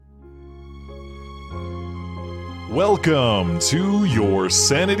Welcome to your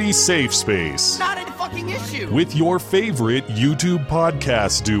sanity safe space. Not a fucking issue. With your favorite YouTube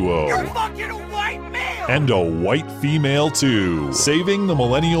podcast duo. You're fucking a white male. And a white female too. Saving the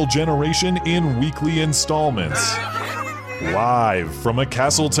millennial generation in weekly installments. Live from a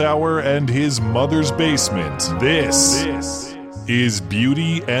castle tower and his mother's basement. This is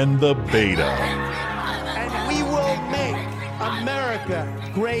Beauty and the Beta. And we will make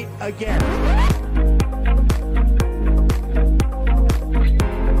America great again.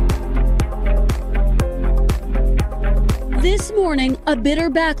 This morning, a bitter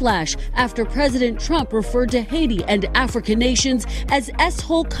backlash after President Trump referred to Haiti and African nations as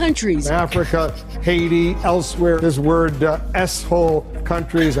S-hole countries. Africa, Haiti, elsewhere, this word S-hole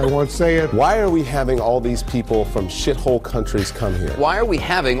countries, I won't say it. Why are we having all these people from shithole countries come here? Why are we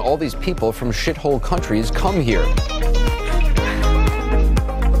having all these people from shithole countries come here?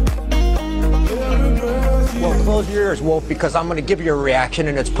 Well, close your ears, Wolf, because I'm going to give you a reaction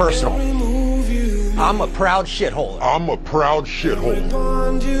and it's personal. I'm a proud shithole. I'm a proud shithole.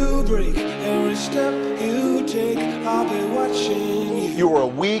 You are a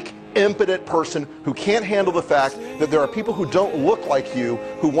weak, impotent person who can't handle the fact that there are people who don't look like you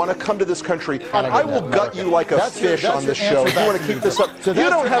who want to come to this country. And I will gut you like a fish on this show. If you want to keep this up, you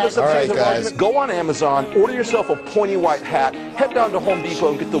don't have a substantive argument. Go on Amazon, order yourself a pointy white hat, head down to Home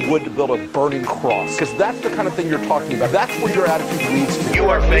Depot and get the wood to build a burning cross. Because that's the kind of thing you're talking about. That's where your attitude leads to. You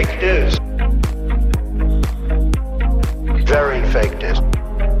are fake news. Very fake news.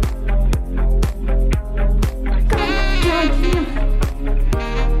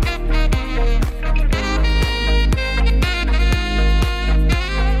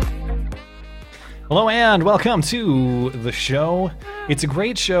 Hello and welcome to the show. It's a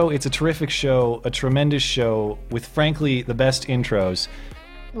great show, it's a terrific show, a tremendous show with, frankly, the best intros.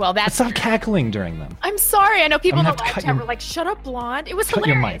 Well, that's... Stop cackling during them. I'm sorry, I know people in the live chat your... were like, shut up, blonde. It was cut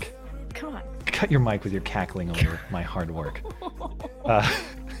hilarious. Your mic. Come on. Cut your mic with your cackling over my hard work.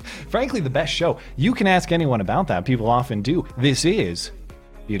 Frankly, the best show. You can ask anyone about that. People often do. This is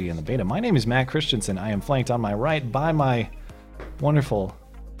Beauty and the Beta. My name is Matt Christensen. I am flanked on my right by my wonderful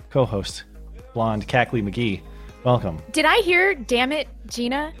co-host, blonde Cackly McGee. Welcome. Did I hear "Damn It,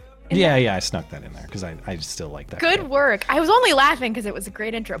 Gina"? Yeah, I snuck that in there because I still like that. Good work. I was only laughing because it was a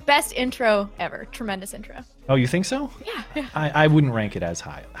great intro. Best intro ever. Tremendous intro. Oh, you think so? Yeah. I wouldn't rank it as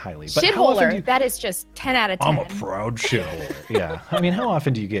highly. But shitholer. That is just 10 out of 10. I'm a proud shitholer. Yeah. I mean, how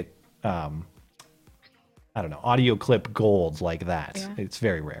often do you get, I don't know, audio clip gold like that? Yeah. It's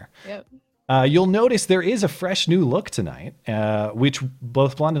very rare. Yep. You'll notice there is a fresh new look tonight, which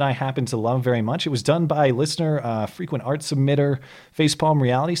both Blonde and I happen to love very much. It was done by listener, frequent art submitter, Facepalm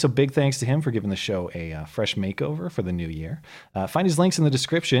Reality, so big thanks to him for giving the show a fresh makeover for the new year. Find his links in the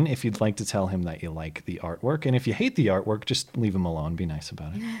description if you'd like to tell him that you like the artwork, and if you hate the artwork, just leave him alone, be nice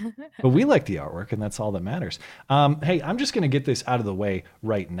about it. But we like the artwork, and that's all that matters. Hey, I'm just going to get this out of the way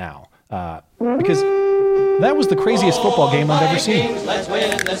right now, because... that was the craziest football game I've ever seen. Let's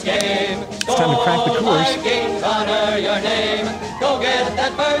win this game. It's time to crack the Coors. Vikings, honor your name. Go get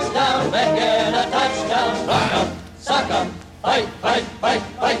that first down, make it a touchdown. Rock 'em, sock 'em, fight, fight, fight,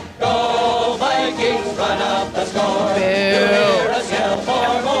 fight. Go Vikings, run up the score. You hear us yell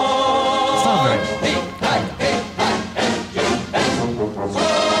for more. It's not very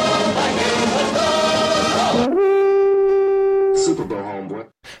Super Bowl homeboy.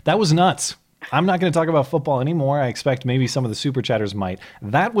 That was nuts. I'm not going to talk about football anymore. I expect maybe some of the super chatters might.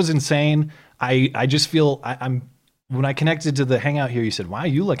 That was insane. I just feel I'm when I connected to the hangout here, you said, wow,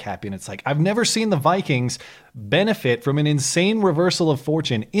 you look happy. And it's like, I've never seen the Vikings benefit from an insane reversal of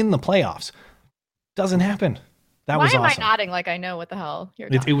fortune in the playoffs. Doesn't happen. That was awesome. Why am I nodding like I know what the hell you're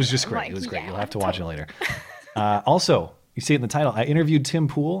talking It was just about? great. It was great. You'll have to watch it later. Also, you see it in the title. I interviewed Tim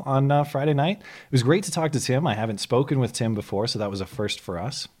Pool on Friday night. It was great to talk to Tim. I haven't spoken with Tim before, so that was a first for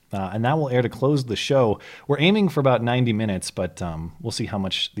us. And that will air to close the show. We're aiming for about 90 minutes, but we'll see how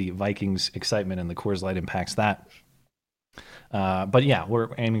much the Vikings excitement and the Coors Light impacts that. But yeah, we're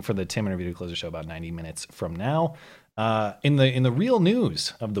aiming for the Tim interview to close the show about 90 minutes from now. In the real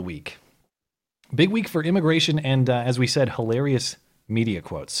news of the week, big week for immigration and, as we said, hilarious media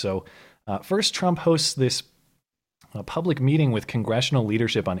quotes. So first, Trump hosts this public meeting with congressional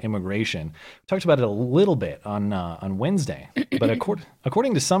leadership on immigration. We talked about it a little bit on Wednesday, but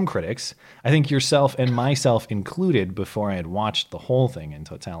according to some critics, I think yourself and myself included, before I had watched the whole thing in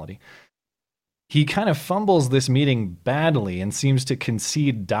totality, he kind of fumbles this meeting badly and seems to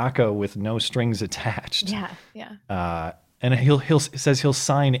concede DACA with no strings attached. Yeah. And he says he'll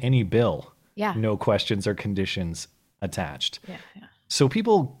sign any bill. Yeah. No questions or conditions attached. Yeah. So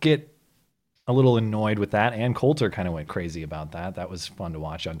people get a little annoyed with that, and Coulter kind of went crazy about that. That was fun to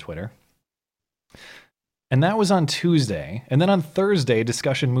watch on Twitter. And that was on Tuesday. And then on Thursday,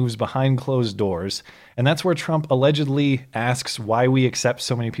 discussion moves behind closed doors. And that's where Trump allegedly asks why we accept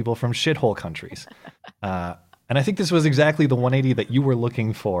so many people from shithole countries. And I think this was exactly the 180 that you were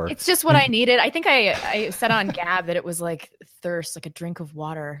looking for. It's just what I needed. I think I said on Gab that it was like thirst, like a drink of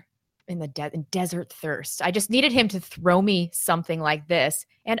water in the desert thirst. I just needed him to throw me something like this.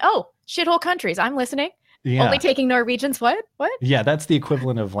 And shithole countries. I'm listening. Yeah. Only taking Norwegians. What? Yeah, that's the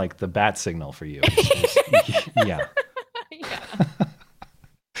equivalent of like the bat signal for you. Yeah.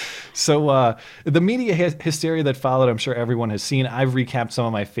 So the media hysteria that followed, I'm sure everyone has seen. I've recapped some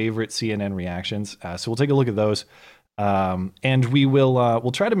of my favorite CNN reactions. So we'll take a look at those. And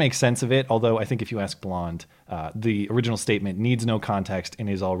we'll try to make sense of it. Although I think if you ask Blonde, the original statement needs no context and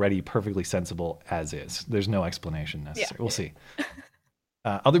is already perfectly sensible as is. There's no explanation necessary. Yeah. We'll see.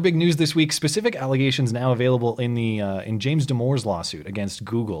 Other big news this week, specific allegations now available in James Damore's lawsuit against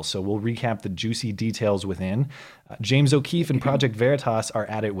Google. So we'll recap the juicy details within. James O'Keefe and Project Veritas are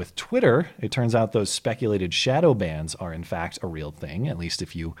at it with Twitter. It turns out those speculated shadow bans are in fact a real thing, at least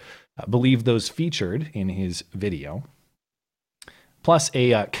if you believe those featured in his video. Plus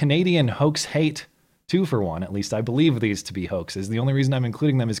a Canadian hoax hate 2-for-1. At least I believe these to be hoaxes. The only reason I'm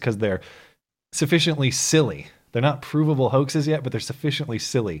including them is because they're sufficiently silly. They're not provable hoaxes yet, but they're sufficiently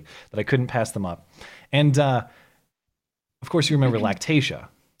silly that I couldn't pass them up. And, of course, you remember Lactatia.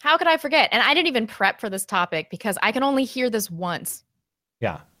 How could I forget? And I didn't even prep for this topic because I can only hear this once.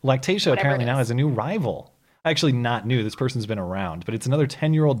 Yeah. Lactatia apparently now has a new rival. Actually, not new. This person's been around. But it's another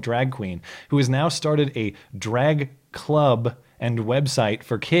 10-year-old drag queen who has now started a drag club and website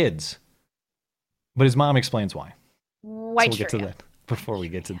for kids. But his mom explains why. White so we'll get to that before we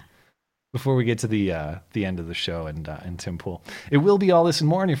get to... Before we get to the end of the show and Tim Pool. It will be all this and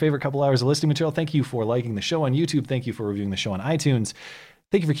more on your favorite couple hours of listening material. Thank you for liking the show on YouTube. Thank you for reviewing the show on iTunes.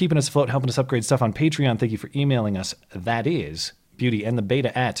 Thank you for keeping us afloat, helping us upgrade stuff on Patreon. Thank you for emailing us. That is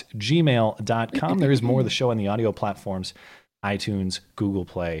beautyandthebeta@gmail.com. There is more of the show on the audio platforms. iTunes, Google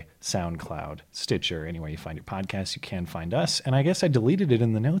Play, SoundCloud, Stitcher, anywhere you find your podcasts, you can find us. And I guess I deleted it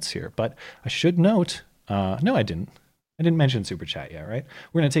in the notes here, but I should note, no, I didn't. I didn't mention Super Chat yet, right?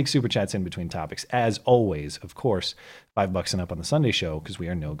 We're going to take Super Chats in between topics. As always, of course, $5 and up on the Sunday show because we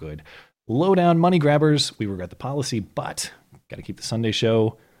are no good. Lowdown money grabbers. We regret the policy, but got to keep the Sunday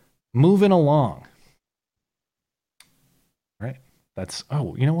show moving along. All right.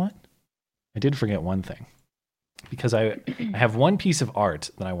 You know what? I did forget one thing because I have one piece of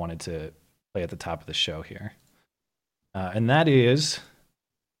art that I wanted to play at the top of the show here. And that is...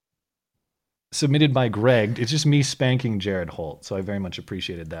 submitted by Greg. It's just me spanking Jared Holt. So I very much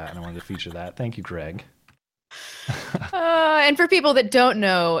appreciated that. And I wanted to feature that. Thank you, Greg. And for people that don't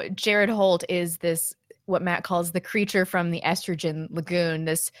know, Jared Holt is this, what Matt calls the creature from the estrogen lagoon,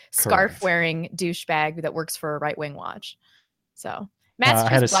 this scarf-wearing douchebag that works for a right-wing watch. So Matt's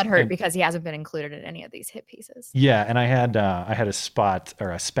just butthurt because he hasn't been included in any of these hit pieces. Yeah, and I had a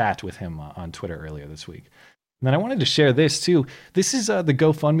spat with him on Twitter earlier this week. And then I wanted to share this too. This is the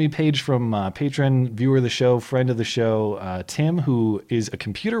GoFundMe page from patron, viewer of the show, friend of the show, Tim, who is a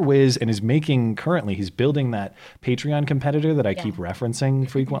computer whiz and is he's building that Patreon competitor that I keep referencing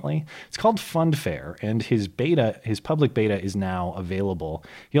frequently. It's called Fundfair, and his public beta is now available.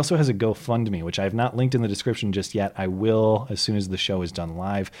 He also has a GoFundMe, which I have not linked in the description just yet. I will as soon as the show is done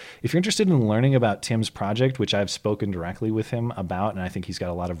live. If you're interested in learning about Tim's project, which I've spoken directly with him about, and I think he's got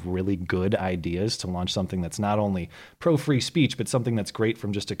a lot of really good ideas to launch something that's not only pro-free speech, but something that's great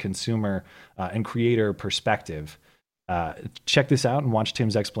from just a consumer and creator perspective. Check this out and watch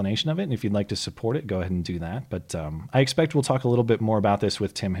Tim's explanation of it. And if you'd like to support it, go ahead and do that. But I expect we'll talk a little bit more about this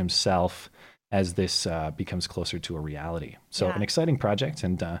with Tim himself as this becomes closer to a reality. So an exciting project.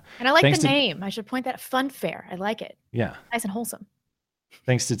 And I like the name. I should point that Funfair. I like it. Yeah. Nice and wholesome.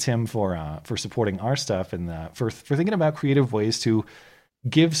 Thanks to Tim for supporting our stuff and for thinking about creative ways to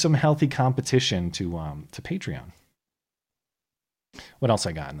give some healthy competition to Patreon. What else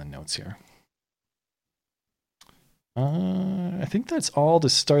I got in the notes here? I think that's all to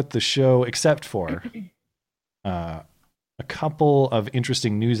start the show, except for a couple of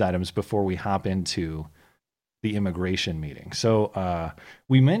interesting news items before we hop into the immigration meeting. So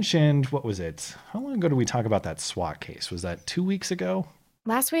we mentioned, what was it? How long ago did we talk about that SWAT case? Was that 2 weeks ago?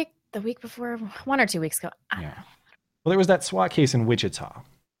 Last week? The week before? 1 or 2 weeks ago? I don't know. Well, there was that SWAT case in Wichita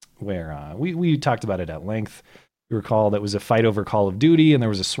where we talked about it at length. You recall that was a fight over Call of Duty, and there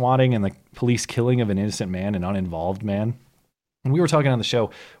was a swatting and the police killing of an innocent man, an uninvolved man. And we were talking on the show,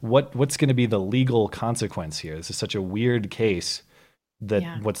 what's going to be the legal consequence here? This is such a weird case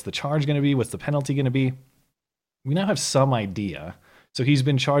What's the charge going to be? What's the penalty going to be? We now have some idea. So he's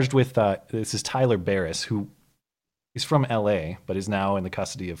been charged with, this is Tyler Barris, who is from LA, but is now in the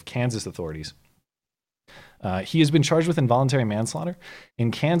custody of Kansas authorities. He has been charged with involuntary manslaughter.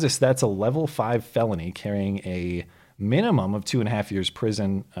 In Kansas, that's a level 5 felony carrying a minimum of 2.5 years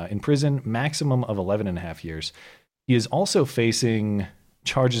in prison, maximum of 11.5 years. He is also facing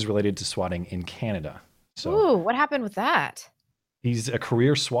charges related to swatting in Canada. So, ooh, what happened with that? He's a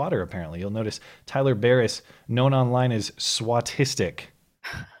career swatter, apparently. You'll notice Tyler Barris, known online as Swatistic.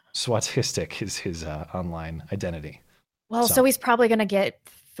 Swatistic is his online identity. Well, so he's probably going to get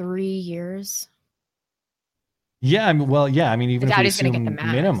 3 years. Yeah, I mean, even if we assume get the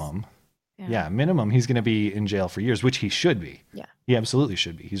minimum, minimum, he's going to be in jail for years, which he should be. Yeah, he absolutely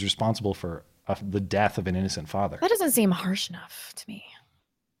should be. He's responsible for the death of an innocent father. That doesn't seem harsh enough to me.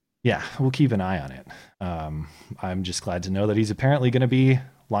 Yeah, we'll keep an eye on it. I'm just glad to know that he's apparently going to be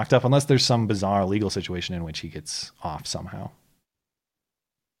locked up, unless there's some bizarre legal situation in which he gets off somehow.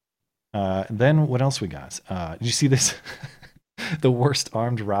 Then what else we got? Did you see this? The worst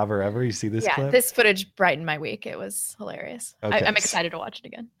armed robber ever. You see this clip? Yeah, this footage brightened my week. It was hilarious. Okay. I'm excited to watch it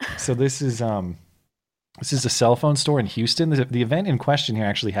again. So this is a cell phone store in Houston. The event in question here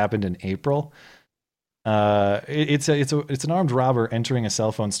actually happened in April. It's an armed robber entering a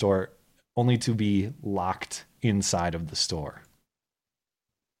cell phone store only to be locked inside of the store.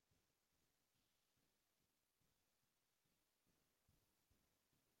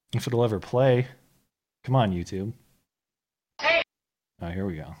 If it'll ever play. Come on, YouTube. Oh, here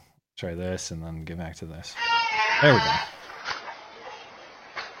we go. Try this and then get back to this. There we go.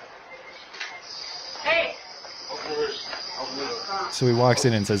 So he walks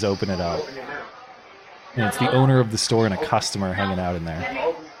in and says, "Open it up." And it's the owner of the store and a customer hanging out in there.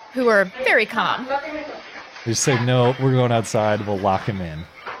 Who are very calm. They just say, "No, we're going outside. We'll lock him in."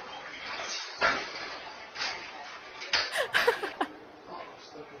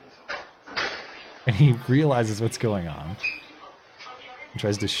 And he realizes what's going on. He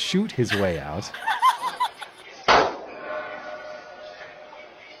tries to shoot his way out.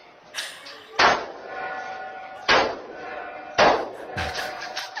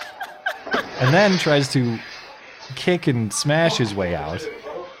 And then tries to kick and smash his way out.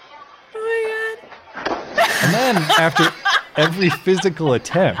 Oh my God. And then, after every physical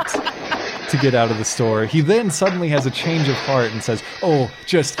attempt to get out of the store, he then suddenly has a change of heart and says, "Oh,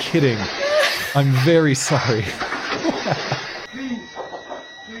 just kidding. I'm very sorry.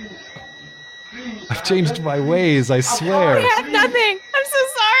 I've changed my ways, I swear." I had nothing. I'm so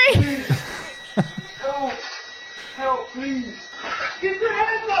sorry. Help, please. Get your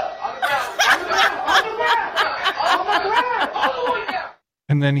hands up. On the ground. On the ground. All the way down.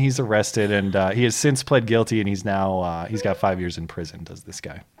 And then he's arrested, and he has since pled guilty, and he's now he's got 5 years in prison. Does this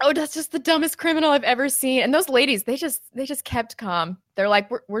guy? Oh, that's just the dumbest criminal I've ever seen. And those ladies, they just kept calm. They're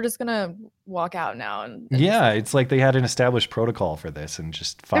like, we're just gonna walk out now. And yeah, it's like they had an established protocol for this, and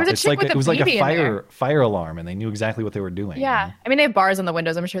just there was a it's chick like with it was like a baby fire alarm, and they knew exactly what they were doing. Yeah, I mean they have bars on the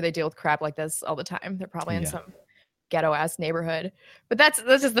windows. I'm sure they deal with crap like this all the time. They're probably in some ghetto ass neighborhood. But that's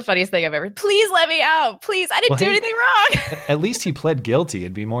just the funniest thing I've ever. Please let me out. Please, I didn't do anything wrong. At least he pled guilty.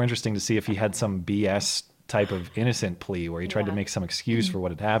 It'd be more interesting to see if he had some BS type of innocent plea where he tried to make some excuse for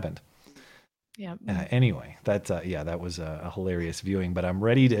what had happened. Yeah. Anyway, that was a hilarious viewing. But I'm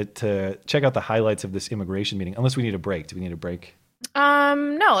ready to check out the highlights of this immigration meeting. Unless we need a break. Do we need a break?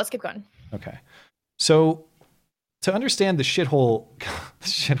 No. Let's keep going. Okay. So to understand the shithole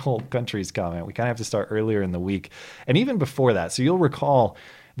countries comment, we kind of have to start earlier in the week, and even before that. So you'll recall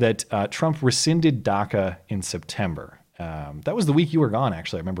that Trump rescinded DACA in September. That was the week you were gone,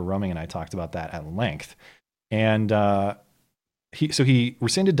 actually. I remember Roaming and I talked about that at length. And he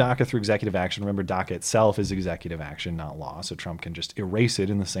rescinded DACA through executive action. Remember, DACA itself is executive action, not law. So Trump can just erase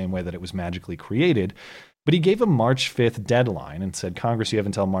it in the same way that it was magically created. But he gave a March 5th deadline and said, "Congress, you have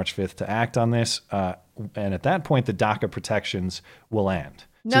until March 5th to act on this." And at that point, the DACA protections will end.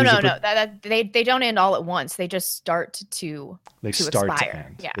 No. They don't end all at once. They just start to expire. To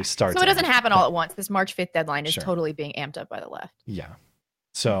end. Yeah. They start. So it doesn't happen all at once. This March 5th deadline is totally being amped up by the left. Yeah.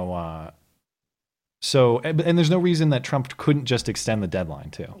 So and there's no reason that Trump couldn't just extend the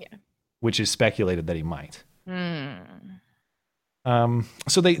deadline too. Yeah. Which is speculated that he might.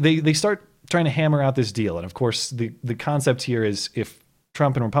 So they start trying to hammer out this deal, and of course the concept here is if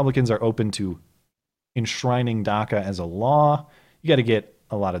Trump and Republicans are open to enshrining DACA as a law, you got to get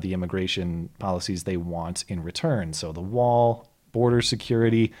a lot of the immigration policies they want in return. So the wall, border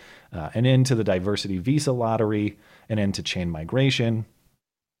security, an end to the diversity visa lottery, an end to chain migration.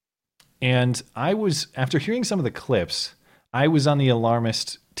 And after hearing some of the clips, I was on the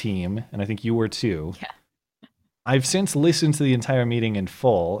alarmist team, and I think you were too. Yeah. I've since listened to the entire meeting in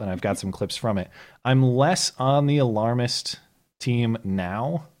full, and I've got some clips from it. I'm less on the alarmist team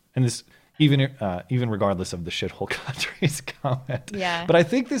now, and this even regardless of the shithole countries comment. Yeah. But I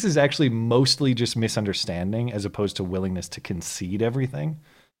think this is actually mostly just misunderstanding as opposed to willingness to concede everything.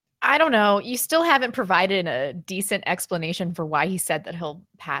 I don't know. You still haven't provided a decent explanation for why he said that he'll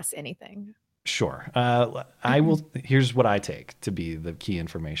pass anything. Sure. I will. Here's what I take to be the key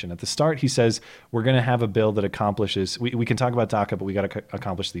information. At the start, he says, we're going to have a bill that accomplishes, we can talk about DACA, but we got to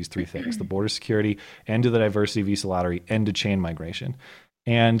accomplish these three things: the border security, end to the diversity visa lottery, end to chain migration.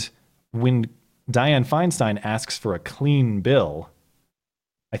 And when Dianne Feinstein asks for a clean bill,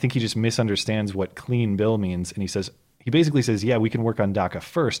 I think he just misunderstands what clean bill means. And he basically says, yeah, we can work on DACA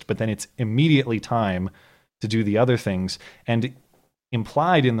first, but then it's immediately time to do the other things. And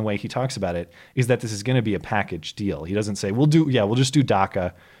implied in the way he talks about it is that this is going to be a package deal. He doesn't say, we'll just do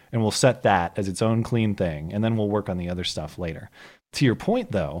DACA and we'll set that as its own clean thing, and then we'll work on the other stuff later. To your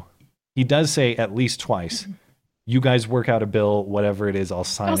point, though, he does say at least twice, you guys work out a bill, whatever it is, I'll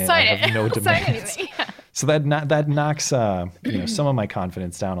sign it. I have no demands. So that knocks some of my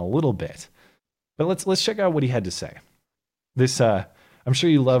confidence down a little bit. But let's check out what he had to say. This I'm sure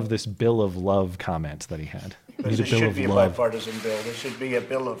you love this bill of love comment that he had. This should be a bipartisan bill. This should be a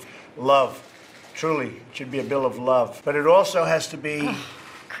bill of love. Truly, it should be a bill of love. But it also has to be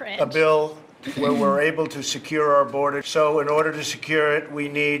a bill where we're able to secure our border. So in order to secure it, we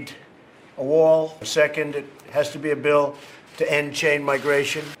need a wall. Second, it has to be a bill to end chain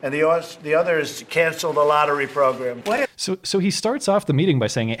migration. And the other is to cancel the lottery program. So he starts off the meeting by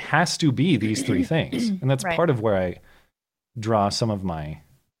saying it has to be these three things. And that's part of where I draw some of my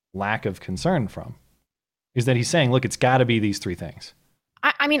lack of concern from, is that he's saying, look, it's got to be these three things.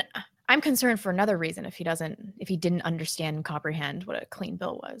 I mean, I'm concerned for another reason if he didn't understand and comprehend what a clean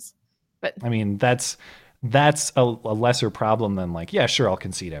bill was. But I mean, that's a lesser problem than like, yeah, sure, I'll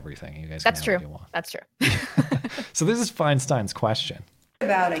concede everything. You guys. That's can true. have what you want. That's true. So this is Feinstein's question.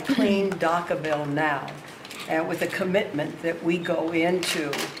 About a clean DACA bill now, and with a commitment that we go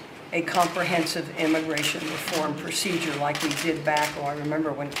into a comprehensive immigration reform procedure like we did back, I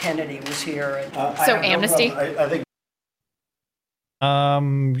remember when Kennedy was here. So amnesty? I think.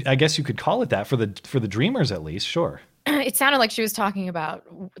 I guess you could call it that for the Dreamers, at least. Sure. It sounded like she was talking about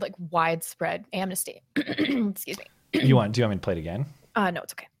like widespread amnesty. Excuse me. Do you want me to play it again? No,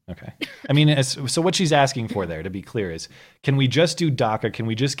 it's okay. Okay. I mean, so what she's asking for there, to be clear, is can we just do DACA? Can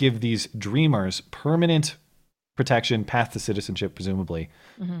we just give these Dreamers permanent protection, path to citizenship, presumably?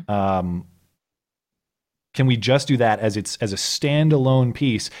 Mm-hmm. Can we just do that as a standalone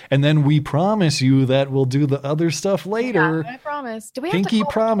piece, and then we promise you that we'll do the other stuff later? Yeah, I promise. Do we have Pinky to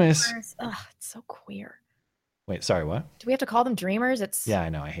call promise. Them Dreamers? Ugh, it's so queer. Wait, sorry, what? Do we have to call them Dreamers? Yeah, I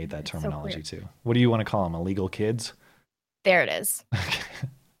know. I hate that terminology too. What do you want to call them? Illegal kids? There it is.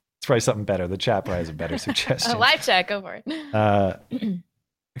 It's probably something better. The chat probably has a better suggestion. Live chat, go for it.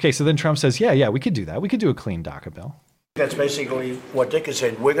 Okay, so then Trump says, yeah, we could do that. We could do a clean DACA bill. That's basically what Dick is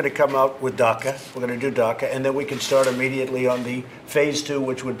saying. We're going to come out with DACA. We're going to do DACA, and then we can start immediately on the phase 2,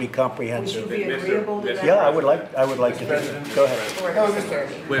 which would be comprehensive. Would you be agreeable to that? Yeah, I would like to do that. Go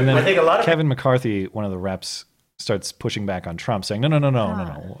ahead. And then I think a lot of Kevin McCarthy, one of the reps, starts pushing back on Trump, saying,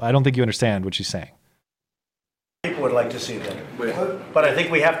 no. I don't think you understand what she's saying. People would like to see that. But I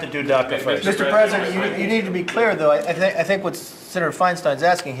think we have to do DACA first. Mr. President, you need to be clear, though. I think what Senator Feinstein's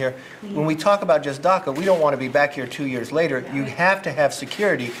asking here, when we talk about just DACA, we don't want to be back here 2 years later. You have to have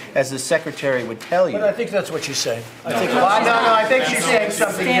security, as the Secretary would tell you. But I think that's what she's saying. I think she's saying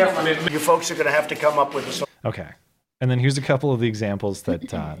something different. You folks are going to have to come up with a... Okay. And then here's a couple of the examples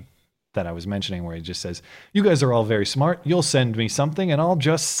that that I was mentioning, where he just says, you guys are all very smart. You'll send me something and I'll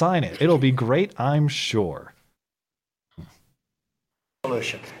just sign it. It'll be great, I'm sure.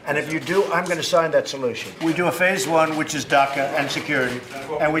 Solution. And if you do, I'm going to sign that solution. We do a phase 1, which is DACA and security,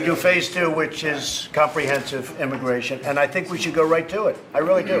 and we do phase 2, which is comprehensive immigration, and I think we should go right to it. I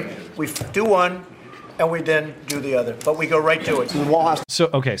really do. We do one, and we then do the other, but we go right to it.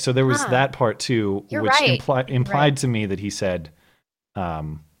 So there was that part too, You're which right. implied to me that he said,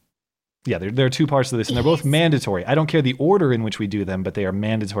 there are two parts to this, and they're both mandatory. I don't care the order in which we do them, but they are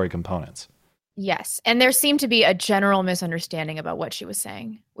mandatory components. Yes. And there seemed to be a general misunderstanding about what she was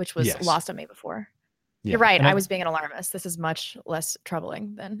saying, which was lost on me before. Yeah. You're right. And I was being an alarmist. This is much less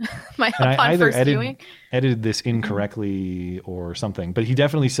troubling than my I upon either first viewing. edited this incorrectly or something, but he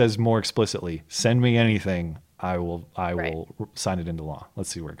definitely says more explicitly, send me anything, I will sign it into law. Let's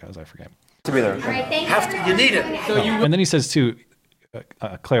see where it goes. I forget. To be there. You need it. And then he says too,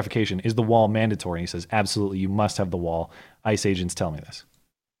 clarification, is the wall mandatory? And he says, absolutely, you must have the wall. ICE agents tell me this.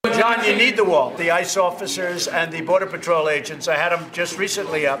 John, you need the wall. The ICE officers and the Border Patrol agents, I had them just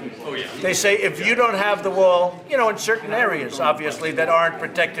recently up. They say if you don't have the wall, in certain areas, obviously, that aren't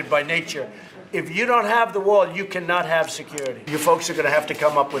protected by nature, if you don't have the wall, you cannot have security. You folks are going to have to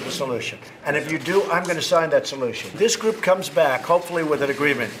come up with a solution. And if you do, I'm going to sign that solution. This group comes back, hopefully with an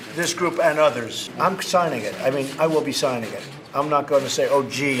agreement. This group and others. I'm signing it. I will be signing it. I'm not going to say, oh,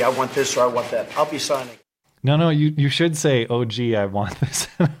 gee, I want this or I want that. I'll be signing it. No, you should say, oh, gee, I want this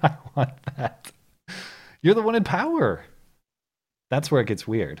and I want that. You're the one in power. That's where it gets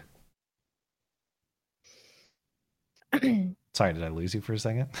weird. Sorry, did I lose you for a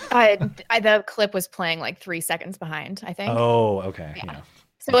second? The clip was playing like 3 seconds behind, I think. Oh, okay. Yeah.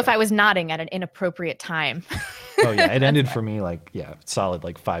 So if I was nodding at an inappropriate time. Oh, yeah. It ended for me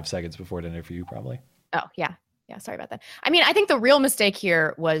solid 5 seconds before it ended for you, probably. Oh, yeah. Yeah, sorry about that. I think the real mistake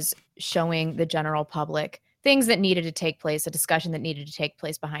here was showing the general public things that needed to take place, a discussion that needed to take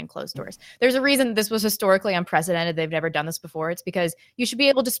place behind closed doors. There's a reason this was historically unprecedented. They've never done this before. It's because you should be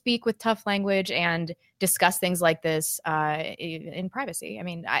able to speak with tough language and discuss things like this in privacy.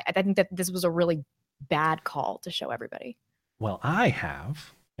 I think that this was a really bad call to show everybody. Well, I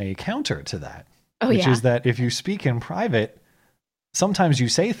have a counter to that, which is that if you speak in private, sometimes you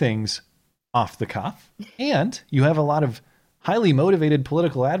say things off the cuff, and you have a lot of highly motivated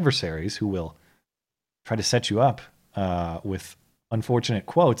political adversaries who will try to set you up with unfortunate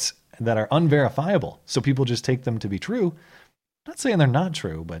quotes that are unverifiable. So people just take them to be true. Not saying they're not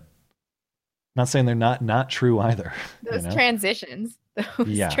true, but not saying they're not true either. Those transitions.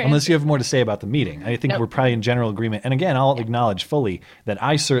 Unless you have more to say about the meeting. I think we're probably in general agreement. And again, I'll acknowledge fully that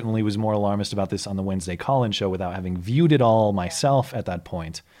I certainly was more alarmist about this on the Wednesday call-in show without having viewed it all myself at that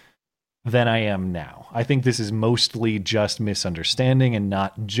point than I am now. I think this is mostly just misunderstanding and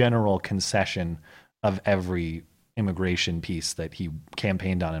not general concession of every immigration piece that he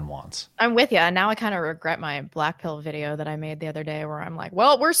campaigned on and wants. I'm with you. And now I kind of regret my black pill video that I made the other day where I'm like,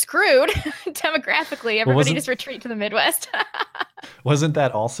 well, we're screwed demographically. Everybody just retreat to the Midwest. Wasn't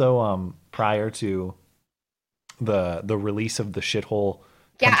that also prior to the release of the shithole?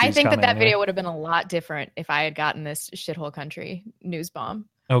 Yeah, I think that video would have been a lot different if I had gotten this shithole country news bomb.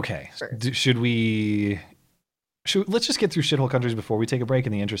 Okay. Let's just get through shithole countries before we take a break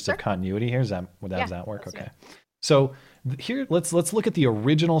in the interest of continuity here. Does that work? Okay. So here, let's look at the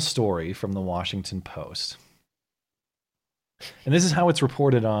original story from the Washington Post. And this is how it's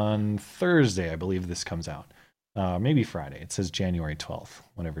reported on Thursday. I believe this comes out. Maybe Friday. It says January 12th,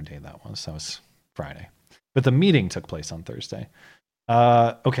 whatever day that was. That was Friday. But the meeting took place on Thursday.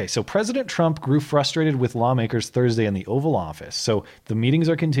 Okay, so President Trump grew frustrated with lawmakers Thursday in the Oval Office. So the meetings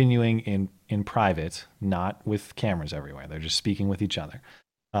are continuing in private, not with cameras everywhere. They're just speaking with each other.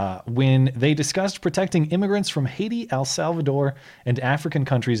 When they discussed protecting immigrants from Haiti, El Salvador, and African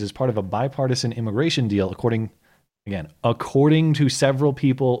countries as part of a bipartisan immigration deal, according to several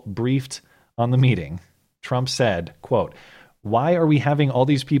people briefed on the meeting, Trump said, quote, "Why are we having all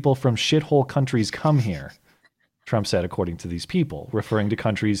these people from shithole countries come here?" Trump said, according to these people, referring to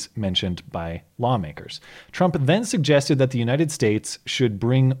countries mentioned by lawmakers. Trump then suggested that the United States should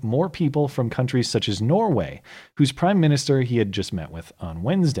bring more people from countries such as Norway, whose prime minister he had just met with on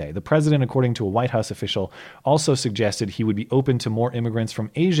Wednesday. The president, according to a White House official, also suggested he would be open to more immigrants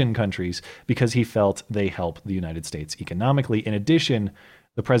from Asian countries because he felt they help the United States economically. In addition,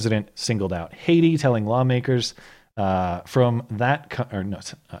 the president singled out Haiti, telling lawmakers telling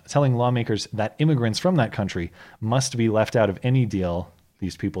lawmakers that immigrants from that country must be left out of any deal.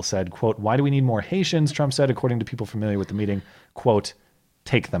 These people said, quote, "Why do we need more Haitians?" Trump said, according to people familiar with the meeting, quote,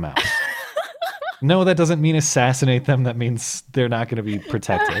 "Take them out." No, that doesn't mean assassinate them. That means they're not going to be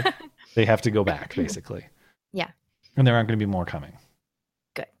protected. They have to go back, basically. Yeah. And there aren't going to be more coming.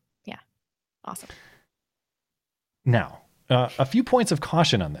 Good. Yeah. Awesome. Now, a few points of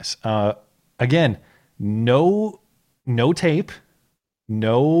caution on this. Again, no tape,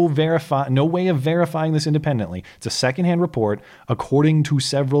 no way of verifying this independently. It's a secondhand report, according to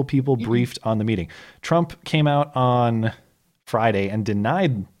several people briefed on the meeting. Trump came out on Friday and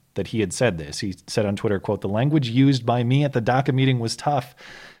denied that he had said this. He said on Twitter, quote, "The language used by me at the DACA meeting was tough,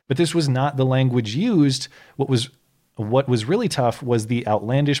 but this was not the language used. What was really tough was the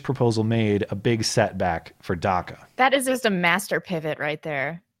outlandish proposal made, a big setback for DACA." That is just a master pivot right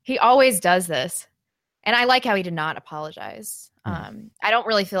there. He always does this. And I like how he did not apologize. I don't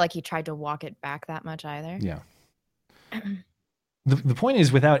really feel like he tried to walk it back that much either. Yeah. The point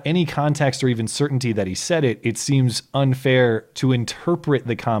is, without any context or even certainty that he said it, it seems unfair to interpret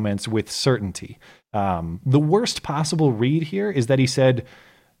the comments with certainty. The worst possible read here is that he said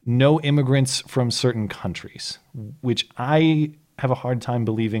no immigrants from certain countries, which I have a hard time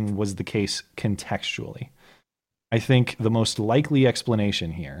believing was the case contextually. I think the most likely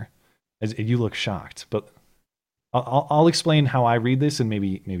explanation here, as you look shocked, but I'll explain how I read this, and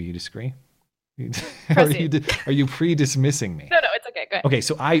maybe you disagree. Are you pre-dismissing me? No, it's okay. Go ahead. Okay,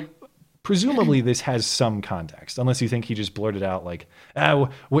 so presumably this has some context, unless you think he just blurted out like,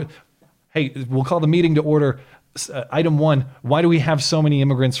 hey, we'll call the meeting to order. Item 1, why do we have so many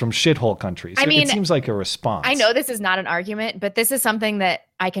immigrants from shithole countries? I mean, it seems like a response. I know this is not an argument, but this is something that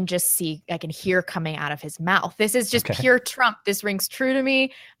I can just see, I can hear coming out of his mouth. This is just pure Trump. This rings true to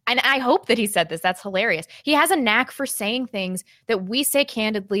me. And I hope that he said this. That's hilarious. He has a knack for saying things that we say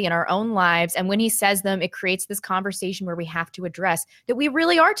candidly in our own lives. And when he says them, it creates this conversation where we have to address that we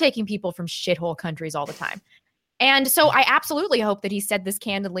really are taking people from shithole countries all the time. And so I absolutely hope that he said this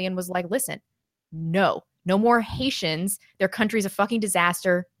candidly and was like, listen, no more Haitians. Their country's a fucking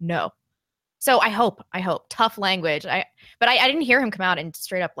disaster. No. So I hope tough language. But I didn't hear him come out and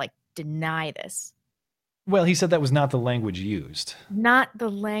straight up like deny this. Well, he said that was not the language used. Not the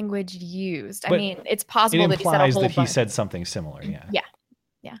language used. But I mean, it's possible that he said a whole bunch. He said something similar. Yeah.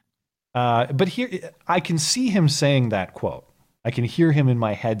 Yeah. But here, I can see him saying that quote. I can hear him in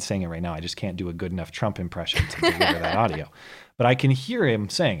my head saying it right now. I just can't do a good enough Trump impression to deliver that audio. But I can hear him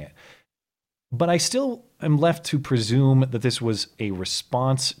saying it. But I still am left to presume that this was a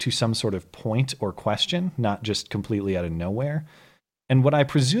response to some sort of point or question, not just completely out of nowhere. And what I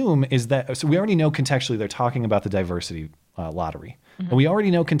presume is that, so we already know contextually they're talking about the diversity lottery. Mm-hmm. And we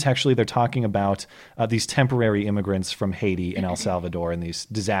already know contextually they're talking about these temporary immigrants from Haiti and El Salvador in these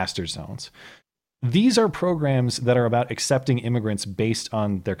disaster zones. These are programs that are about accepting immigrants based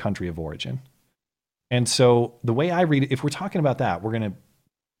on their country of origin. And so the way I read it, if we're talking about that, we're going to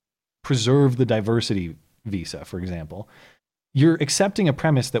preserve the diversity visa, for example. You're accepting a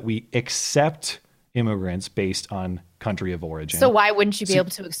premise that we accept immigrants based on country of origin. So why wouldn't you be able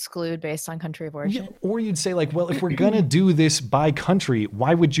to exclude based on country of origin? Yeah, or you'd say like, well, if we're going to do this by country,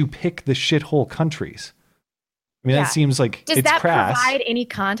 why would you pick the shithole countries? I mean, that seems like Does it's that crass. provide any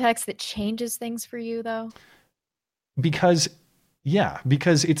context that changes things for you though? Because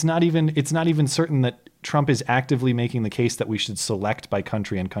it's not even certain that Trump is actively making the case that we should select by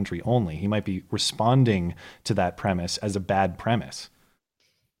country and country only. He might be responding to that premise as a bad premise.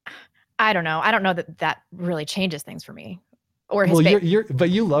 I don't know. I don't know that really changes things for me or his base. But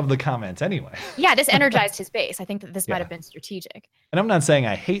you love the comment anyway. Yeah, this energized his base. I think that this might have been strategic. And I'm not saying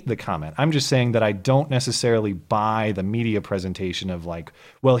I hate the comment. I'm just saying that I don't necessarily buy the media presentation of like,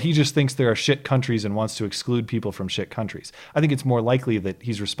 well, he just thinks there are shit countries and wants to exclude people from shit countries. I think it's more likely that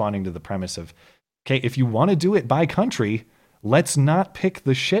he's responding to the premise of, okay, if you want to do it by country, let's not pick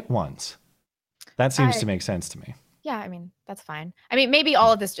the shit ones. That seems to make sense to me. Yeah, I mean, that's fine. I mean, maybe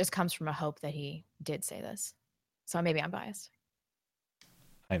all of this just comes from a hope that he did say this. So maybe I'm biased.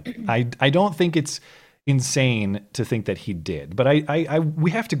 I don't think it's insane to think that he did, but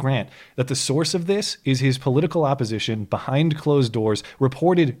we have to grant that the source of this is his political opposition behind closed doors,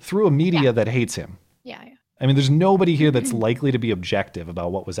 reported through a media that hates him. Yeah. I mean, there's nobody here that's likely to be objective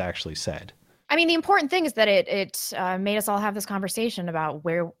about what was actually said. I mean, the important thing is that it made us all have this conversation about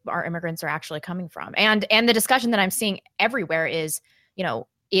where our immigrants are actually coming from, and the discussion that I'm seeing everywhere is, you know,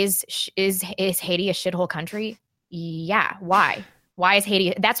 is Haiti a shithole country? Yeah. Why? Why is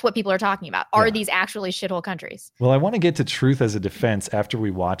Haiti? That's what people are talking about. Are these actually shithole countries? Well, I want to get to truth as a defense after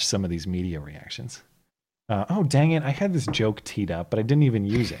we watch some of these media reactions. Oh, dang it. I had this joke teed up, but I didn't even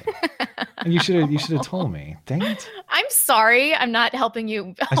use it. You should have told me. Dang it. I'm sorry. I'm not helping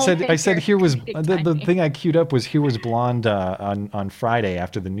you. I said here was the thing I queued up was here was blonde on Friday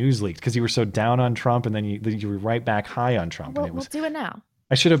after the news leaked because you were so down on Trump and then you were right back high on Trump. We'll do it now.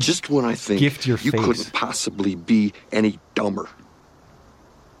 I should have just when I think gift your you face. Couldn't possibly be any dumber.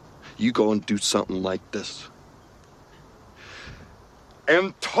 You go and do something like this.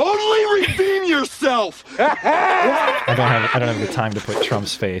 And totally redeem yourself. I don't have the time to put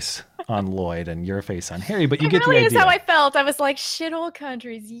Trump's face on Lloyd and your face on Harry, but you get really the idea. Is how I felt. I was like, shithole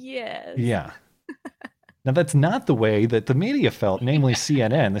countries, yes. Yeah. Now that's not the way that the media felt, namely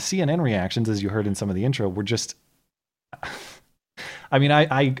CNN. The CNN reactions, as you heard in some of the intro, were just. I mean,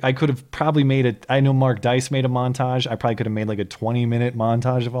 I could have probably made it. I know Mark Dice made a montage. I probably could have made like a 20-minute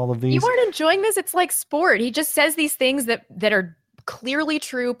montage of all of these. You weren't enjoying this? It's like sport. He just says these things that are clearly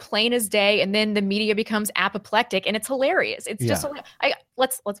true, plain as day, and then the media becomes apoplectic, and it's hilarious. It's just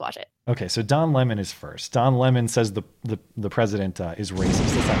let's watch it. Okay, so Don Lemon is first. Don Lemon says the president is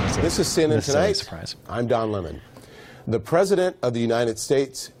racist. This is CNN Tonight. Surprise. I'm Don Lemon. The president of the United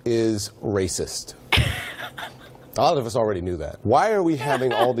States is racist. A lot of us already knew that. Why are we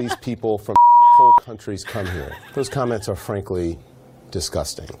having all these people from whole countries come here? Those comments are frankly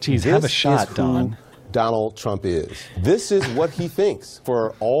disgusting. Geez, have a shot, Don. Donald Trump is. This is what he thinks.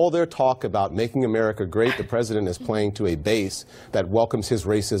 For all their talk about making America great, the president is playing to a base that welcomes his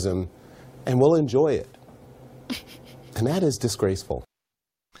racism and will enjoy it. And that is disgraceful.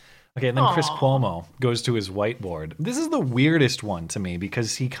 Okay, and then Chris Cuomo goes to his whiteboard. This is the weirdest one to me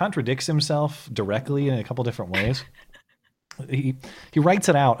because he contradicts himself directly in a couple different ways. He writes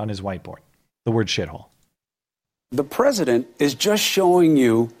it out on his whiteboard, the word shithole. The president is just showing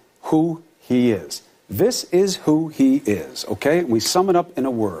you who he is. This is who he is, okay? We sum it up in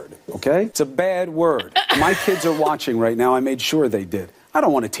a word, okay? It's a bad word. My kids are watching right now. I made sure they did. I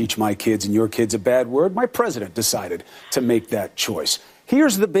don't want to teach my kids and your kids a bad word. My president decided to make that choice.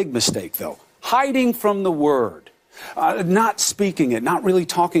 Here's the big mistake, though. Hiding from the word. Not speaking it, not really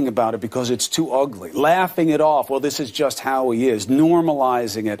talking about it because it's too ugly. Laughing it off. Well, this is just how he is.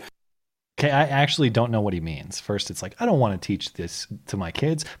 Normalizing it. Okay, I actually don't know what he means. First, it's like, I don't want to teach this to my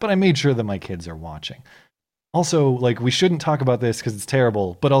kids, but I made sure that my kids are watching. Also, like, we shouldn't talk about this because it's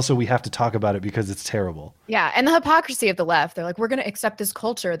terrible, but also we have to talk about it because it's terrible. Yeah, and the hypocrisy of the left. They're like, we're going to accept this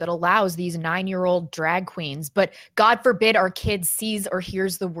culture that allows these 9-year-old drag queens, but God forbid our kid sees or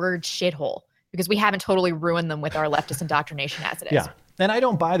hears the word shithole because we haven't totally ruined them with our leftist indoctrination as it is. Yeah. And I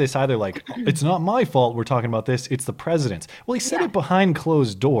don't buy this either. Like, it's not my fault we're talking about this. It's the president's. Well, he said it behind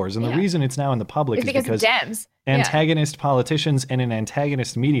closed doors. And the reason it's now in the public is because Dems. Antagonist politicians and an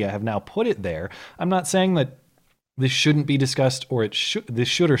antagonist media have now put it there. I'm not saying that this shouldn't be discussed or this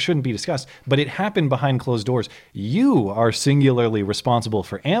should or shouldn't be discussed, but it happened behind closed doors. You are singularly responsible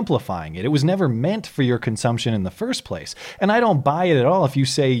for amplifying it. It was never meant for your consumption in the first place. And I don't buy it at all if you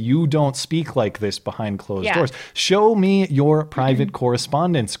say you don't speak like this behind closed doors. Show me your private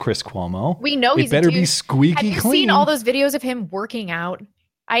correspondence, Chris Cuomo. We know it better be squeaky clean. Have you seen all those videos of him working out?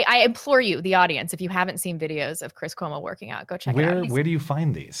 I implore you, the audience, if you haven't seen videos of Chris Cuomo working out, go check it out. Where do you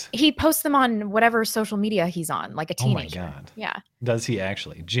find these? He posts them on whatever social media he's on, like a teenager. Oh my God. Yeah. Does he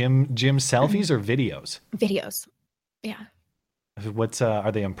actually? Gym selfies or videos? Videos. Yeah. What's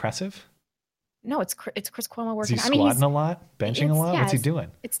are they impressive? No, it's Chris Cuomo working out. Is he squatting a lot? Benching a lot? What's he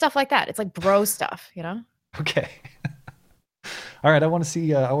doing? It's stuff like that. It's like bro stuff, you know? Okay. All right, I want to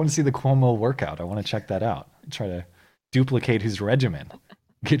see the Cuomo workout. I want to check that out. Try to duplicate his regimen.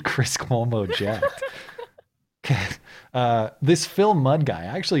 Get Chris Cuomo jacked. Okay. This Phil Mudd guy,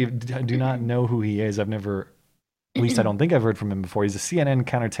 I actually do not know who he is. I've never, at least I don't think I've heard from him before. He's a CNN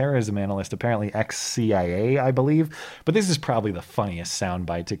counterterrorism analyst, apparently ex-CIA, I believe. But this is probably the funniest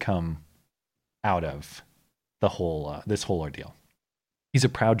soundbite to come out of the whole this whole ordeal. He's a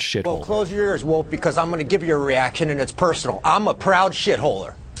proud shitholer. Well, close your ears, Wolf, because I'm going to give you a reaction, and it's personal. I'm a proud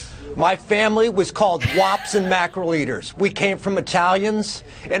shitholer. My family was called wops and mackerel eaters. We came from Italians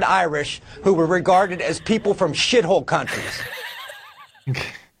and Irish who were regarded as people from shithole countries.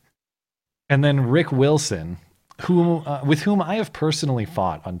 And then Rick Wilson, with whom I have personally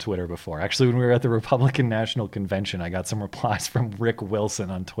fought on Twitter before. Actually, when we were at the Republican National Convention, I got some replies from Rick Wilson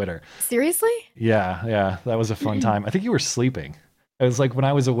on Twitter. Seriously? Yeah. That was a fun time. I think you were sleeping. It was like when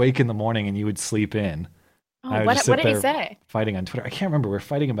I was awake in the morning and you would sleep in. Oh, what did he say? Fighting on Twitter. I can't remember. We were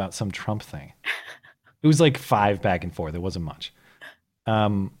fighting about some Trump thing. It was like 5 back and forth. It wasn't much.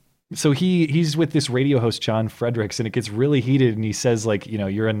 So he's with this radio host, John Fredericks, and it gets really heated. And he says, like, you know,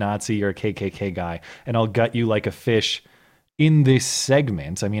 you're a Nazi, you're a KKK guy, and I'll gut you like a fish in this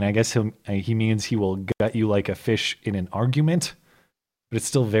segment. I mean, I guess he means he will gut you like a fish in an argument, but it's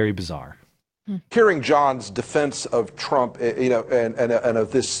still very bizarre. Hearing John's defense of Trump, you know, and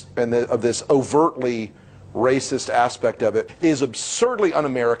of this overtly racist aspect of it is absurdly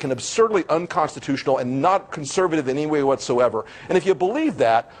un-American, absurdly unconstitutional, and not conservative in any way whatsoever. And if you believe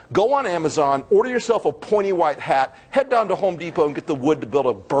that, go on Amazon, order yourself a pointy white hat, head down to Home Depot and get the wood to build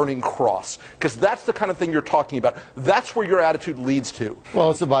a burning cross, because that's the kind of thing you're talking about. That's where your attitude leads to.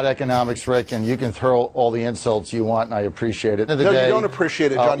 Well, it's about economics, Rick, and you can throw all the insults you want, and I appreciate it. No, you don't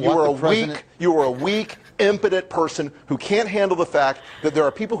appreciate it, John. You are a weak, impotent person who can't handle the fact that there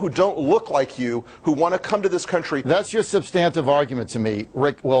are people who don't look like you who want to come to this country. That's your substantive argument to me,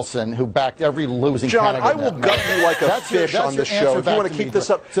 Rick Wilson, who backed every losing John, candidate. I will gut you like a fish on this show if you want to keep this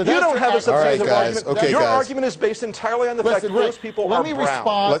up. You don't have a substantive argument. Your argument is based entirely on the fact that those people are brown.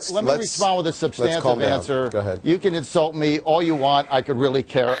 Let me respond with a substantive answer. Go ahead. You can insult me all you want. I could really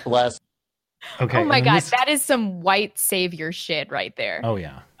care less. Okay. Oh my God, that is some white savior shit right there. Oh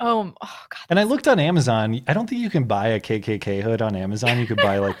yeah. Oh God. And I looked on Amazon. I don't think you can buy a KKK hood on Amazon. You could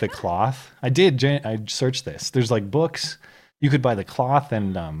buy like the cloth. I did. I searched this. There's like books. You could buy the cloth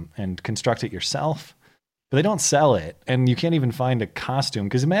and construct it yourself, but they don't sell it. And you can't even find a costume.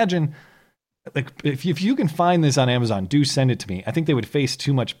 Because imagine, like, if you can find this on Amazon, do send it to me. I think they would face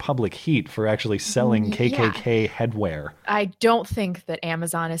too much public heat for actually selling KKK headwear. I don't think that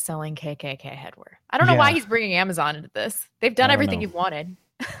Amazon is selling KKK headwear. I don't know why he's bringing Amazon into this. They've done everything you've wanted.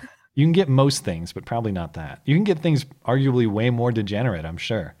 You can get most things, but probably not that. You can get things arguably way more degenerate, I'm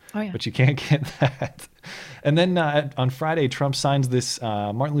sure. Oh, yeah. But you can't get that. And then on Friday, Trump signs this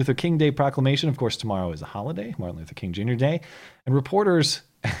Martin Luther King Day proclamation. Of course, tomorrow is a holiday, Martin Luther King Jr. Day. And reporters,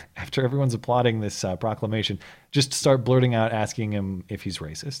 after everyone's applauding this proclamation, just start blurting out, asking him if he's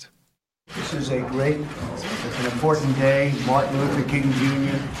racist. This is it's an important day, Martin Luther King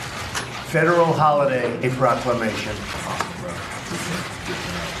Jr. federal holiday proclamation.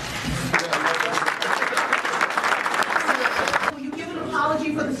 Will you give an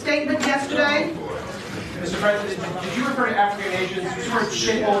apology for the statement yesterday? Mr. President, did you refer to African Asians? Did you refer to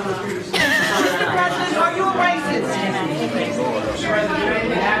shithole recruiters? Mr. President, are you a racist?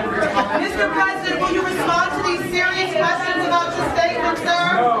 Mr. President, will you respond to these serious questions about your statement,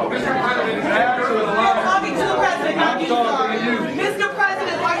 sir? No, Mr. President, I'm talking to the President, not you, sir. Mr.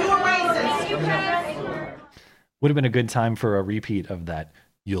 President, are you a racist? Would have been a good time for a repeat of that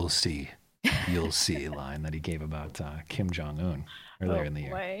 "you'll see" line that he gave about Kim Jong-un earlier in the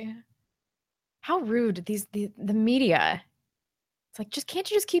year. Boy. How rude the media. It's like, can't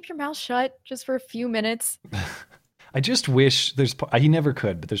you just keep your mouth shut just for a few minutes? I just wish he never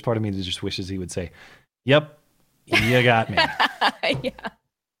could, but there's part of me that just wishes he would say, "Yep, you got me."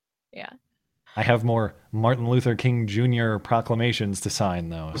 Yeah. I have more Martin Luther King Jr. proclamations to sign,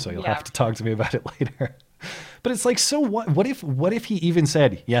 though, so you'll have to talk to me about it later. But it's like, so what? What if he even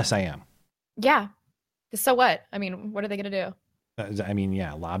said, "Yes, I am"? Yeah. So what? I mean, what are they going to do?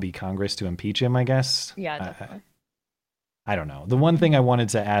 Lobby Congress to impeach him, I guess. Yeah, definitely. I don't know. The one thing I wanted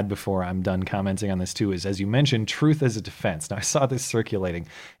to add before I'm done commenting on this too is, as you mentioned, truth as a defense. Now, I saw this circulating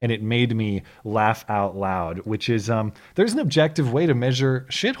and it made me laugh out loud, which is there's an objective way to measure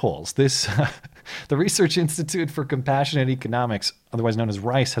shitholes. The Research Institute for Compassionate Economics, otherwise known as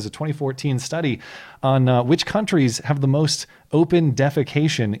RICE, has a 2014 study on which countries have the most open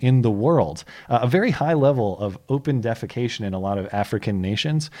defecation in the world. A very high level of open defecation in a lot of African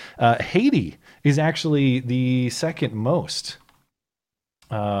nations. Haiti is actually the second most.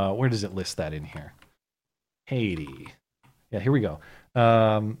 Where does it list that in here? Haiti. Yeah, here we go.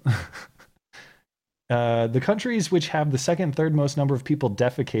 The countries which have the second and third most number of people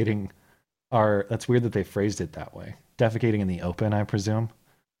defecating that's weird that they phrased it that way. Defecating in the open, I presume.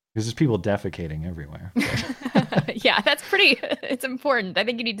 Because there's people defecating everywhere. Yeah, that's it's important. I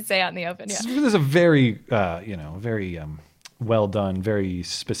think you need to say out in the open. Yeah. There's a very, very well done, very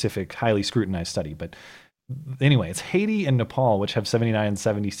specific, highly scrutinized study. But anyway, it's Haiti and Nepal, which have 79 and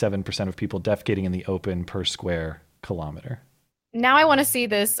 77% of people defecating in the open per square kilometer. Now I want to see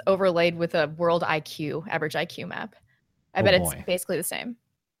this overlaid with a world IQ, average IQ map. I bet it's basically the same.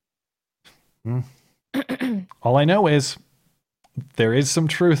 All I know is there is some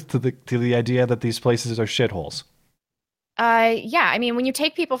truth to the idea that these places are shitholes. Yeah, I mean, when you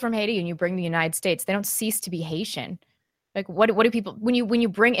take people from Haiti and you bring the United States, they don't cease to be Haitian. Like, what do people when you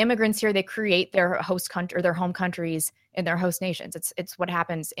bring immigrants here, they create their host country or their home countries in their host nations. It's what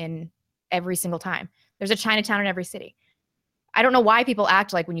happens in every single time. There's a Chinatown in every city. I don't know why people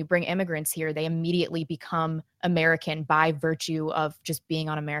act like when you bring immigrants here, they immediately become American by virtue of just being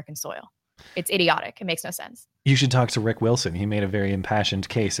on American soil. It's idiotic. It makes no sense. You should talk to Rick Wilson. He made a very impassioned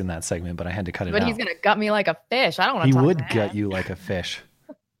case in that segment, but I had to cut it out. But he's going to gut me like a fish. I don't want to talk He would to gut you like a fish.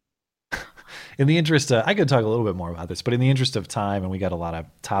 In the interest of, I could talk a little bit more about this, but in the interest of time, and we got a lot of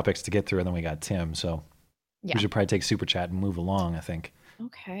topics to get through, and then we got Tim, so we should probably take Super Chat and move along, I think.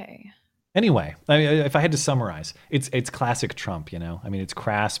 Okay. Anyway, if I had to summarize, it's classic Trump, you know? I mean, it's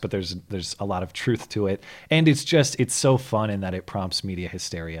crass, but there's a lot of truth to it. And it's so fun in that it prompts media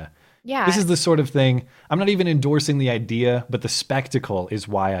hysteria. Yeah. This is the sort of thing, I'm not even endorsing the idea, but the spectacle is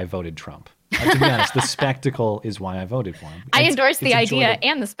why I voted Trump. To be honest, the spectacle is why I voted for him. I endorse the idea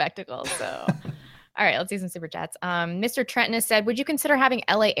and the spectacle, so All right, let's do some super chats. Mr. Trenton has said, would you consider having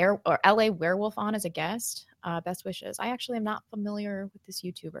LA Werewolf on as a guest? Best wishes. I actually am not familiar with this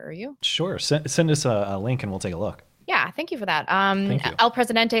YouTuber. Are you? Sure. Send us a link and we'll take a look. Yeah, thank you for that. Thank you. El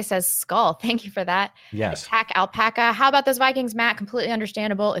Presidente says skull. Thank you for that. Yes. Attack Alpaca. How about those Vikings, Matt? Completely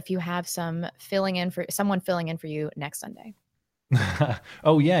understandable if you have someone filling in for you next Sunday.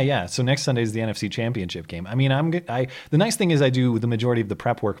 Oh yeah. So next Sunday is the NFC Championship game. I mean, the nice thing is I do the majority of the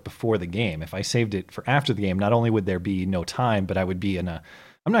prep work before the game. If I saved it for after the game, not only would there be no time, but I would be I'm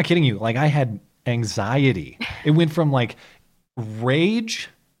not kidding you. Like I had anxiety. It went from like rage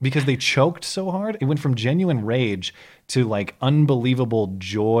because they choked so hard. It went from genuine rage to like unbelievable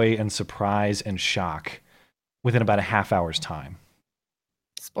joy and surprise and shock within about a half hour's time.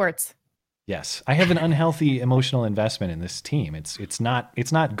 Sports. Yes, I have an unhealthy emotional investment in this team. It's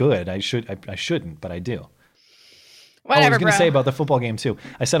not good. I shouldn't, but I do. Whatever, I was going to bro. say about the football game too.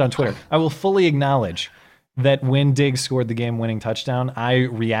 I said on Twitter, I will fully acknowledge that when Diggs scored the game-winning touchdown, I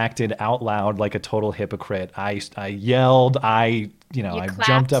reacted out loud like a total hypocrite. I yelled. I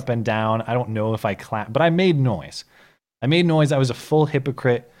jumped up and down. I don't know if I clapped, but I made noise. I was a full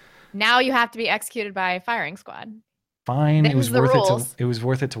hypocrite. Now you have to be executed by firing squad. Fine. It was worth rules. it was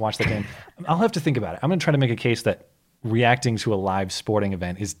worth it to watch the game. I'll have to think about it. I'm going to try to make a case that reacting to a live sporting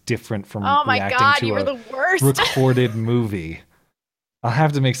event is different from reacting to a recorded movie. I'll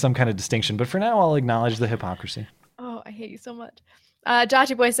have to make some kind of distinction, but for now I'll acknowledge the hypocrisy. Oh, I hate you so much.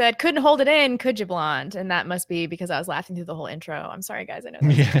 Jotty Boy said, couldn't hold it in, could you, blonde? And that must be because I was laughing through the whole intro. I'm sorry, guys. I know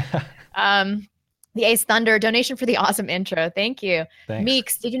that. Yeah. The Ace Thunder donation for the awesome intro. Thank you. Thanks.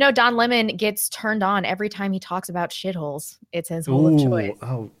 Meeks, did you know Don Lemon gets turned on every time he talks about shitholes? It's his hole of choice.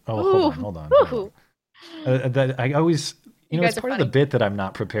 Hold on. I always, You it's guys are part of the bit that I'm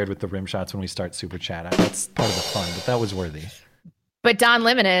not prepared with the rim shots when we start super chat. That's part of the fun, but that was worthy. But Don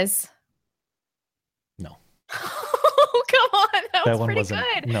Lemon is. No. Oh, come on. That was pretty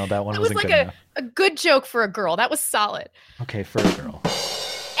good. No, that one That was wasn't like good enough. a good joke for a girl. That was solid. Okay, for a girl.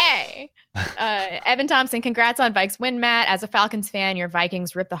 Hey. Evan Thompson, congrats on Vikes win, Matt. As a Falcons fan, your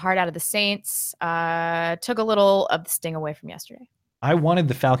Vikings ripped the heart out of the Saints. Took a little of the sting away from yesterday. I wanted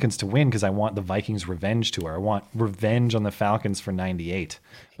the Falcons to win because I want the Vikings revenge tour. I want revenge on the Falcons for 98.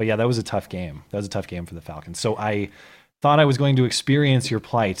 But yeah, that was a tough game. That was a tough game for the Falcons. So I thought I was going to experience your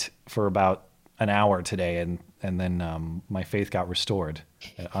plight for about an hour today, and then my faith got restored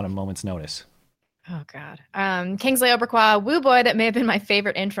on a moment's notice. Oh, God. Kingsley Oberqua, woo boy, that may have been my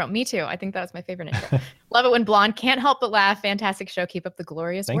favorite intro. Me too. I think that was my favorite intro. Love it when blonde. Can't help but laugh. Fantastic show. Keep up the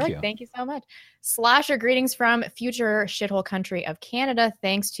glorious work. Thank you so much. Slasher, greetings from future shithole country of Canada.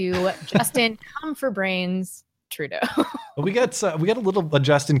 Thanks to Justin, come for brains, Trudeau. Well, we got a little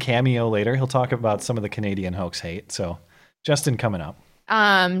Justin cameo later. He'll talk about some of the Canadian hoax hate. So Justin coming up.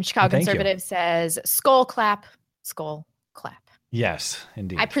 Chicago Conservative says, skull clap, skull clap. Yes,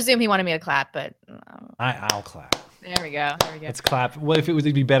 indeed. I presume he wanted me to clap, but I'll clap. There we go. Let's clap. Well,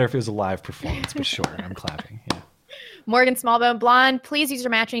 it'd be better if it was a live performance, but sure, I'm clapping. Yeah. Morgan Smallbone, blonde, please use your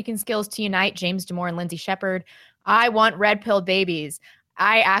matchmaking skills to unite James Damore and Lindsay Shepard. I want red-pilled babies.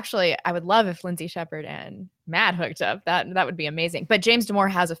 I would love if Lindsay Shepard and Matt hooked up. That would be amazing. But James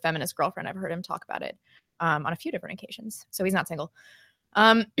Damore has a feminist girlfriend. I've heard him talk about it on a few different occasions, so he's not single.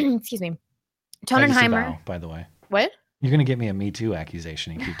 Excuse me. Tonenheimer. By the way. What? You're going to get me a Me Too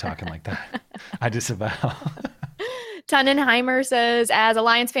accusation and keep talking like that. I disavow. Tannenheimer says, as a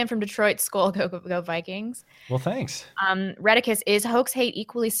Lions fan from Detroit, skull, go Vikings. Well, thanks. Redicus, is hoax hate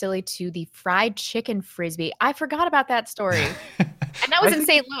equally silly to the fried chicken frisbee? I forgot about that story. And that was in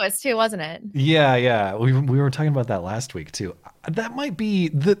St. Louis too, wasn't it? Yeah. We were talking about that last week too. That might be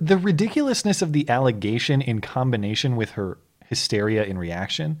the ridiculousness of the allegation in combination with her hysteria in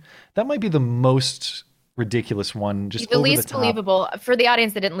reaction. That might be the most ridiculous one, just the over least the top. Believable. For the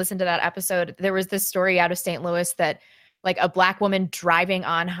audience that didn't listen to that episode, there was this story out of St. Louis that like a black woman driving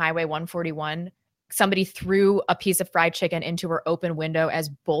on Highway 141, somebody threw a piece of fried chicken into her open window as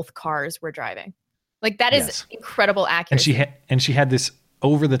both cars were driving. Like that is incredible accuracy. And she had this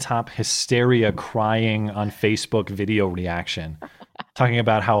over the top hysteria crying on Facebook video reaction, talking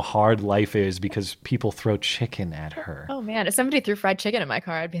about how hard life is because people throw chicken at her. Oh man, if somebody threw fried chicken in my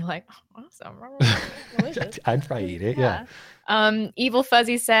car, I'd be like, oh, awesome. Delicious. I'd probably eat it. Yeah. Evil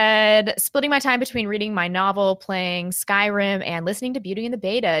Fuzzy said, splitting my time between reading my novel, playing Skyrim, and listening to Beauty and the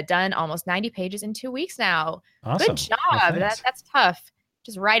Beta. Done almost 90 pages in 2 weeks now. Awesome. Good job. Well, that's tough.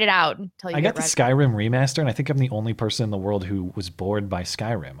 Just write it out until you I get got the right. Skyrim remaster, and I think I'm the only person in the world who was bored by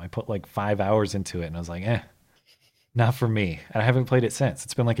Skyrim. I put like 5 hours into it, and I was like, not for me. And I haven't played it since.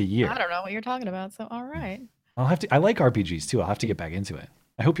 It's been like a year. I don't know what you're talking about, so all right. I like RPGs too. I'll have to get back into it.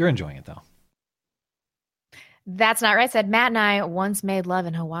 I hope you're enjoying it though. That's not right, said Matt and I once made love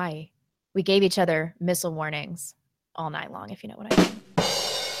in Hawaii. We gave each other missile warnings all night long, if you know what I mean.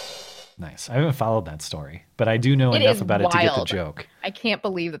 Nice. I haven't followed that story, but I do know It enough is about it to get the wild. joke. I can't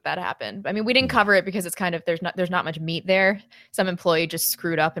believe that happened. I mean, we didn't cover it because it's kind of there's not much meat there. Some employee just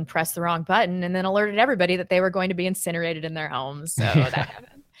screwed up and pressed the wrong button and then alerted everybody that they were going to be incinerated in their homes. So that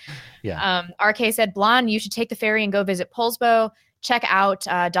happened. Yeah. RK said, Blonde, you should take the ferry and go visit Polsbo. Check out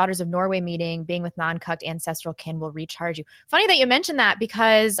Daughters of Norway meeting. Being with non-cucked ancestral kin will recharge you. Funny that you mentioned that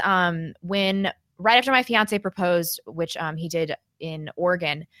because when right after my fiance proposed, which he did in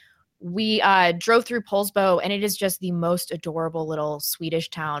Oregon, we drove through Polsbo, and it is just the most adorable little Swedish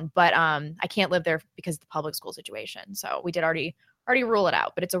town. But I can't live there because of the public school situation. So we did already rule it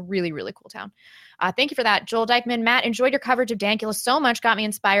out. But it's a really, really cool town. Thank you for that, Joel Dykeman. Matt, enjoyed your coverage of Dankula so much. Got me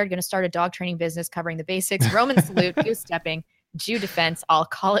inspired. Going to start a dog training business covering the basics. Roman salute, goose stepping, Jew defense. I'll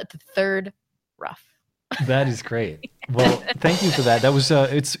call it the third rough. That is great. Well, thank you for that. That was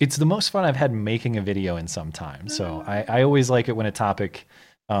it's the most fun I've had making a video in some time. So I always like it when a topic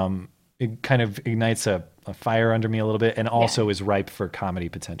it kind of ignites a fire under me a little bit, and also is ripe for comedy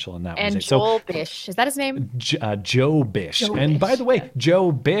potential. And that was it. Joel Bish, is that his name? Joe Bish. By the way,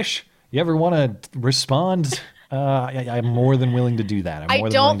 Joe Bish, you ever want to respond? I'm more than willing to do that. I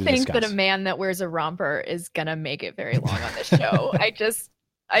don't think that a man that wears a romper is gonna make it very long on this show.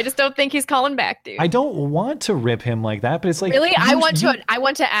 I just don't think he's calling back, dude. I don't want to rip him like that, but it's like really, I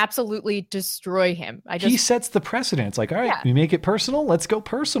want to absolutely destroy him. He sets the precedent. It's like, all right, we make it personal. Let's go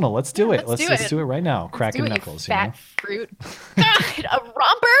personal. Let's do it. Let's do it right now. Cracking knuckles. Fat fruit. God, a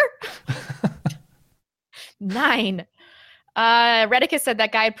romper. 9. Redicus said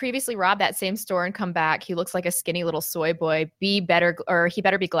that guy had previously robbed that same store and come back. He looks like a skinny little soy boy. He better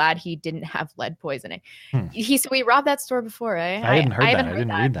be glad he didn't have lead poisoning. We robbed that store before, eh? I hadn't heard that. I didn't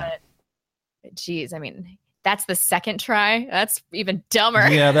read that. Geez, I mean, that's the second try. That's even dumber.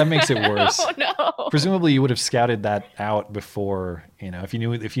 Yeah, that makes it worse. Oh no. Presumably, you would have scouted that out before, if you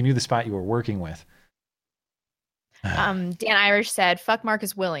knew the spot you were working with. Dan Irish said, "Fuck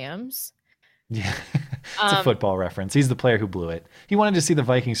Marcus Williams." Yeah. It's a football reference. He's the player who blew it. He wanted to see the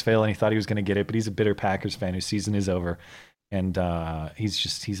Vikings fail, and he thought he was going to get it, but he's a bitter Packers fan whose season is over, and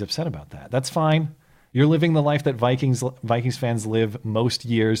he's upset about that. That's fine. You're living the life that Vikings fans live most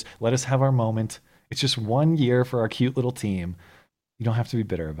years. Let us have our moment. It's just 1 year for our cute little team. You don't have to be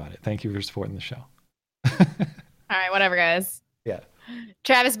bitter about it. Thank you for supporting the show. All right, whatever, guys. Yeah.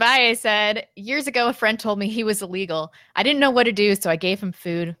 Travis Baye said, years ago, a friend told me he was illegal. I didn't know what to do, so I gave him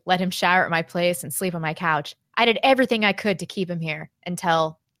food, let him shower at my place, and sleep on my couch. I did everything I could to keep him here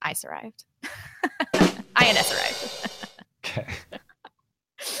until ICE arrived. INS arrived. Okay.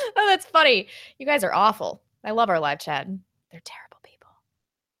 Oh, that's funny. You guys are awful. I love our live chat. They're terrible people.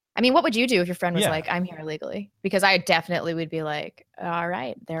 I mean, what would you do if your friend was like, I'm here illegally? Because I definitely would be like, all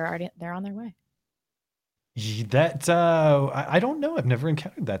right, they're on their way. That I don't know. I've never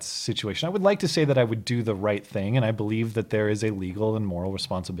encountered that situation. I would like to say that I would do the right thing, and I believe that there is a legal and moral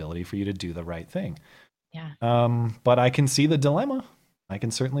responsibility for you to do the right thing. Yeah. But I can see the dilemma. I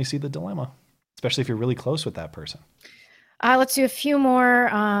can certainly see the dilemma, especially if you're really close with that person. Let's do a few more.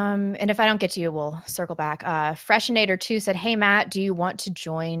 And if I don't get to you, we'll circle back. Freshinator 2 said, hey, Matt, do you want to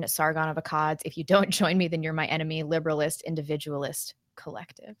join Sargon of Akkad? If you don't join me, then you're my enemy, liberalist, individualist,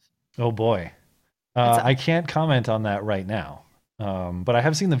 collective. Oh, boy. I can't comment on that right now. But I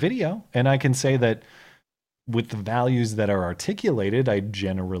have seen the video, and I can say that with the values that are articulated, I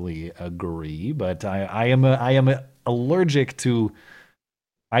generally agree. But I am allergic to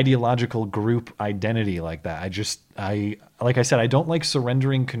ideological group identity like that. Like I said, I don't like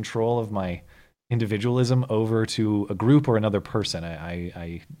surrendering control of my individualism over to a group or another person.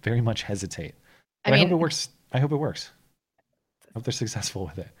 I very much hesitate. But I hope it works. I hope they're successful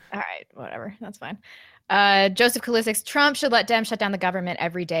with it. All right, whatever. That's fine. Joseph Kalisic, Trump should let Dem shut down the government.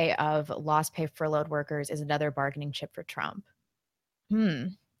 Every day of lost pay furloughed workers is another bargaining chip for Trump. I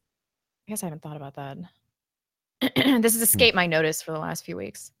guess I haven't thought about that. This has escaped my notice for the last few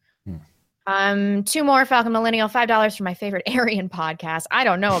weeks. 2 more Falcon Millennial, $5 for my favorite Aryan podcast. I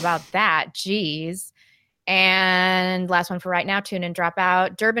don't know about that. Jeez. And last one for right now, tune in, drop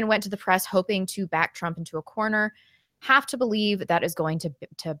out. Durbin went to the press hoping to back Trump into a corner. Have to believe that is going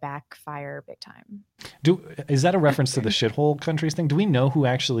to backfire big time. Is that a reference to the shithole countries thing? Do we know who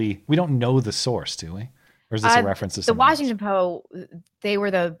actually? We don't know the source, do we? Or is this a reference to the Washington Post? They were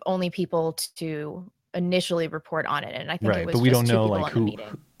the only people to initially report on it, and I think it was but we just don't know like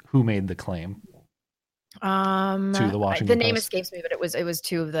who made the claim. To the Washington the name Post. escapes me, but it was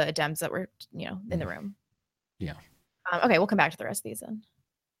 2 of the Dems that were in the room. Yeah. Okay, we'll come back to the rest of these then.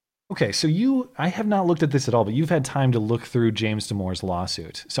 Okay, so I have not looked at this at all, but you've had time to look through James Damore's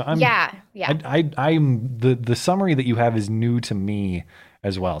lawsuit. So I'm I'm the summary that you have is new to me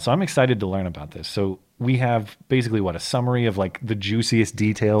as well. So I'm excited to learn about this. So we have basically a summary of like the juiciest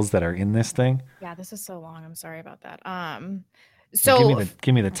details that are in this thing. Yeah, this is so long. I'm sorry about that. So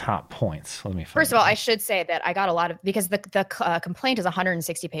give me the top points. Let me first of all, I should say that I got a lot of, because the complaint is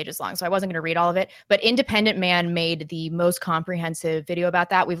 160 pages long, so I wasn't going to read all of it. But Independent Man made the most comprehensive video about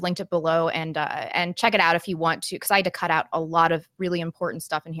that. We've linked it below, and check it out if you want to, because I had to cut out a lot of really important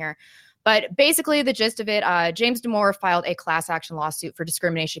stuff in here. But basically, the gist of it: James Damore filed a class action lawsuit for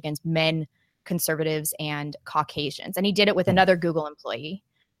discrimination against men, conservatives, and Caucasians, and he did it with another Google employee,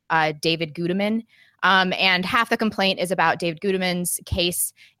 David Gudeman. And half the complaint is about David Gudeman's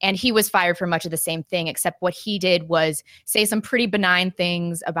case, and he was fired for much of the same thing, except what he did was say some pretty benign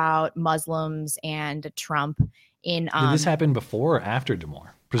things about Muslims and Trump. Did this happen before or after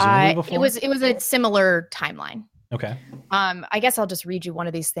Damore? Presumably before. It was a similar timeline. Okay. I guess I'll just read you one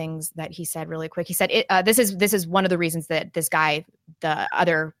of these things that he said really quick. He said, "This is one of the reasons that this guy, the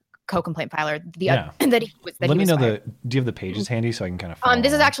other co-complaint filer, that he was." Let me know do you have the pages handy so I can kind of follow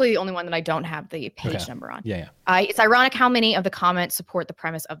this is actually the only one that I don't have the page number on. Yeah. It's ironic how many of the comments support the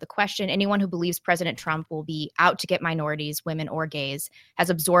premise of the question. Anyone who believes President Trump will be out to get minorities, women, or gays has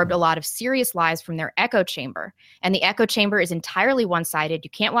absorbed a lot of serious lies from their echo chamber. And the echo chamber is entirely one-sided. You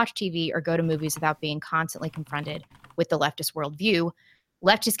can't watch TV or go to movies without being constantly confronted with the leftist worldview.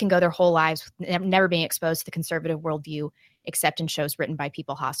 Leftists can go their whole lives never being exposed to the conservative worldview, except in shows written by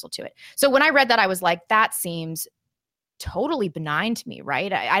people hostile to it. So when I read that, I was like, that seems totally benign to me,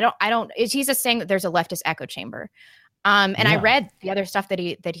 right? He's just saying that there's a leftist echo chamber. I read the other stuff that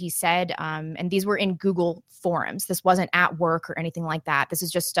he said, and these were in Google forums. This wasn't at work or anything like that. This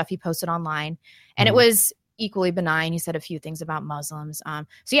is just stuff he posted online, and it was equally benign. He said a few things about Muslims.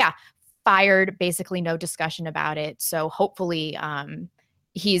 Fired, basically no discussion about it. So hopefully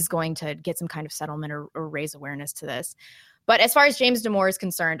he's going to get some kind of settlement or raise awareness to this. But as far as James Damore is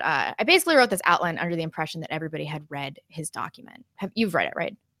concerned, I basically wrote this outline under the impression that everybody had read his document. You've read it,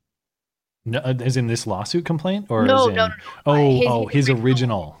 right? No, as in this lawsuit complaint, or no. His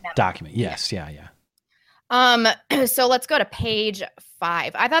original document. Yes, yeah. So let's go to page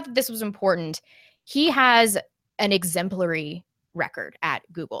 5. I thought that this was important. He has an exemplary record at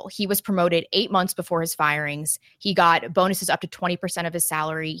Google. He was promoted 8 months before his firings. He got bonuses up to 20% of his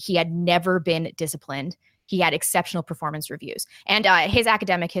salary. He had never been disciplined. He had exceptional performance reviews. And his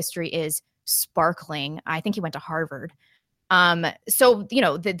academic history is sparkling. I think he went to Harvard. So,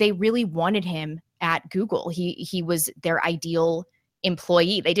 they really wanted him at Google. He was their ideal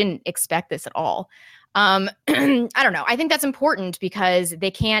employee. They didn't expect this at all. I don't know. I think that's important because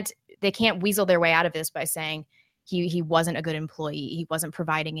they can't weasel their way out of this by saying he wasn't a good employee. He wasn't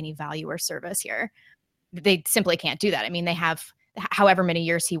providing any value or service here. They simply can't do that. I mean, they have however many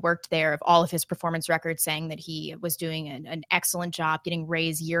years he worked there of all of his performance records saying that he was doing an excellent job, getting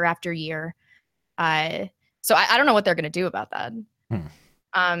raised year after year. So I don't know what they're going to do about that.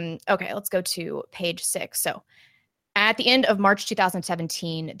 Okay, let's go to page 6. So at the end of March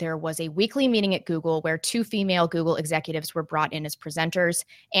 2017, there was a weekly meeting at Google where 2 female Google executives were brought in as presenters,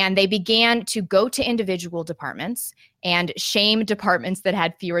 and they began to go to individual departments and shame departments that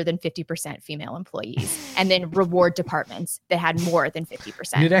had fewer than 50% female employees, and then reward departments that had more than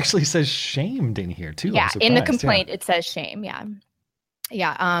 50%. And it actually says shamed in here too. Yeah, in the complaint, it says shame. Yeah.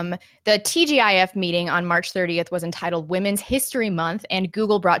 The TGIF meeting on March 30th was entitled Women's History Month, and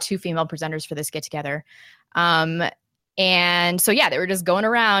Google brought 2 female presenters for this get together. And so, they were just going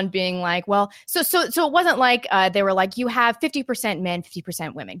around being like, well, so it wasn't like they were like, you have 50% men,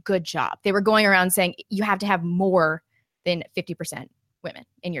 50% women. Good job. They were going around saying you have to have more than 50% women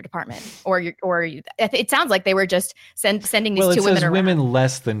in your department, it sounds like they were just sending these 2 women around. Women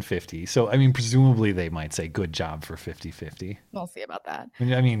less than 50. So, I mean, presumably they might say good job for 50-50. We'll see about that.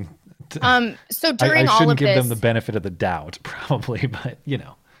 I mean, so during I all shouldn't of give this, them the benefit of the doubt, probably, but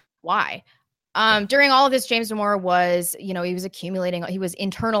why? During all of this, James Damore was, he was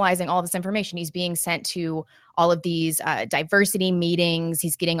internalizing all of this information. He's being sent to all of these diversity meetings.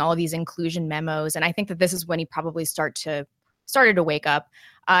 He's getting all of these inclusion memos. And I think that this is when he probably started to wake up.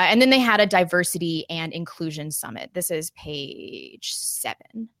 And then they had a diversity and inclusion summit. This is page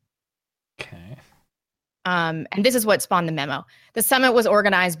 7. Okay. And this is what spawned the memo. The summit was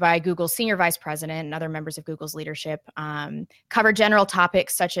organized by Google's senior vice president and other members of Google's leadership, covered general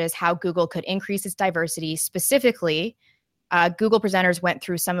topics such as how Google could increase its diversity, specifically Google presenters went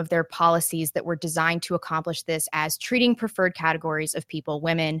through some of their policies that were designed to accomplish this, as treating preferred categories of people,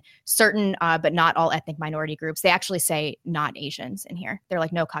 women, certain but not all ethnic minority groups. They actually say not Asians in here. They're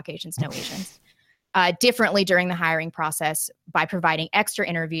like, no Caucasians, no Asians. Differently during the hiring process by providing extra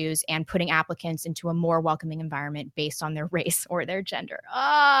interviews and putting applicants into a more welcoming environment based on their race or their gender.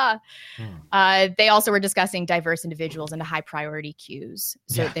 They also were discussing diverse individuals into high priority queues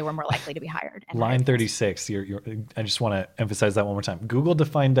so that they were more likely to be hired. Line 36. I just want to emphasize that one more time. Google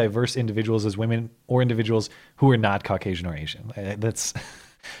defined diverse individuals as women or individuals who are not Caucasian or Asian.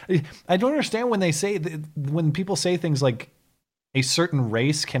 I don't understand when people say things like, a certain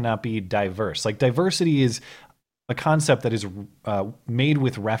race cannot be diverse. Like, diversity is a concept that is made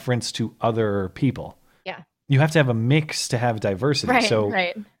with reference to other people. Yeah. You have to have a mix to have diversity.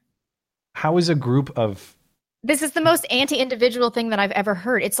 Right. How is a group of... This is the most anti-individual thing that I've ever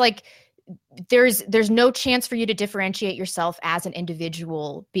heard. It's like there's no chance for you to differentiate yourself as an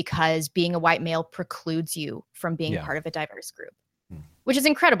individual because being a white male precludes you from being part of a diverse group. Which is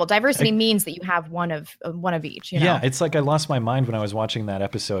incredible. Diversity means that you have one of each. You know? Yeah, it's like I lost my mind when I was watching that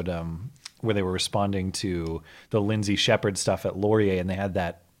episode where they were responding to the Lindsay Shepherd stuff at Laurier, and they had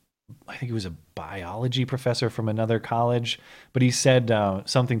that, I think he was a biology professor from another college, but he said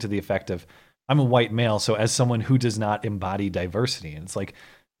something to the effect of, I'm a white male, so as someone who does not embody diversity. And it's like,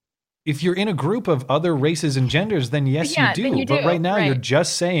 if you're in a group of other races and genders, then yes, you do. Then you do. But right now you're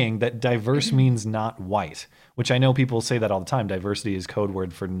just saying that diverse means not white, which I know people say that all the time. Diversity is code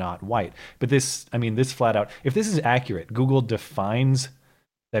word for not white. But this flat out, if this is accurate, Google defines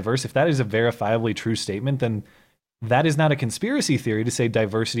diverse. If that is a verifiably true statement, then that is not a conspiracy theory to say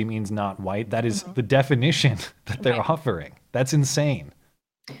diversity means not white. That is the definition that they're offering. That's insane.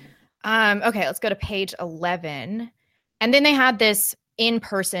 Okay, let's go to page 11. And then they had this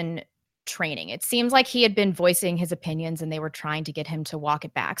in-person training. It seems like he had been voicing his opinions and they were trying to get him to walk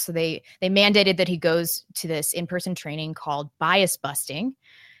it back. So they mandated that he goes to this in-person training called bias busting.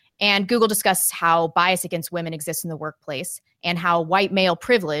 And Google discussed how bias against women exists in the workplace and how white male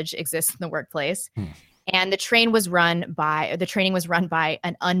privilege exists in the workplace. And the training was run by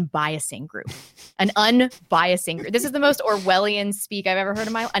an unbiasing group. An unbiasing group. This is the most Orwellian speak I've ever heard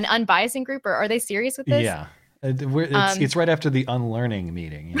in my life. An unbiasing group? Or are they serious with this? Yeah. It's right after the unlearning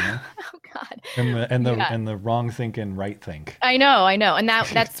meeting, you know? Oh God! And the wrong think and right think. I know, and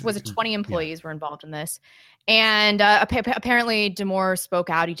that was 20 employees were involved in this, and apparently Damore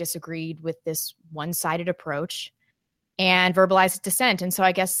spoke out. He disagreed with this one-sided approach, and verbalized dissent. And so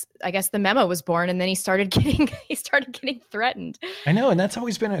I guess the memo was born, and then he started getting threatened. I know, and that's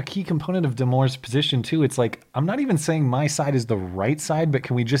always been a key component of Damore's position too. It's like, I'm not even saying my side is the right side, but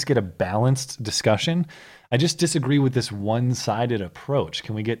can we just get a balanced discussion? I just disagree with this one-sided approach.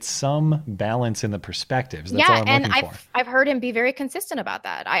 Can we get some balance in the perspectives? That's all I'm looking for. I've heard him be very consistent about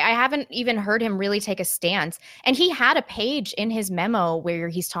that. I haven't even heard him really take a stance. And he had a page in his memo where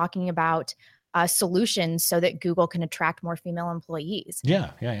he's talking about solutions so that Google can attract more female employees.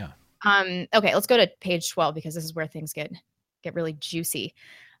 Yeah. Okay, let's go to page 12 because this is where things get really juicy.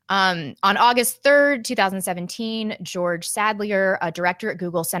 On August 3rd, 2017, George Sadlier, a director at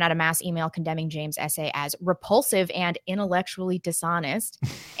Google, sent out a mass email condemning James' essay as repulsive and intellectually dishonest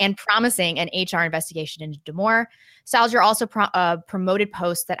and promising an HR investigation into Damore. Sadlier also promoted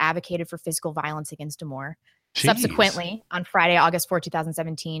posts that advocated for physical violence against Damore. Jeez. Subsequently, on Friday, August 4,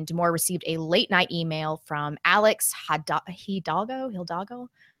 2017, Damore received a late-night email from Alex Hidalgo?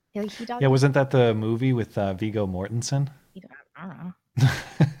 Yeah, wasn't that the movie with Viggo Mortensen? I don't know.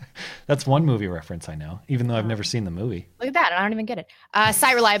 That's one movie reference I know, even though I've never seen the movie. Look at that. I don't even get it.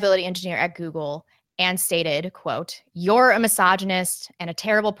 Site reliability engineer at Google, and stated, quote, "You're a misogynist and a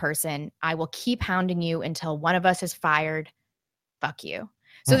terrible person. I will keep hounding you until one of us is fired. Fuck you."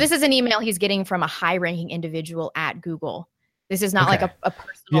 So this is an email he's getting from a high-ranking individual at Google. This is not like a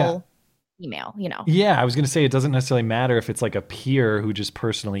personal email, you know? Yeah, I was going to say it doesn't necessarily matter if it's like a peer who just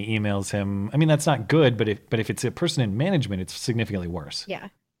personally emails him. I mean, that's not good, but if it's a person in management, it's significantly worse. Yeah.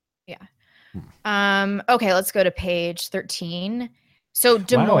 Okay, let's go to page 13. So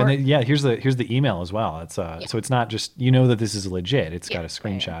Damore, wow, and here's the email as well. It's so it's not just, you know, that this is legit. It's got a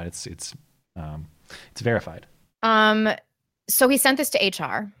screenshot. It's verified. So he sent this to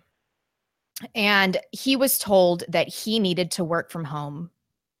HR, and he was told that he needed to work from home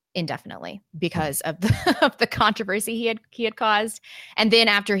indefinitely because of the controversy he had caused. And then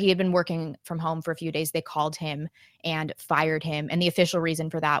after he had been working from home for a few days, they called him and fired him. And the official reason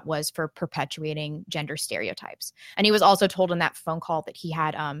for that was for perpetuating gender stereotypes. And he was also told in that phone call that he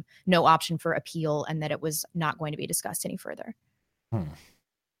had no option for appeal and that it was not going to be discussed any further.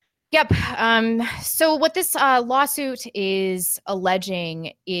 Yep. So what this lawsuit is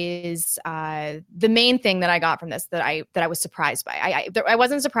alleging is the main thing that I got from this that I was surprised by. I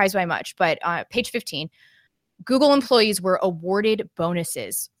wasn't surprised by much, but page 15, Google employees were awarded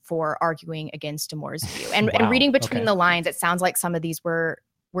bonuses for arguing against Damore's view. And reading between the lines, it sounds like some of these were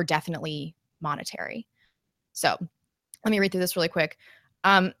definitely monetary. So let me read through this really quick.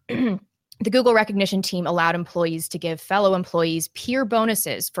 The Google recognition team allowed employees to give fellow employees peer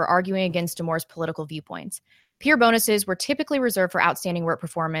bonuses for arguing against Damore's political viewpoints. Peer bonuses were typically reserved for outstanding work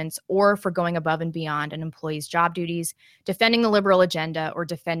performance or for going above and beyond an employee's job duties, defending the liberal agenda, or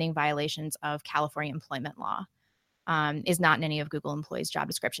defending violations of California employment law. Is not in any of Google employees' job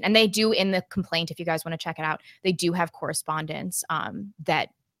description. And they do, in the complaint, if you guys want to check it out, they do have correspondence that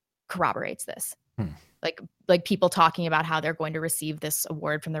corroborates this. Like people talking about how they're going to receive this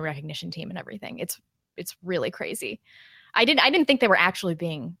award from the recognition team and everything. It's really crazy. I didn't think they were actually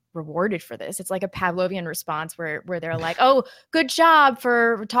being rewarded for this. It's like a Pavlovian response where they're like, "Oh, good job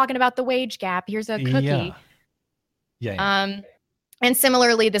for talking about the wage gap. Here's a cookie." Yeah. And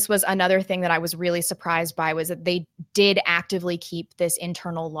similarly, this was another thing that I was really surprised by, was that they did actively keep this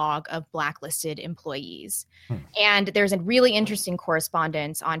internal log of blacklisted employees. And there's a really interesting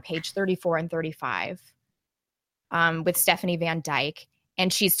correspondence on page 34 and 35 with Stephanie Van Dyke.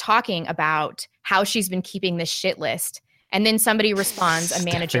 And she's talking about how she's been keeping this shit list. And then somebody responds, a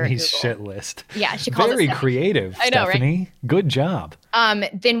manager at Google. Shit list. Yeah, she calls Very it creative, I know, Stephanie. right? Good job.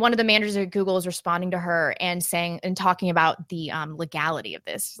 Then one of the managers at Google is responding to her and talking about the legality of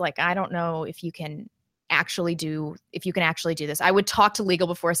this. Like, I don't know if you can actually do this. I would talk to legal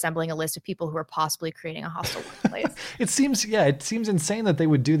before assembling a list of people who are possibly creating a hostile workplace. It seems insane that they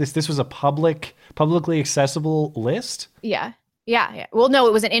would do this. This was a publicly accessible list. Yeah. Well, no,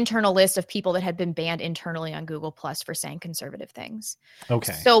 it was an internal list of people that had been banned internally on Google Plus for saying conservative things.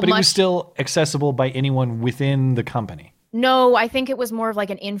 Okay. But it was still accessible by anyone within the company. No, I think it was more of like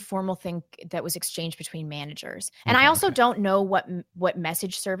an informal thing that was exchanged between managers. And I also don't know what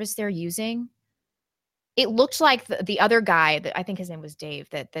message service they're using. It looked like the other guy, that I think his name was Dave,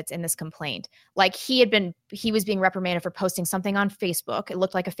 that's in this complaint. Like he was being reprimanded for posting something on Facebook. It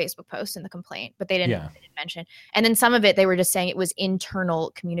looked like a Facebook post in the complaint, but they didn't mention. And then some of it, they were just saying it was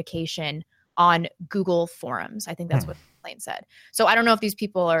internal communication on Google forums. I think that's what the complaint said. So I don't know if these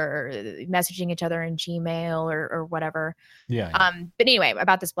people are messaging each other in Gmail or whatever. Yeah. But anyway,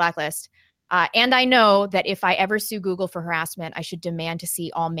 about this blacklist. And I know that if I ever sue Google for harassment, I should demand to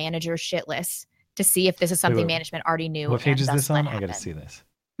see all manager shit lists to see if this is something management already knew. What page is this on? I got to see this.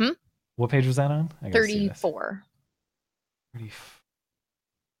 What page was that on? 34.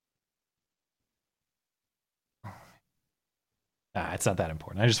 It's not that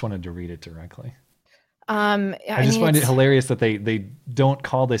important. I just wanted to read it directly. I just find it hilarious that they don't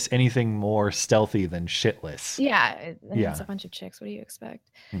call this anything more stealthy than shitless. Yeah. It's a bunch of chicks. What do you expect?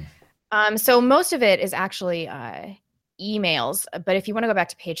 So most of it is actually emails, but if you want to go back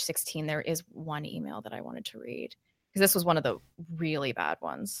to page 16, there is one email that I wanted to read because this was one of the really bad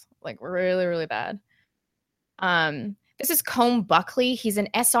ones, like really, really bad. This is Combe Buckley. He's an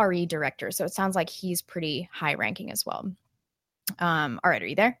SRE director, so it sounds like he's pretty high ranking as well. All right, are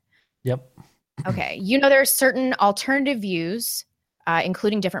you there? Yep. Okay. There are certain alternative views,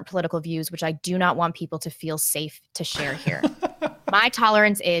 including different political views, which I do not want people to feel safe to share here. My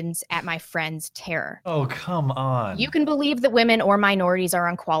tolerance ends at my friend's terror. Oh, come on. You can believe that women or minorities are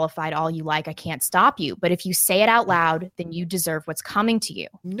unqualified all you like. I can't stop you. But if you say it out loud, then you deserve what's coming to you.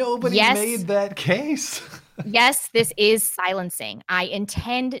 Nobody made that case. Yes, this is silencing. I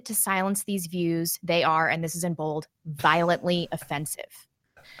intend to silence these views. They are, and this is in bold, violently offensive.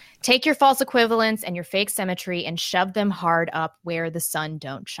 Take your false equivalence and your fake symmetry and shove them hard up where the sun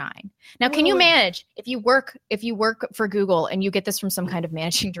don't shine. Now, can you manage if you work for Google and you get this from some kind of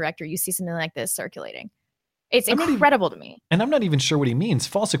managing director, you see something like this circulating? It's incredible to me. And I'm not even sure what he means.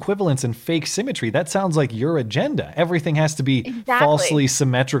 False equivalence and fake symmetry. That sounds like your agenda. Everything has to be falsely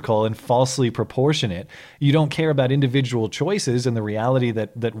symmetrical and falsely proportionate. You don't care about individual choices and the reality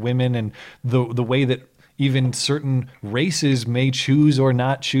that women and the way that even certain races may choose or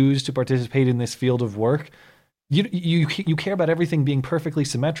not choose to participate in this field of work. You care about everything being perfectly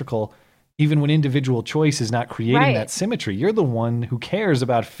symmetrical, even when individual choice is not creating that symmetry. You're the one who cares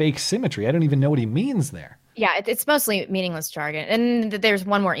about fake symmetry. I don't even know what he means there. Yeah, it's mostly meaningless jargon. And there's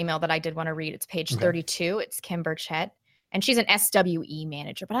one more email that I did want to read. It's page 32. It's Kim Burchett, and she's an SWE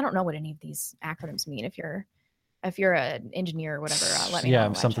manager, but I don't know what any of these acronyms mean. If you're an engineer or whatever, let me know.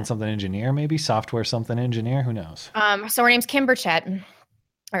 Yeah, something engineer, maybe software something engineer. Who knows? So her name's Kim Burchett.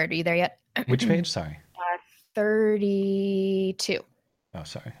 All right, are you there yet? Which page? Sorry. 32. Oh,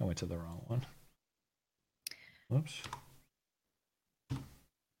 sorry. I went to the wrong one. Whoops.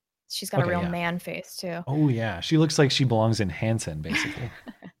 She's got a real man face, too. Oh, yeah. She looks like she belongs in Hanson, basically.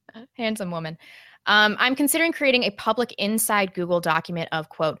 Handsome woman. I'm considering creating a public inside Google document of,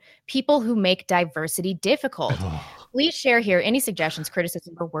 quote, people who make diversity difficult. Please share here any suggestions,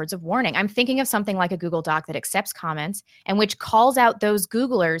 criticism, or words of warning. I'm thinking of something like a Google Doc that accepts comments and which calls out those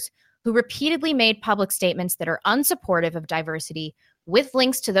Googlers who repeatedly made public statements that are unsupportive of diversity with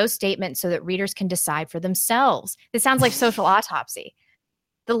links to those statements so that readers can decide for themselves. This sounds like social autopsy.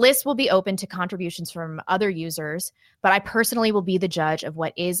 The list will be open to contributions from other users, but I personally will be the judge of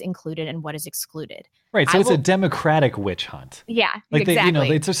what is included and what is excluded. Right, so it's a democratic witch hunt. Yeah, like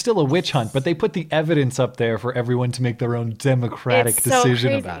exactly. It's still a witch hunt, but they put the evidence up there for everyone to make their own democratic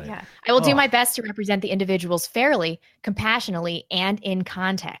decision about it. Yeah. I will do my best to represent the individuals fairly, compassionately, and in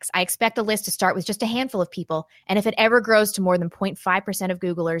context. I expect the list to start with just a handful of people, and if it ever grows to more than 0.5% of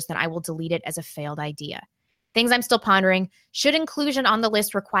Googlers, then I will delete it as a failed idea. Things I'm still pondering. Should inclusion on the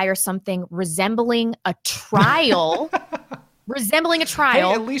list require something resembling a trial? Resembling a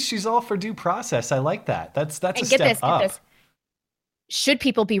trial. Hey, at least she's all for due process. I like that. That's a step up. Get this. Should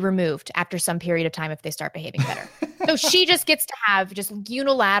people be removed after some period of time if they start behaving better? So she just gets to have just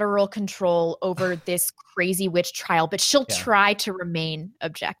unilateral control over this crazy witch trial, but she'll try to remain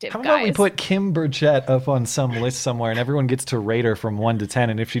objective. How about we put Kim Burchett up on some list somewhere and everyone gets to rate her from 1 to 10,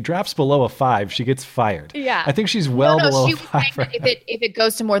 and if she drops below a 5, she gets fired. Yeah. I think she's below she 5 right if it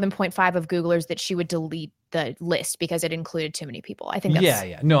goes to more than 0.5 of Googlers, that she would delete the list because it included too many people. I think that's...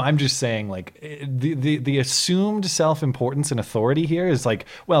 Yeah. No, I'm just saying, like, the assumed self-importance and authority here is like,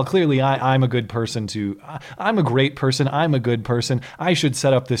 well, clearly I'm a good person I'm a great person. I'm a good person. I should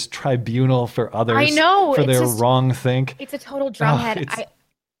set up this tribunal for others. I know. For their wrong think. It's a total drumhead.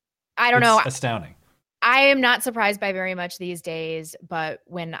 I don't know. It's astounding. I am not surprised by very much these days, but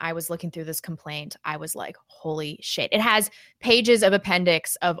when I was looking through this complaint, I was like, holy shit. It has pages of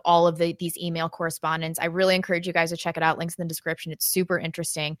appendix of all of these email correspondence. I really encourage you guys to check it out. Links in the description. It's super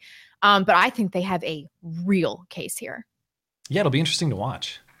interesting. But I think they have a real case here. Yeah, it'll be interesting to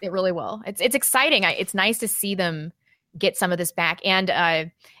watch. It really will. It's exciting. It's nice to see them get some of this back.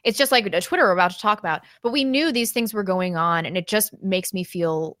 And it's just like Twitter we're about to talk about, but we knew these things were going on, and it just makes me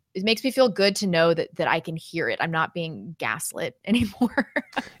feel good to know that I can hear it. I'm not being gaslit anymore.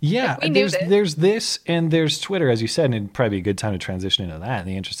 Yeah, there's this and there's Twitter, as you said, and it'd probably be a good time to transition into that in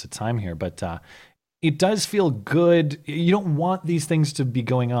the interest of time here. But it does feel good. You don't want these things to be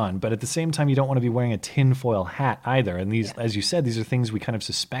going on, but at the same time, you don't want to be wearing a tinfoil hat either. And these, as you said, these are things we kind of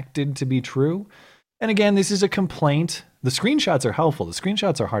suspected to be true. And again, this is a complaint. The screenshots are helpful. The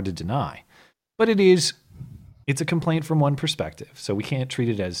screenshots are hard to deny, but it's a complaint from one perspective. So we can't treat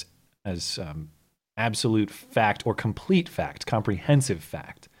it as absolute fact or complete fact, comprehensive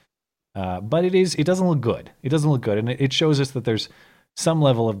fact. But it doesn't look good. It doesn't look good. And it shows us that there's some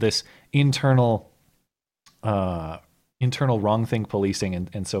level of this internal wrongthink policing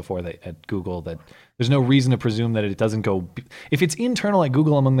and so forth at Google, that there's no reason to presume that it doesn't go. If it's internal at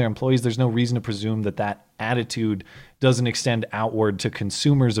Google among their employees, there's no reason to presume that attitude doesn't extend outward to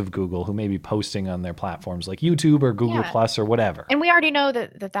consumers of Google who may be posting on their platforms like YouTube or Google Plus or whatever. And we already know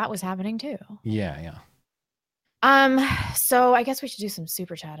that was happening too. Yeah. So I guess we should do some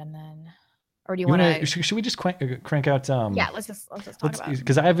super chat and then, or do you want to? Should we just crank out? Yeah, let's just talk about it.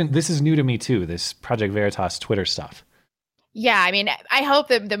 Because this is new to me too. This Project Veritas Twitter stuff. Yeah, I mean, I hope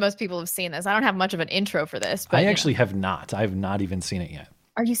that most people have seen this. I don't have much of an intro for this, but I actually have not. I have not even seen it yet.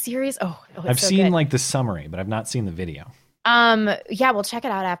 Are you serious? Oh, I've seen like the summary, but I've not seen the video. Yeah, we'll check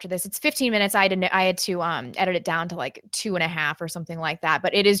it out after this. It's 15 minutes. I had to edit it down to like 2.5 or something like that.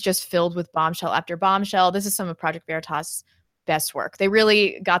 But it is just filled with bombshell after bombshell. This is some of Project Veritas' best work. They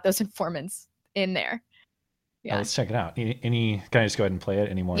really got those informants in there. Yeah, let's check it out. Can I just go ahead and play it?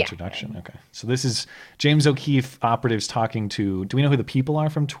 Any more introduction? Okay. So this is James O'Keefe operatives talking to. Do we know who the people are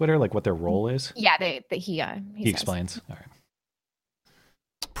from Twitter? Like what their role is? Yeah, he explains. All right.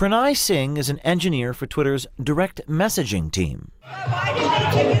 Pranay Singh is an engineer for Twitter's direct messaging team. Why did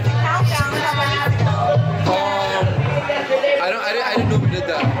they take his account down I didn't know we did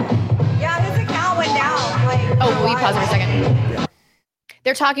that. Yeah, his account went down. Will you pause for a second? Yeah.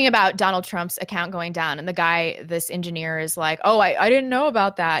 They're talking about Donald Trump's account going down, and this engineer is like, "Oh, I didn't know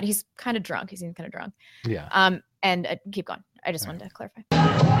about that." He's kind of drunk. He seems kind of drunk. Yeah. And keep going. I just wanted to clarify.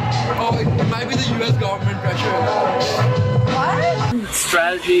 Oh, it might be the U.S. government pressure. What?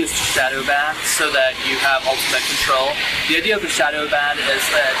 Strategy is to shadow ban so that you have ultimate control. The idea of the shadow ban is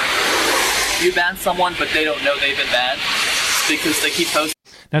that you ban someone, but they don't know they've been banned because they keep posting.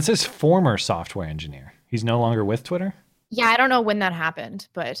 That's his former software engineer. He's no longer with Twitter? Yeah, I don't know when that happened,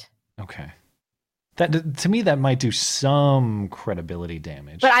 but Okay. That to me, that might do some credibility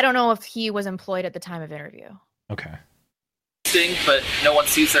damage. but I don't know if he was employed at the time of interview. Okay. But no one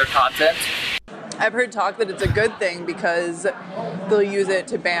sees their content. I've heard talk that it's a good thing because they'll use it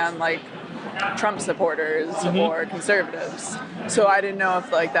to ban like Trump supporters or conservatives. So I didn't know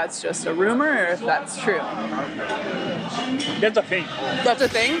if like that's just a rumor or if that's true. That's a thing. That's a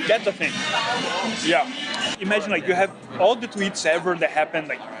thing? That's a thing. Yeah. Imagine like you have all the tweets ever that happened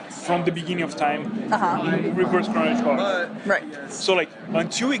like from the beginning of time in reverse chronological order. Right. So like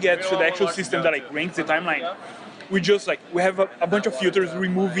until we get to the actual system that like ranks the timeline, we just like we have a bunch of filters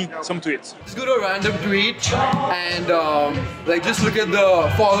removing some tweets. Just go to a random tweet and like just look at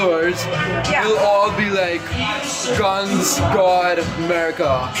the followers. It'll all be like guns, God, America.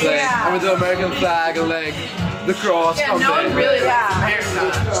 Like I mean the American flag and like the cross. Yeah, no one really likes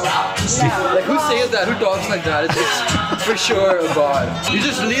America. Like who says that? Who talks like that? It's for sure a God. You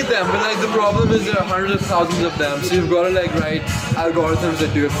just lead them, but like the problem is there are hundreds of thousands of them, so you've got to like write algorithms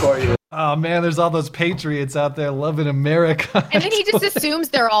that do it for you. Oh man, there's all those patriots out there loving America. And then he just assumes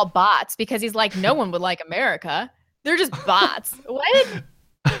they're all bots because he's like, no one would like America. They're just bots. What?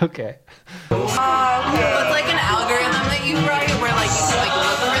 Okay. So it's like an algorithm that you write where like you can like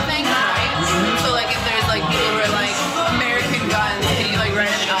look for things, right? So like if there's like people who are like American guns, can you like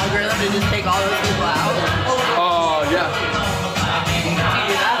write an algorithm to just take all those people out? Oh yeah. Do you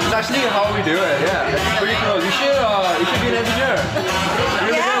do that? It's actually how we do it. Yeah, it's pretty close. You should be an engineer.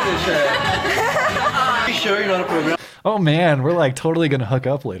 You're really good at this shit. Be sure you're not a program. Oh man, we're like totally gonna hook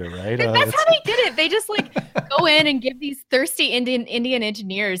up later, right? That's how they did it. They just like go in and give these thirsty Indian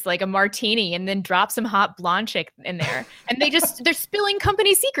engineers like a martini and then drop some hot blonde chick in there. And they're spilling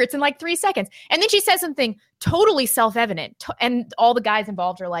company secrets in like 3 seconds. And then she says something totally self-evident. And all the guys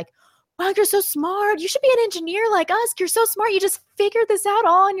involved are like, wow, you're so smart. You should be an engineer like us. You're so smart. You just figured this out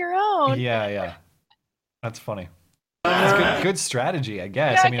all on your own. Yeah. That's funny. It's good strategy, I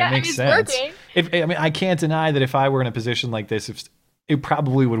guess. Yeah, I mean, it makes sense. I can't deny that if I were in a position like this, it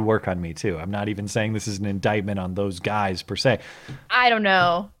probably would work on me too. I'm not even saying this is an indictment on those guys per se. I don't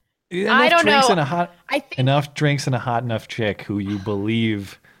know. Enough drinks and a hot enough chick who you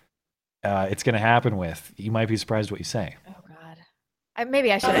believe it's going to happen with, you might be surprised what you say. Oh God.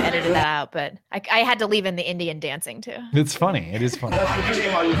 Maybe I should have edited that out, but I had to leave in the Indian dancing too. It's funny. It is funny. That's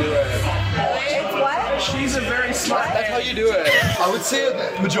literally how you do it. What? She's a very smart. That's how you do it. I would say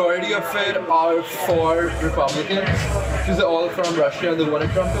the majority of it are for Republicans, because they're all from Russia and they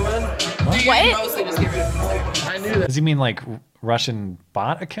wanted Trump to win. What? Mostly just get rid of conservatives. I knew that. Does he mean like Russian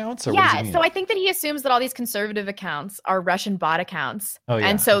bot accounts? Or what does he mean? So I think that he assumes that all these conservative accounts are Russian bot accounts. Oh, yeah,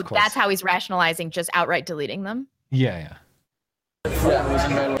 and so of course. that's how he's rationalizing just outright deleting them. Yeah.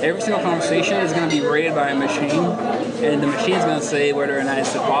 Every single conversation is going to be rated by a machine, and the machine's going to say whether or not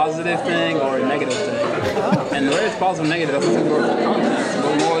it's a positive thing or a negative thing. And whether it's positive or negative, that's nothing to do with the content.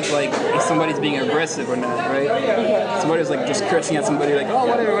 But more it's like if somebody's being aggressive or not, right? Somebody's like just cursing at somebody like, oh,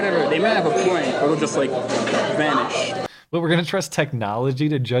 whatever. They might have a point, but it'll just like vanish. But we're going to trust technology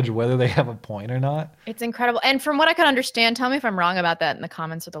to judge whether they have a point or not? It's incredible. And from what I can understand, tell me if I'm wrong about that in the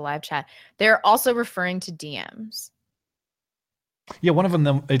comments or the live chat, they're also referring to DMs. Yeah, one of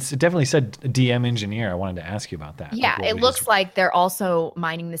them, it definitely said DM engineer. I wanted to ask you about that. Yeah, it looks like they're also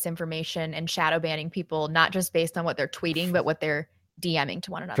mining this information and shadow banning people, not just based on what they're tweeting, but what they're DMing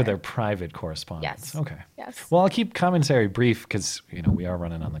to one another. For their private correspondence. Yes. Okay. Yes. Well, I'll keep commentary brief because, we are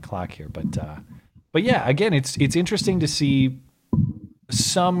running on the clock here. But yeah, again, it's interesting to see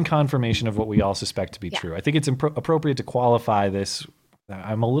some confirmation of what we all suspect to be true. I think it's appropriate to qualify this.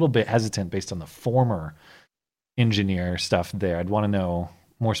 I'm a little bit hesitant based on the former engineer stuff there. I'd want to know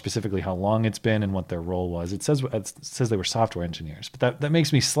more specifically how long it's been and what their role was. It says they were software engineers, but that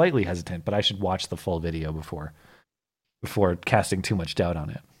makes me slightly hesitant, but I should watch the full video before casting too much doubt on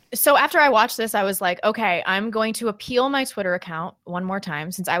it. So after I watched this, I was like, okay, I'm going to appeal my Twitter account one more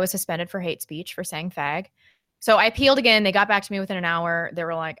time since I was suspended for hate speech for saying fag. So I appealed again. They got back to me within an hour. They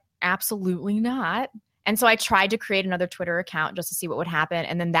were like, absolutely not. And so I tried to create another Twitter account just to see what would happen.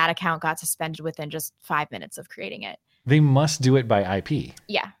 And then that account got suspended within just 5 minutes of creating it. They must do it by IP.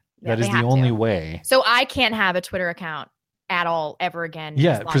 Yeah. That is the only way. So I can't have a Twitter account at all ever again.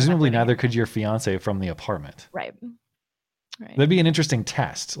 Yeah, presumably neither could your fiance from the apartment. Right. That'd be an interesting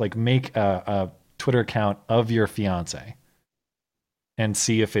test. Like make a Twitter account of your fiance and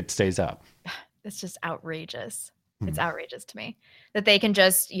see if it stays up. It's just outrageous. It's outrageous to me that they can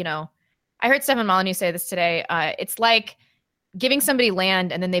just, I heard Stefan Molyneux say this today. It's like giving somebody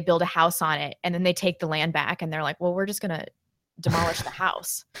land and then they build a house on it and then they take the land back and they're like, well, we're just going to demolish the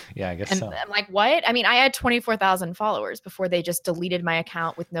house. Yeah, I guess And so. I'm like, what? I mean, I had 24,000 followers before they just deleted my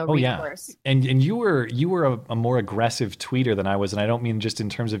account with no recourse. Yeah. And you were a more aggressive tweeter than I was, and I don't mean just in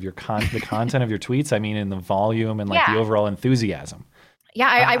terms of your the content of your tweets. I mean in the volume and like the overall enthusiasm. Yeah,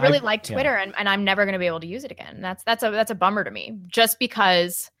 I really like Twitter, and I'm never going to be able to use it again. That's a bummer to me, just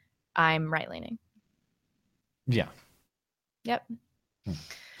because I'm right leaning. Yeah. Yep.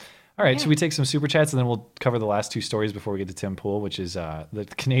 All right, should we take some super chats and then we'll cover the last two stories before we get to Tim Pool, which is the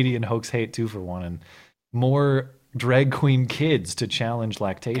Canadian hoax hate 2-for-1 and more drag queen kids to challenge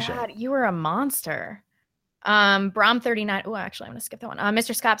lactation. God, you were a monster. Brom39. Oh, actually, I'm going to skip that one.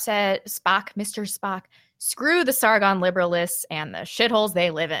 Mr. Scott said, Mr. Spock, screw the Sargon liberalists and the shitholes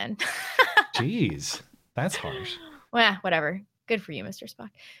they live in. Jeez, that's harsh. Well, whatever. Good for you, Mr. Spock.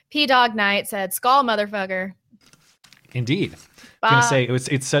 P-Dog Knight said, skull motherfucker. Indeed. I was going to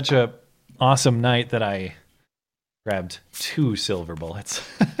say, it's such a awesome night that I grabbed 2 silver bullets.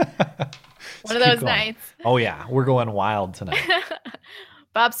 One of those nights. Oh, yeah. We're going wild tonight.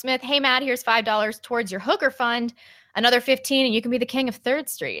 Bob Smith, hey, Matt, here's $5 towards your hooker fund. Another 15 and you can be the king of 3rd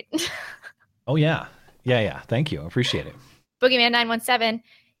Street. Oh, yeah. Yeah. Thank you. I appreciate it. Boogeyman917,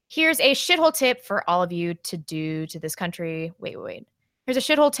 here's a shithole tip for all of you to do to this country. Wait. Here's a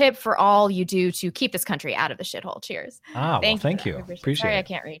shithole tip for all you do to keep this country out of the shithole. Cheers. Thank you. Appreciate Sorry, it. I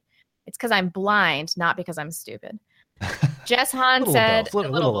can't read. It's because I'm blind, not because I'm stupid. Jess Hahn said... A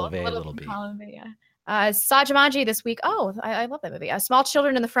little B. Saw Jumanji this week. Oh, I love that movie. Small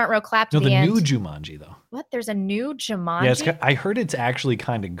children in the front row clapped at the end. No, the new Jumanji, though. What? There's a new Jumanji? Yeah, I heard it's actually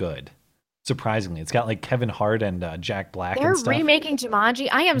kind of good. Surprisingly. It's got like Kevin Hart and Jack Black They're and stuff. remaking Jumanji.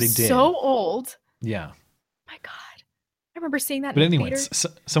 I am so old. Yeah. My God. I remember seeing that But in the anyways,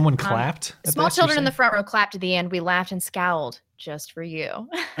 theater. someone clapped? Small children in the front row clapped at the end. We laughed and scowled just for you.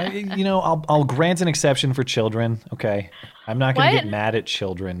 I'll grant an exception for children, okay? I'm not going to get mad at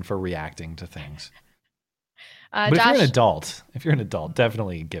children for reacting to things. But Josh, if you're an adult,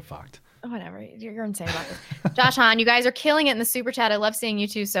 definitely get fucked. Whatever. You're insane about this. Josh Hahn, you guys are killing it in the super chat. I love seeing you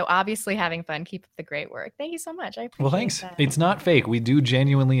two. So obviously having fun. Keep up the great work. Thank you so much. I appreciate Thanks. that. It's not fake. We do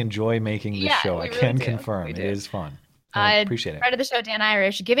genuinely enjoy making this show. I can confirm. It is fun. I appreciate it. Friend of the show, Dan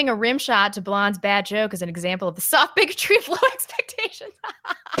Irish, giving a rim shot to Blonde's bad joke is an example of the soft bigotry of low expectations.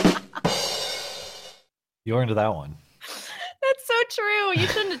 You're into that one. That's so true. You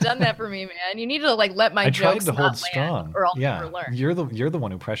shouldn't have done that for me, man. You need to let my I jokes tried to not hold strong. or I'll yeah, never learn. You're the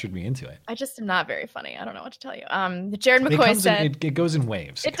one who pressured me into it. I just am not very funny. I don't know what to tell you. Jared McCoy said it goes in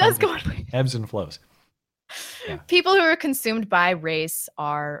waves. It does go in waves. Ebbs and flows. Yeah. People who are consumed by race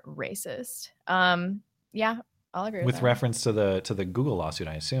are racist. Yeah, I'll agree with that. Reference to the Google lawsuit,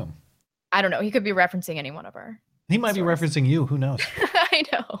 I assume. I don't know. He could be referencing any one of our. He might be referencing you. Who knows? I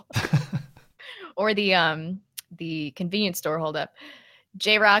know. Or the convenience store holdup.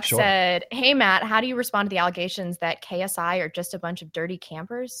 J-Rock said, hey, Matt, how do you respond to the allegations that KSI are just a bunch of dirty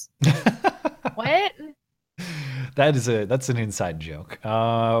campers? What? That's an inside joke.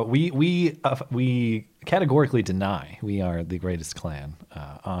 We categorically deny we are the greatest clan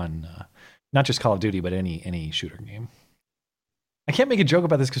on not just Call of Duty, but any shooter game. I can't make a joke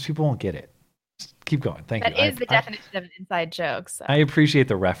about this because people won't get it. Just keep going. Thank you. That is the definition of an inside joke. So. I appreciate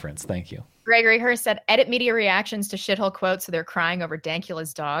the reference. Thank you. Gregory Hurst said, edit media reactions to shithole quotes so they're crying over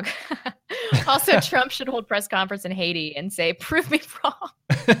Dankula's dog. Also, Trump should hold press conference in Haiti and say, prove me wrong.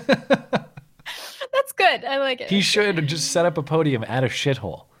 That's good. I like it. He should just set up a podium at a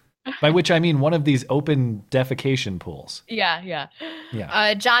shithole. By which I mean one of these open defecation pools. Yeah.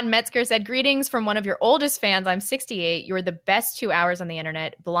 Yeah. John Metzger said, greetings from one of your oldest fans. I'm 68. You're the best 2 hours on the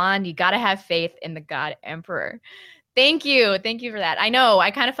internet. Blonde, you got to have faith in the God Emperor. Thank you. Thank you for that. I know. I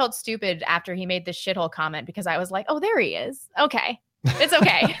kind of felt stupid after he made this shithole comment because I was like, oh, there he is. Okay. It's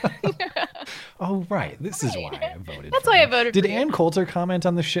okay. Oh, right. This is why I voted. That's why I voted Did for Ann Coulter comment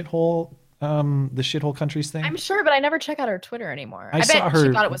on the shithole countries thing? I'm sure, but I never check out her Twitter anymore. I saw bet her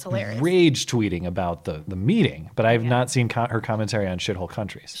she thought it was hilarious. Rage tweeting about the meeting, but I have not seen her commentary on shithole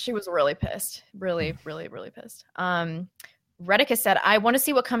countries. She was really pissed. Really pissed. Redicus said, I want to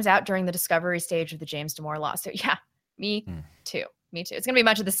see what comes out during the discovery stage of the James Damore lawsuit. Yeah, me too. It's going to be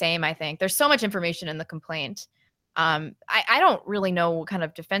much of the same, I think. There's so much information in the complaint. I don't really know what kind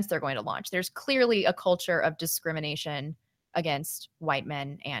of defense they're going to launch. There's clearly a culture of discrimination against white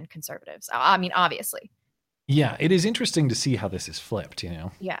men and conservatives. I mean, obviously. Yeah, it is interesting to see how this is flipped,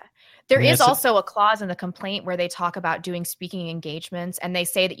 Yeah. There is also a clause in the complaint where they talk about doing speaking engagements, and they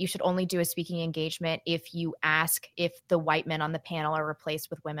say that you should only do a speaking engagement if you ask if the white men on the panel are replaced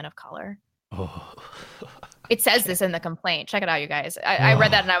with women of color. Oh. It says this in the complaint. Check it out, you guys. I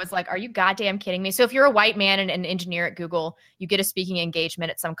read that and I was like, are you goddamn kidding me? So if you're a white man and an engineer at Google, you get a speaking engagement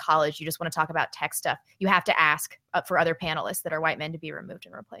at some college, you just want to talk about tech stuff, you have to ask for other panelists that are white men to be removed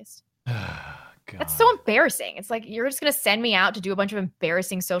and replaced. That's so embarrassing. It's like, you're just going to send me out to do a bunch of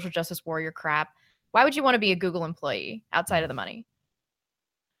embarrassing social justice warrior crap. Why would you want to be a Google employee outside of the money?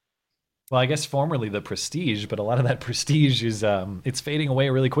 Well, I guess formerly the prestige, but a lot of that prestige is it's fading away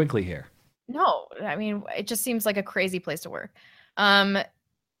really quickly here. No, I mean, it just seems like a crazy place to work.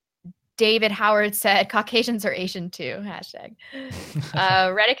 David Howard said, Caucasians are Asian too, hashtag.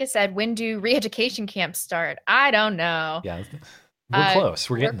 Reddick has said, when do re-education camps start? I don't know. Yeah, we're close.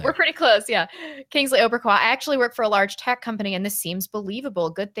 We're getting there. We're pretty close, yeah. Kingsley Oberqua, I actually work for a large tech company and this seems believable.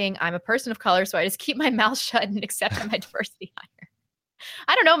 Good thing I'm a person of color, so I just keep my mouth shut and accept my diversity hire.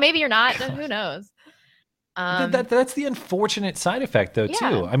 I don't know, maybe you're not. Who knows? That's the unfortunate side effect, though,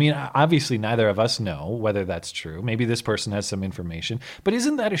 too. I mean, obviously, neither of us know whether that's true. Maybe this person has some information. But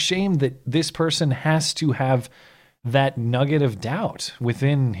isn't that a shame that this person has to have that nugget of doubt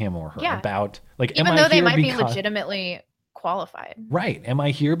within him or her about, like, even though they might be legitimately qualified. Right. Am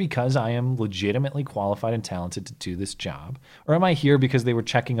I here because I am legitimately qualified and talented to do this job? Or am I here because they were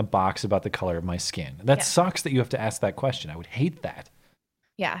checking a box about the color of my skin? That sucks that you have to ask that question. I would hate that.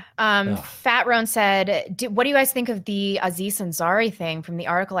 Yeah. Fat Roan said, what do you guys think of the Aziz Ansari thing? From the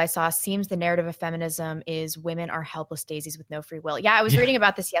article I saw, seems the narrative of feminism is women are helpless daisies with no free will. Yeah, I was reading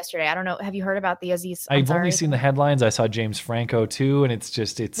about this yesterday. I don't know. Have you heard about the Aziz Ansari? I've only seen the headlines. I saw James Franco too, and it's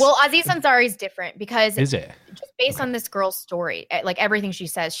well, Aziz Ansari is different because is it just based on this girl's story, like everything she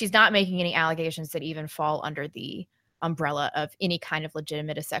says, she's not making any allegations that even fall under the umbrella of any kind of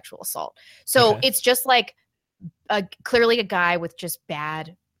legitimate sexual assault. So it's just like clearly a guy with just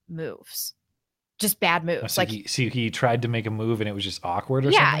bad moves. So he tried to make a move and it was just awkward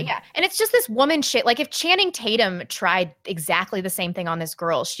or something? Yeah. And it's just this woman shit. Like if Channing Tatum tried exactly the same thing on this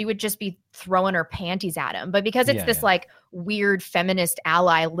girl, she would just be throwing her panties at him. But because it's this like weird feminist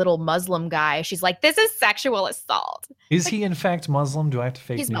ally, little Muslim guy, she's like, this is sexual assault. Is he in fact Muslim? Do I have to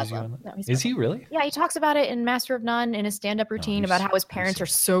fake news Muslim. you on that? No, he's is Muslim. he really? Yeah, he talks about it in Master of None in his stand-up routine about how his parents are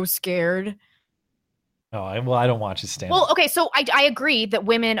so scared. Oh, I don't watch his stand-up. Well, okay, so I agree that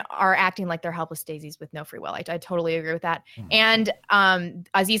women are acting like they're helpless daisies with no free will. I totally agree with that. And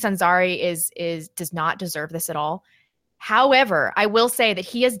Aziz Ansari does not deserve this at all. However, I will say that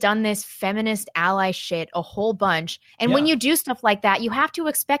he has done this feminist ally shit a whole bunch. And when you do stuff like that, you have to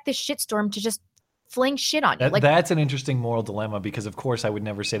expect this shitstorm to just fling shit on you. That's an interesting moral dilemma because, of course, I would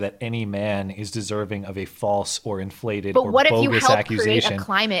never say that any man is deserving of a false or inflated or bogus accusation. But what if you help create a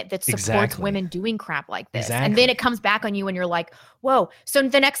climate that supports women doing crap like this? And then it comes back on you and you're like, whoa. So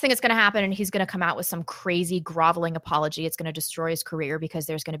the next thing that's going to happen and he's going to come out with some crazy groveling apology. It's going to destroy his career because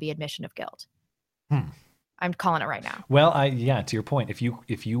there's going to be admission of guilt. I'm calling it right now. Well, to your point, if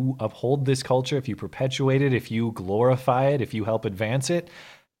you uphold this culture, if you perpetuate it, if you glorify it, if you help advance it,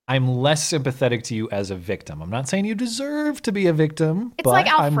 I'm less sympathetic to you as a victim. I'm not saying you deserve to be a victim, but like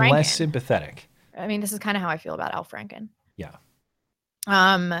Al I'm Franken. less sympathetic. I mean, this is kind of how I feel about Al Franken. Yeah.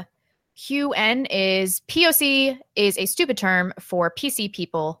 Hugh N is POC is a stupid term for PC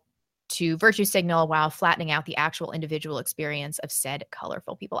people to virtue signal while flattening out the actual individual experience of said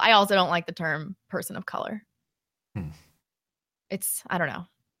colorful people. I also don't like the term person of color. I don't know.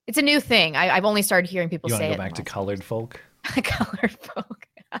 It's a new thing. I've only started hearing people say it. You want to go back to colored folk? Colored folk.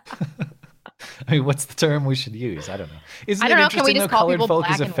 I mean, what's the term we should use? I don't know. Isn't I don't it know. interesting Can we just though? call Colored people folk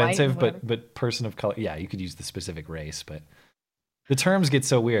black is and white offensive, and but person of color. Yeah, you could use the specific race, but the terms get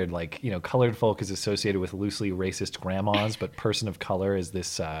so weird. Like colored folk is associated with loosely racist grandmas, but person of color is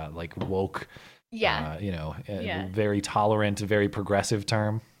this like woke, very tolerant, very progressive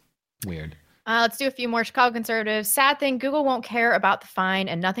term. Weird. Let's do a few more Chicago conservatives. Sad thing, Google won't care about the fine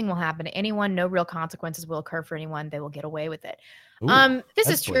and nothing will happen to anyone. No real consequences will occur for anyone. They will get away with it. This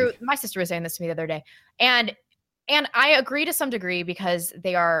is true. Bleak. My sister was saying this to me the other day. And I agree to some degree because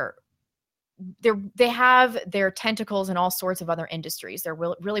they have their tentacles in all sorts of other industries. They're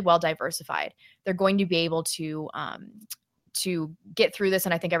really well diversified. They're going to be able to get through this,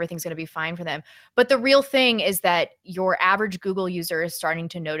 and I think everything's going to be fine for them. But the real thing is that your average Google user is starting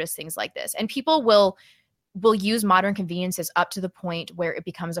to notice things like this, and people will use modern conveniences up to the point where it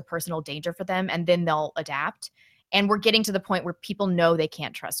becomes a personal danger for them, and then they'll adapt. And we're getting to the point where people know they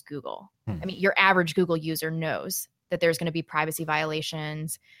can't trust Google. I mean, your average Google user knows that there's going to be privacy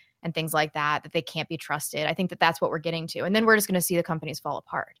violations and things like that they can't be trusted. I think that that's what we're getting to. And then we're just going to see the companies fall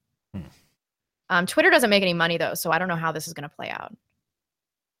apart. Twitter doesn't make any money, though, so I don't know how this is going to play out.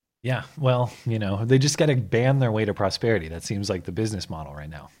 Yeah, well, they just got to ban their way to prosperity. That seems like the business model right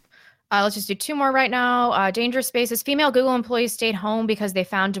now. Let's just do 2 more right now. Dangerous Spaces. Female Google employees stayed home because they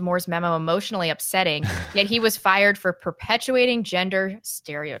found Damore's memo emotionally upsetting, yet he was fired for perpetuating gender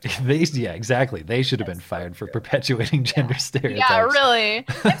stereotypes. Yeah, exactly. They should have been fired for perpetuating gender stereotypes. Yeah, really.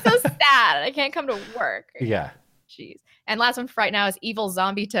 I'm so sad. I can't come to work. Yeah. Jeez. And last one for right now is Evil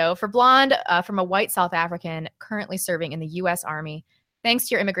Zombie Toe. For blonde, from a white South African currently serving in the U.S. Army. Thanks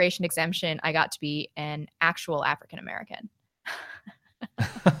to your immigration exemption, I got to be an actual African American.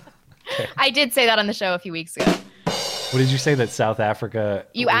 Okay. I did say that on the show a few weeks ago. What did you say that South Africa?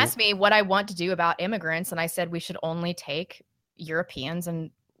 You asked me what I want to do about immigrants, and I said we should only take Europeans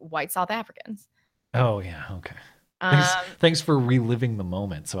and white South Africans. Oh yeah, okay. Thanks for reliving the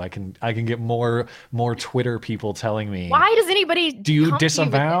moment, so I can get more Twitter people telling me. Why does anybody? Do you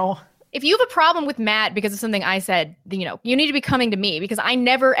disavow? If you have a problem with Matt because of something I said, you need to be coming to me because I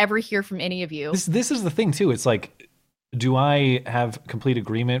never ever hear from any of you. This is the thing too. It's like, do I have complete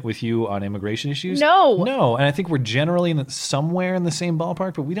agreement with you on immigration issues? No. And I think we're generally somewhere in the same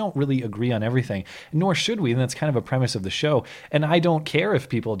ballpark, but we don't really agree on everything, nor should we. And that's kind of a premise of the show. And I don't care if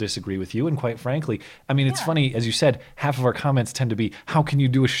people disagree with you. And quite frankly, I mean, it's funny, as you said, half of our comments tend to be, how can you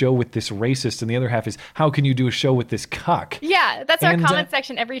do a show with this racist? And the other half is, how can you do a show with this cuck? Yeah, that's our comment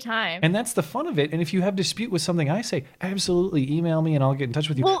section every time. And that's the fun of it. And if you have dispute with something I say, absolutely email me and I'll get in touch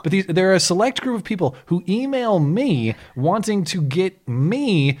with you. Well, but there are a select group of people who email me wanting to get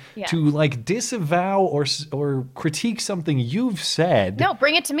me to like disavow or critique something you've said. No,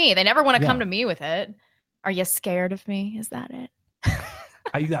 bring it to me. They never want to come to me with it. Are you scared of me? Is that it?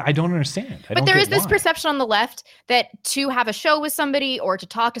 I don't understand. But there is this perception on the left that to have a show with somebody or to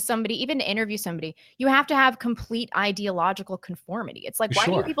talk to somebody, even to interview somebody, you have to have complete ideological conformity. It's like, why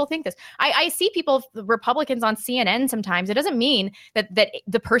do people think this? I see people, Republicans on CNN sometimes. It doesn't mean that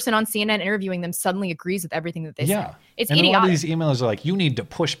the person on CNN interviewing them suddenly agrees with everything that they say. It's idiotic. A lot of these emailers are like, you need to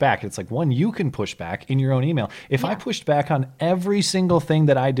push back. It's like, one, you can push back in your own email. If I pushed back on every single thing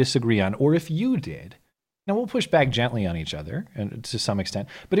that I disagree on, or if you did, now, we'll push back gently on each other and to some extent.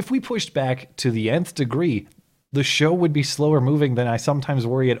 But if we pushed back to the nth degree, the show would be slower moving than I sometimes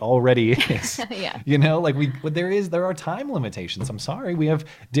worry it already is. There are time limitations. I'm sorry. We have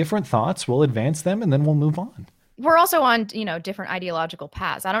different thoughts. We'll advance them and then we'll move on. We're also on, different ideological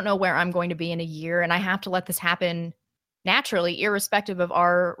paths. I don't know where I'm going to be in a year, and I have to let this happen naturally, irrespective of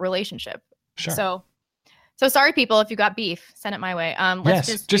our relationship. Sure. So sorry, people, if you got beef, send it my way.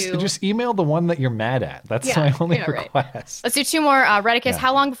 Let's just email the one that you're mad at. That's my only request. Right. Let's do 2 more. Redicus,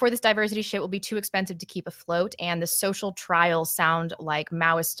 how long before this diversity shit will be too expensive to keep afloat? And the social trials sound like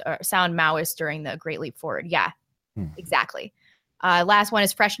Maoist during the Great Leap Forward. Yeah, exactly. Last one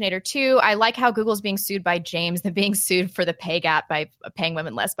is Freshinator 2. I like how Google's being sued by James than being sued for the pay gap by paying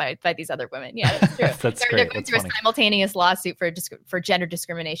women less by these other women. Yeah, that's true. That's They're going through a simultaneous lawsuit for gender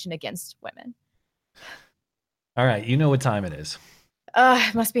discrimination against women. All right, you know what time it is.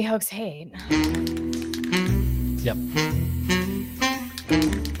 It must be Hoax Hate. Yep.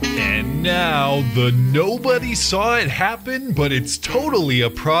 And now, the nobody saw it happen, but it's totally a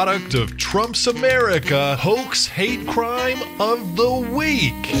product of Trump's America Hoax Hate Crime of the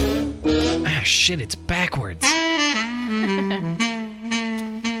Week. Ah, shit, it's backwards.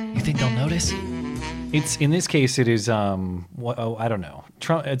 You think they'll notice? In this case, it is, I don't know.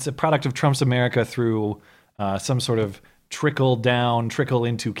 It's a product of Trump's America through some sort of trickle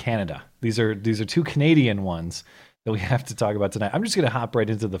into Canada. These are 2 Canadian ones that we have to talk about tonight. I'm just going to hop right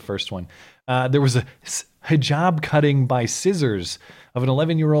into the first one. There was a hijab cutting by scissors of an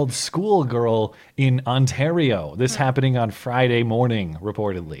 11-year-old schoolgirl in Ontario. This happening on Friday morning,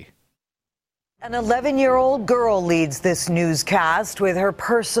 reportedly. An 11-year-old girl leads this newscast with her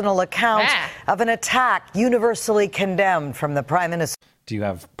personal account of an attack universally condemned from the Prime Minister. Do you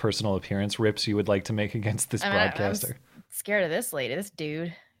have personal appearance rips you would like to make against this broadcaster? I'm scared of this lady, this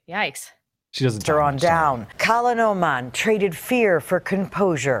dude. Yikes. She doesn't talk on down. Kala Noman traded fear for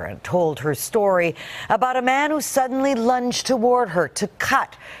composure and told her story about a man who suddenly lunged toward her to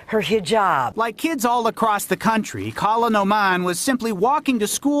cut her hijab. Like kids all across the country, Kala Noman was simply walking to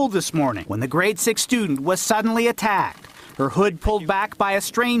school this morning when the grade 6 student was suddenly attacked. Her hood pulled back by a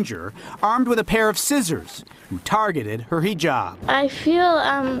stranger, armed with a pair of scissors, who targeted her hijab. I feel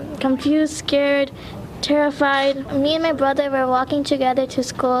confused, scared, terrified. Me and my brother were walking together to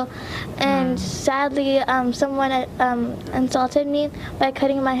school, and sadly, someone insulted me by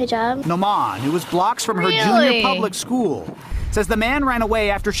cutting my hijab. Noman, who was blocks from her junior public school, says the man ran away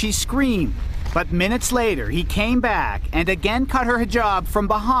after she screamed. But minutes later, he came back and again cut her hijab from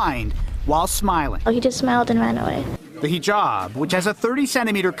behind while smiling. He just smiled and ran away. The hijab, which has a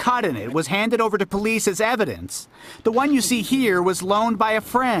 30-centimeter cut in it, was handed over to police as evidence. The one you see here was loaned by a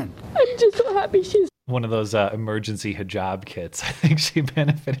friend. I'm just so happy she's one of those emergency hijab kits I think she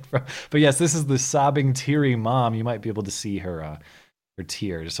benefited from. But yes, this is the sobbing, teary mom. You might be able to see her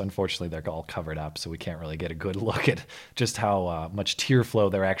tears. Unfortunately, they're all covered up, so we can't really get a good look at just how much tear flow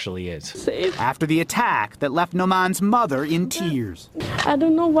there actually is. After the attack that left Noman's mother in tears. I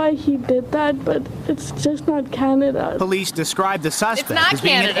don't know why he did that, but it's just not Canada. Police described the suspect not as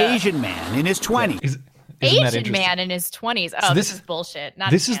being Canada. an Asian man in his 20s. Isn't that Asian man in his 20s. Oh, So this is bullshit.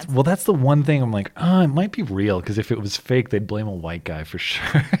 Not This a is chance. well, that's the one thing I'm like, oh, it might be real, because if it was fake, they'd blame a white guy for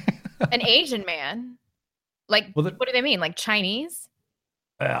sure. An Asian man. Like, Well, what do they mean? Like Chinese?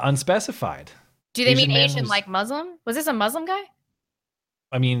 Unspecified. Do they mean man Asian was- like Muslim? Was this a Muslim guy?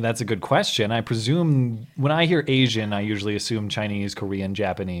 I mean, that's a good question. I presume when I hear Asian, I usually assume Chinese, Korean,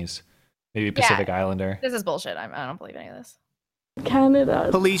 Japanese, maybe Pacific Islander. This is bullshit. I don't believe any of this. Canada.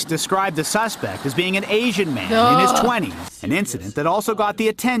 Police described the suspect as being an Asian man No. in his 20s, an incident that also got the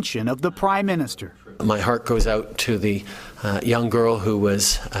attention of the Prime Minister. My heart goes out to the young girl who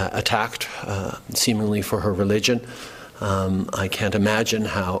was attacked, seemingly for her religion. I can't imagine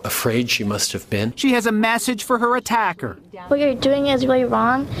how afraid she must have been. She has a message for her attacker. What you're doing is really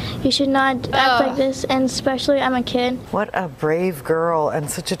wrong. You should not act like this, and especially I'm a kid. What a brave girl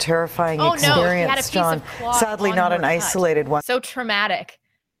and such a terrifying Oh no, she experience, had a piece John. of cloth Sadly, on not her an cut. isolated one. So traumatic.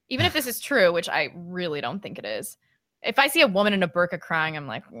 Even if this is true, which I really don't think it is. If I see a woman in a burqa crying, I'm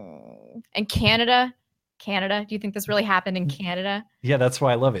like, And Canada, do you think this really happened in Canada? Yeah, that's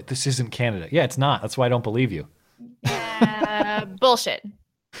why I love it. This isn't Canada. Yeah, it's not. That's why I don't believe you. Bullshit.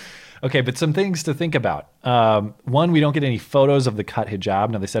 Okay, but some things to think about. One, we don't get any photos of the cut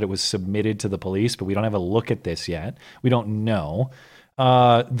hijab. Now, they said it was submitted to the police, but we don't have a look at this yet. We don't know.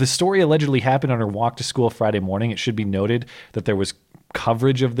 The story allegedly happened on her walk to school Friday morning. It should be noted that there was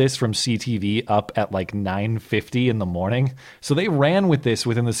coverage of this from CTV up at like 9:50 in the morning. So they ran with this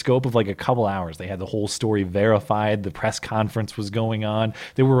within the scope of like a couple hours. They had the whole story verified. The press conference was going on.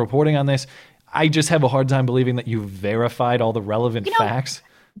 They were reporting on this. I just have a hard time believing that you verified all the relevant facts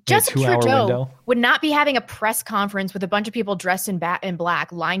in a Justin 2-hour Trudeau window. would not be having a press conference with a bunch of people dressed in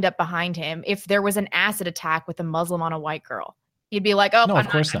black lined up behind him if there was an acid attack with a Muslim on a white girl. He'd be like, oh, No, I'm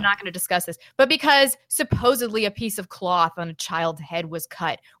of course not not. going to discuss this. But because supposedly a piece of cloth on a child's head was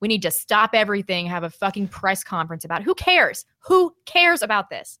cut, we need to stop everything, have a fucking press conference about it. Who cares? Who cares about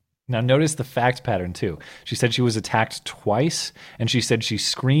this? Now, notice the fact pattern, too. She said she was attacked twice, and she said she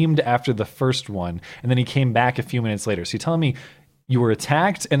screamed after the first one, and then he came back a few minutes later. So you're telling me you were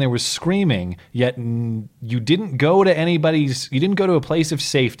attacked and there was screaming, yet you didn't go to you didn't go to a place of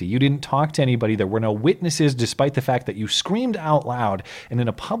safety. You didn't talk to anybody. There were no witnesses, despite the fact that you screamed out loud. And in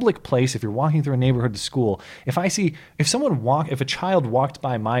a public place, if you're walking through a neighborhood to school, if a child walked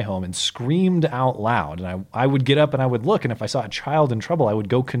by my home and screamed out loud, and I would get up and I would look, and if I saw a child in trouble, I would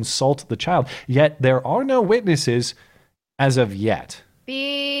go consult the child. Yet there are no witnesses as of yet.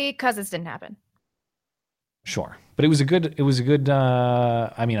 Because this didn't happen. Sure. But it was a good,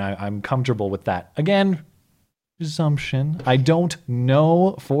 I mean, I'm comfortable with that. Again, presumption. I don't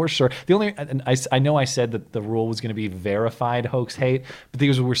know for sure. I know I said that the rule was going to be verified hoax hate, but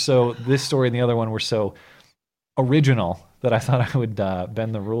this story and the other one were so original that I thought I would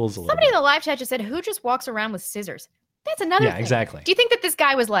bend the rules a little Somebody bit. in the live chat just said, who just walks around with scissors? That's another Yeah, thing. exactly. Do you think that this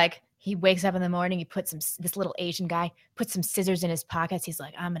guy was like, he wakes up in the morning, this little Asian guy puts some scissors in his pockets. He's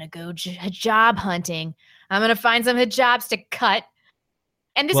like, I'm going to go hijab hunting. I'm going to find some hijabs to cut.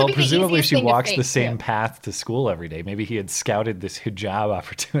 And this would be presumably the easiest she thing to walks fake, the same too. path to school every day. Maybe he had scouted this hijab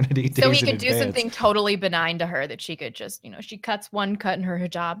opportunity days So he in could do advance. something totally benign to her that she could just, she cuts one cut in her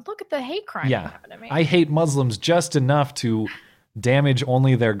hijab. Look at the hate crime that Yeah, happened to me. I hate Muslims just enough to damage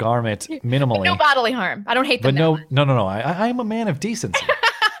only their garment minimally. But no bodily harm. I don't hate them. But no. I'm a man of decency.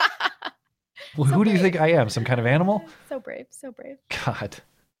 Well, who do you think I am? Some kind of animal? So brave, so brave. God.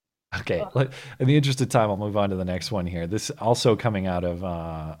 Okay. In the interest of time, I'll move on to the next one here. This also coming out of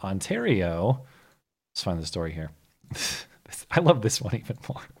Ontario. Let's find the story here. I love this one even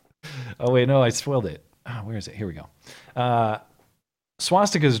more. Oh, wait, no, I spoiled it. Where is it? Here we go.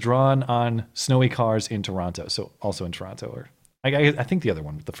 Swastikas drawn on snowy cars in Toronto. So also in Toronto, or I think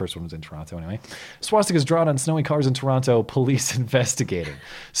the first one was in Toronto anyway. Swastikas drawn on snowy cars in Toronto, police investigating.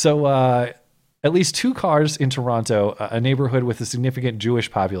 So at least 2 cars in Toronto, a neighborhood with a significant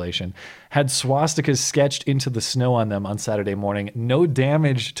Jewish population, had swastikas sketched into the snow on them on Saturday morning. No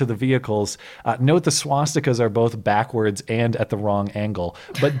damage to the vehicles. Note the swastikas are both backwards and at the wrong angle,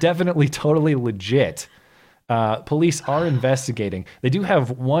 but definitely totally legit. Police are investigating. They do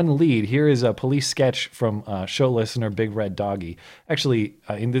have one lead. Here is a police sketch from show listener Big Red Doggy. Actually,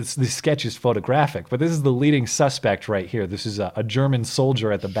 in this sketch is photographic, but this is the leading suspect right here. This is a German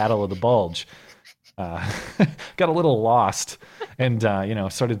soldier at the Battle of the Bulge. Got a little lost and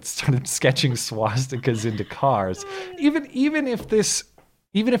started sketching swastikas into cars. Even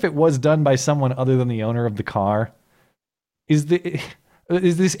if it was done by someone other than the owner of the car, is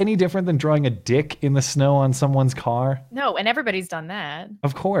this any different than drawing a dick in the snow on someone's car? No, and everybody's done that.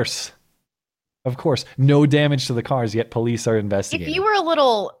 Of course. No damage to the cars, yet police are investigating. If you were a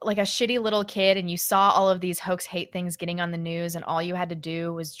shitty little kid and you saw all of these hoax hate things getting on the news and all you had to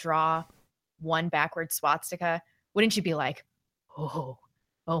do was draw one backward swastika, wouldn't you be like, oh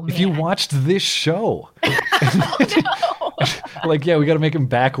man. If you watched this show. Like, yeah, we got to make him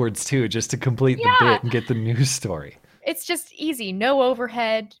backwards too, just to complete the bit and get the news story. It's just easy. No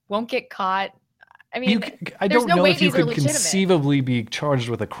overhead. Won't get caught. I mean, I don't know if you could conceivably be charged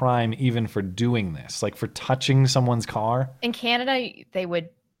with a crime even for doing this, like for touching someone's car. In Canada, they'd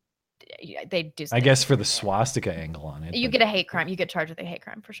do something. I guess for the swastika angle on it. You get a hate crime. You get charged with a hate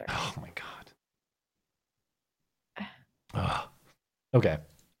crime for sure. Oh my God. Okay.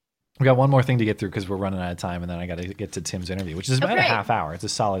 We got one more thing to get through because we're running out of time, and then I got to get to Tim's interview, which is about a half hour. It's a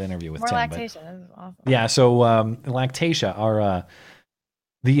solid interview with More Tim. lactation. This is awesome. Yeah, so Lactatia, our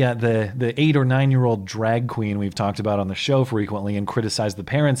the 8 or 9 year old drag queen we've talked about on the show frequently and criticized the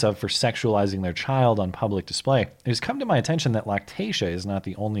parents of for sexualizing their child on public display. It has come to my attention that Lactatia is not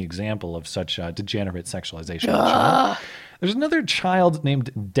the only example of such degenerate sexualization of a child. There's another child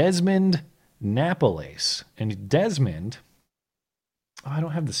named Desmond Napolace, and Desmond. I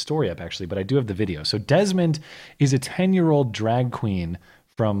don't have the story up, actually, but I do have the video. So Desmond is a 10-year-old drag queen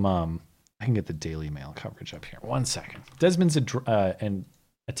from, I can get the Daily Mail coverage up here. 1 second. Desmond's a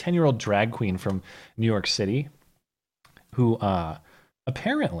 10-year-old drag queen from New York City who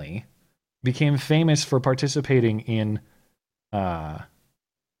apparently became famous for participating in the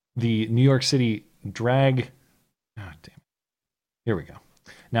New York City drag. Oh, damn it. Here we go.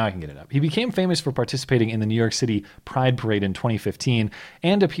 Now I can get it up. He became famous for participating in the New York City Pride Parade in 2015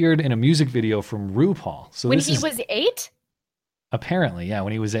 and appeared in a music video from RuPaul. So when he was 8? Apparently, yeah,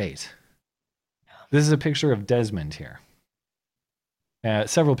 when he was 8. This is a picture of Desmond here.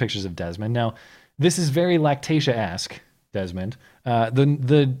 Several pictures of Desmond. Now, this is very Lactatia-esque, Desmond.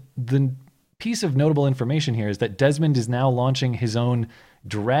 The piece of notable information here is that Desmond is now launching his own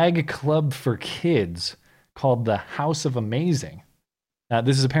drag club for kids called the House of Amazing.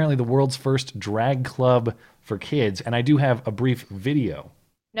 This is apparently the world's first drag club for kids, and I do have a brief video.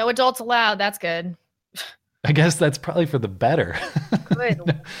 No adults allowed. That's good. I guess that's probably for the better. Good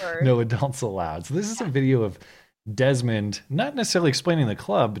Lord. No adults allowed. So this is a video of Desmond, not necessarily explaining the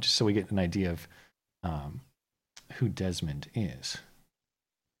club, but just so we get an idea of who Desmond is.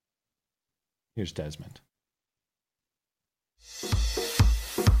 Here's Desmond.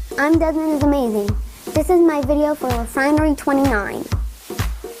 I'm Desmond is Amazing. This is my video for Refinery 29.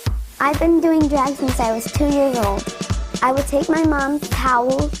 I've been doing drag since I was 2 years old. I would take my mom's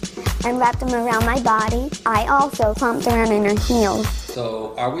towels and wrap them around my body. I also clumped around in her heels.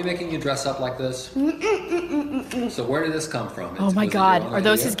 So, are we making you dress up like this? So where did this come from? Oh my God. Are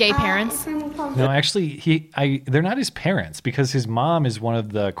those his gay parents? No, actually, they're not his parents because his mom is one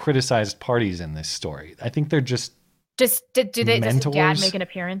of the criticized parties in this dory. I think they're just does his dad mentors? make an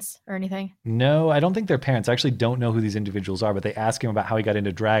appearance or anything? No, I don't think they're parents. I actually don't know who these individuals are, but they ask him about how he got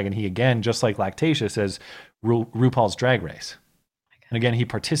into drag, and he, again, just like Lactatia, says RuPaul's Drag Race. And again, he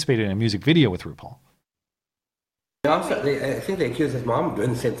participated in a music video with RuPaul. I think they accuse his mom of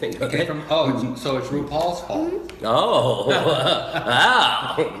doing the same thing. So it's RuPaul's fault. Oh,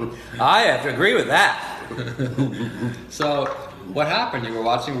 wow. I have to agree with that. So, what happened? You were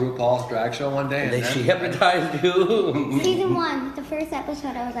watching RuPaul's drag show one day, and then she hypnotized you. Season 1, the first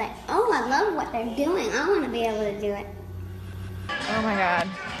episode, I was like, oh, I love what they're doing. I want to be able to do it. Oh my God.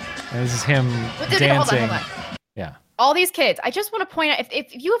 And this is him dancing. Hold on. Yeah. All these kids. I just want to point out,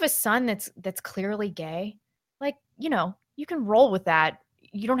 if you have a son that's clearly gay, like, you can roll with that.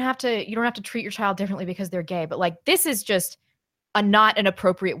 You don't have to treat your child differently because they're gay. But like, this is just not an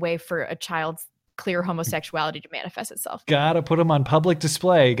appropriate way for a child's clear homosexuality to manifest itself. Gotta put him on public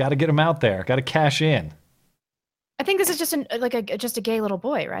display. Gotta get him out there. Gotta cash in. I think this is just just a gay little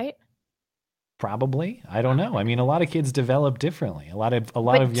boy, right? Probably. I don't know. I mean, a lot of kids develop differently. A lot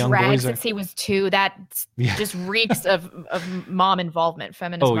of young boys since he was 2, that just reeks of mom involvement,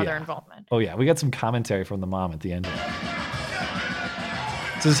 feminist mother involvement. Oh yeah, we got some commentary from the mom at the end of it.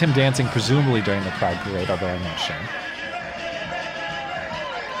 This is him dancing presumably during the Pride Parade, although I'm not sure.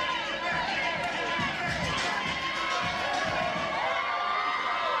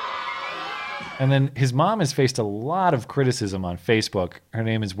 And then his mom has faced a lot of criticism on Facebook. Her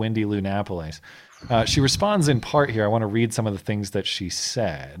name is Wendy Lou Napoles. She responds in part here. I want to read some of the things that she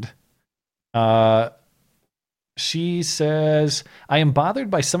said. She says, I am bothered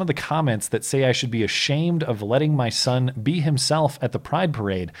by some of the comments that say I should be ashamed of letting my son be himself at the Pride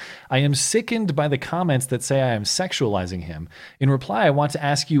Parade. I am sickened by the comments that say I am sexualizing him. In reply, I want to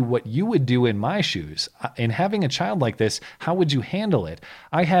ask you what you would do in my shoes. In having a child like this, how would you handle it?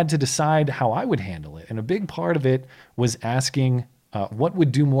 I had to decide how I would handle it. And a big part of it was asking, what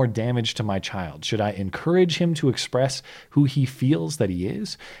would do more damage to my child? Should I encourage him to express who he feels that he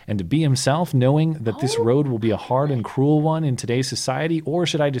is and to be himself, knowing that this road will be a hard and cruel one in today's society? Or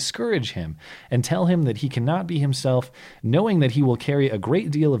should I discourage him and tell him that he cannot be himself, knowing that he will carry a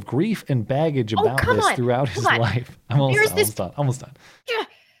great deal of grief and baggage about this throughout his life? Almost done. Yeah.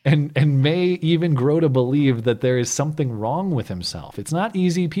 And may even grow to believe that there is something wrong with himself. It's not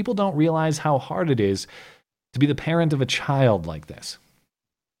easy. People don't realize how hard it is to be the parent of a child like this.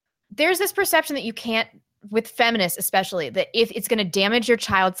 There's this perception that you can't, with feminists especially, that if it's going to damage your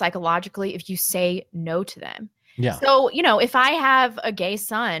child psychologically if you say no to them. Yeah. So, if I have a gay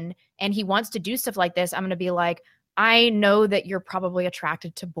son and he wants to do stuff like this, I'm going to be like, I know that you're probably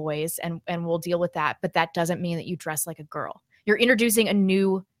attracted to boys and we'll deal with that, but that doesn't mean that you dress like a girl. You're introducing a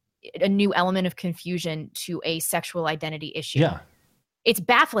new element of confusion to a sexual identity issue. Yeah. It's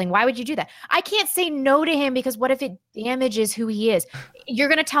baffling. Why would you do that? I can't say no to him because what if it damages who he is? You're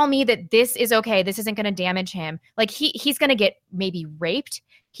going to tell me that this is okay. This isn't going to damage him. Like he's going to get maybe raped.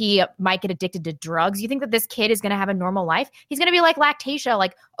 He might get addicted to drugs. You think that this kid is going to have a normal life? He's going to be like Lactatia,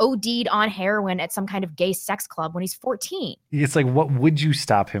 like OD'd on heroin at some kind of gay sex club when he's 14. It's like, what would you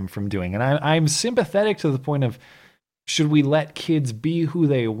stop him from doing? And I'm sympathetic to the point of, should we let kids be who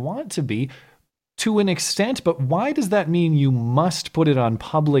they want to be? To an extent, but why does that mean you must put it on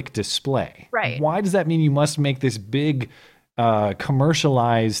public display? Right. Why does that mean you must make this big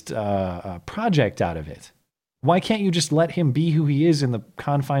commercialized project out of it? Why can't you just let him be who he is in the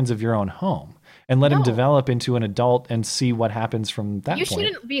confines of your own home and let him develop into an adult and see what happens from that point? You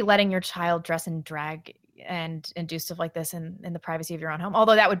shouldn't be letting your child dress in drag and do stuff like this in the privacy of your own home,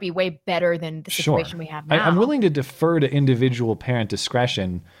 although that would be way better than the situation we have now. I'm willing to defer to individual parent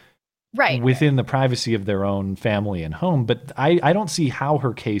discretion within the privacy of their own family and home. But I don't see how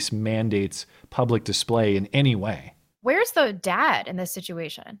her case mandates public display in any way. Where's the dad in this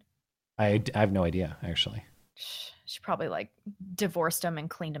situation? I have no idea, actually. She probably divorced him and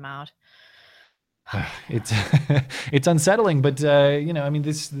cleaned him out. It's unsettling, but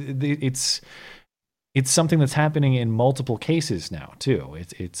it's something that's happening in multiple cases now too.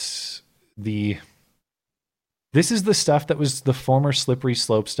 This is the stuff that was the former slippery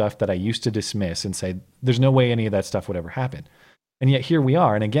slope stuff that I used to dismiss and say, there's no way any of that stuff would ever happen. And yet here we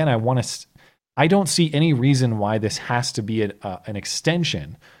are. And again, I don't see any reason why this has to be an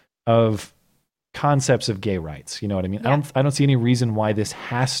extension of concepts of gay rights. You know what I mean? Yeah. I don't see any reason why this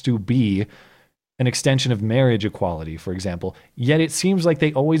has to be an extension of marriage equality, for example. Yet it seems like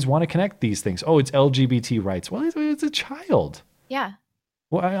they always want to connect these things. Oh, it's LGBT rights. Well, it's a child. Yeah.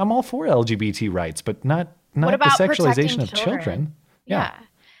 Well, I'm all for LGBT rights, but not the sexualization of children. Yeah.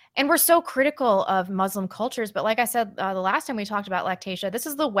 And we're so critical of Muslim cultures. But like I said, the last time we talked about Lactatia, this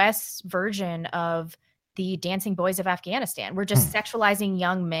is the West's version of the Dancing Boys of Afghanistan. We're just sexualizing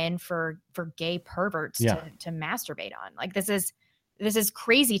young men for gay perverts to masturbate on. Like this is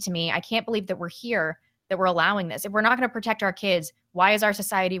crazy to me. I can't believe that we're here, that we're allowing this. If we're not going to protect our kids, why is our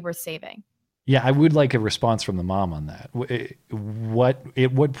society worth saving? Yeah, I would like a response from the mom on that.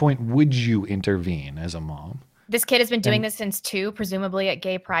 At what point would you intervene as a mom? This kid has been doing this since 2, presumably at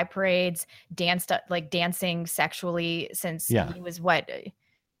gay pride parades, dancing sexually since he was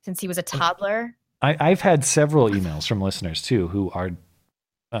since he was a toddler. I've had several emails from listeners too who are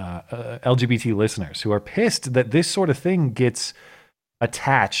LGBT listeners who are pissed that this sort of thing gets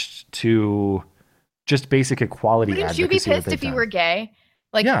attached to just basic equality. Wouldn't you be pissed if you were gay?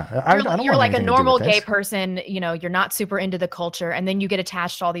 Like, you're like a normal gay person, you're not super into the culture, and then you get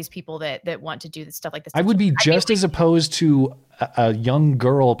attached to all these people that want to do this stuff like this. I would be just as opposed to a young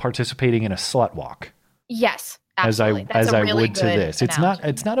girl participating in a slut walk. Yes, absolutely. As I would to this. Analogy.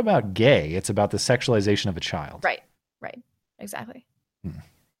 It's not about gay. It's about the sexualization of a child. Right. Exactly.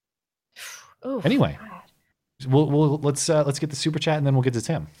 Oof, anyway, let's get the super chat and then we'll get to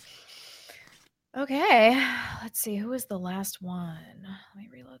Tim. Okay, let's see. Who is the last one? Let me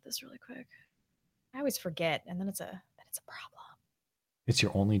reload this really quick. I always forget, and then it's a problem. It's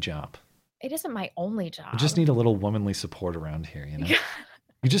your only job. It isn't my only job. I just need a little womanly support around here,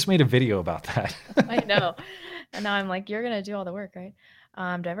 You just made a video about that. I know. And now I'm like, you're going to do all the work, right?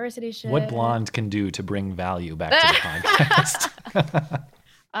 Diversity shit. What Blonde can do to bring value back to the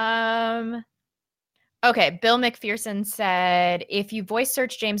podcast. Okay, Bill McPherson said, if you voice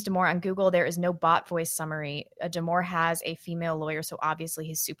search James Damore on Google, there is no bot voice summary. Damore has a female lawyer, so obviously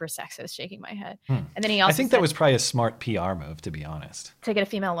he's super sexist, shaking my head. And then he also I think that was probably a smart PR move, to be honest. to get a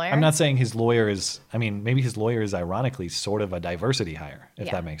female lawyer. I'm not saying his lawyer is, I mean, maybe his lawyer is ironically sort of a diversity hire,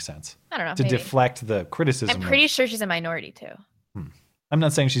 if that makes sense. I don't know. To maybe. deflect the criticism. I'm pretty sure she's a minority too. I'm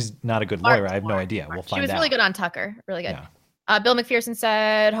not saying she's not a good lawyer. I have no idea. We'll find out. She was really good on Tucker. Really good. Bill McPherson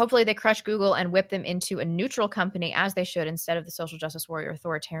said, hopefully they crush Google and whip them into a neutral company as they should instead of the social justice warrior,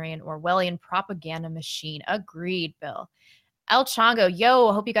 authoritarian, Orwellian propaganda machine. Agreed, Bill. El Chongo,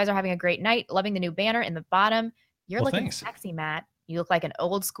 yo, hope you guys are having a great night. Loving the new banner in the bottom. You're looking sexy, Matt. You look like an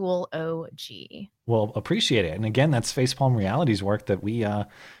old school OG. Well, appreciate it. And again, that's Facepalm Reality's work that we're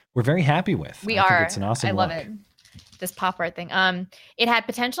very happy with. I think it's an awesome I love it. This pop art thing. It had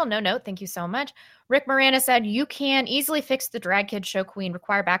potential. No note. Thank you so much. Rick Miranda said, you can easily fix the drag kid show queen,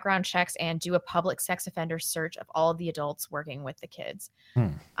 require background checks, and do a public sex offender search of all of the adults working with the kids.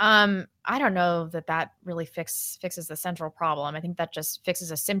 I don't know that really fixes the central problem. I think that just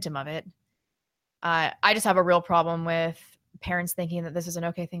fixes a symptom of it. I just have a real problem with parents thinking that this is an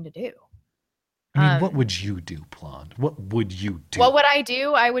okay thing to do. I mean, what would you do, Blonde? What would you do? What would I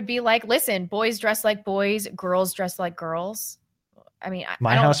do? I would be like, listen, boys dress like boys, girls dress like girls. I mean,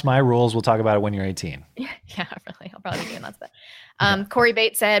 my house, my rules. We'll talk about it when you're 18. Yeah, really. I'll probably be doing that stuff. Corey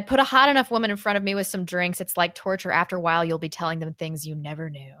Bates said, put a hot enough woman in front of me with some drinks. It's like torture. After a while, you'll be telling them things you never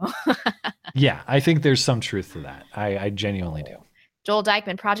knew. Yeah, I think there's some truth to that. I genuinely do. Joel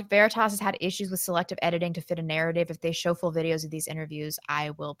Dykman, Project Veritas has had issues with selective editing to fit a narrative. If they show full videos of these interviews,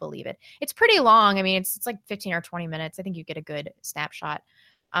 I will believe it. It's pretty long. I mean, it's like 15 or 20 minutes. I think you get a good snapshot.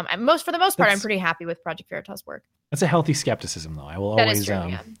 For the most part, I'm pretty happy with Project Veritas' work. That's a healthy skepticism, though. I will always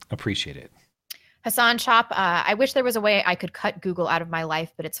appreciate it. Hassan Chop, I wish there was a way I could cut Google out of my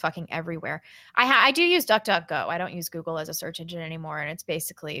life, but it's fucking everywhere. I do use DuckDuckGo. I don't use Google as a search engine anymore, and it's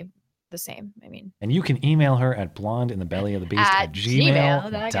basically the same. I mean, and you can email her at blondeinthebellyofthebeast at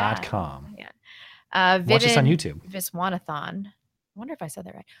gmail.com. Yeah. Watch us on YouTube. Viswanathon. I wonder if I said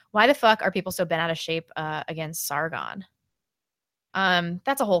that right. Why the fuck are people so bent out of shape against Sargon?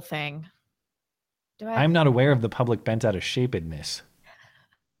 That's a whole thing. I'm not aware of the public bent out of shapedness.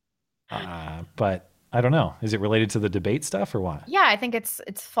 But I don't know. Is it related to the debate stuff or what? Yeah, I think it's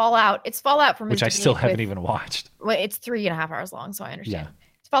fallout. It's fallout from which I still haven't even watched. Well, it's 3.5 hours long, so I understand. Yeah.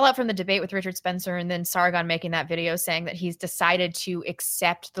 Fallout from the debate with Richard Spencer and then Sargon making that video saying that he's decided to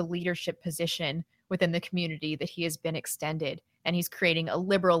accept the leadership position within the community that he has been extended, and he's creating a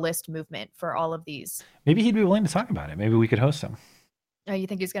liberalist movement for all of these. Maybe he'd be willing to talk about it. Maybe we could host him. Oh, you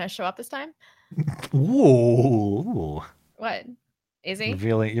think he's going to show up this time? Whoa. What? Is he?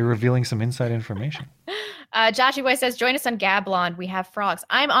 You're revealing some inside information. Joshy Boy says, join us on Gab Blonde. We have frogs.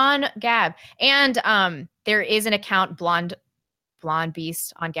 I'm on Gab. And there is an account, Blonde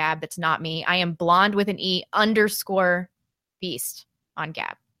Beast on Gab. That's not me. I am blonde with an E _ beast on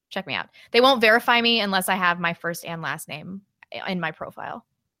Gab. Check me out. They won't verify me unless I have my first and last name in my profile.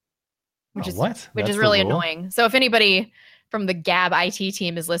 Which is really annoying. So if anybody from the Gab IT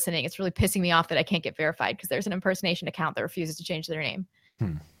team is listening, it's really pissing me off that I can't get verified because there's an impersonation account that refuses to change their name.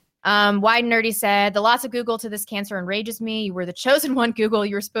 Wide Nerdy said, the loss of Google to this cancer enrages me. You were the chosen one, Google.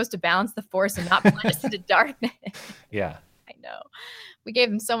 You were supposed to balance the force and not plunge us into darkness. Yeah. I know. We gave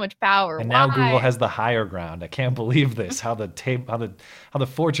him so much power. And now Google has the higher ground. I can't believe this. How the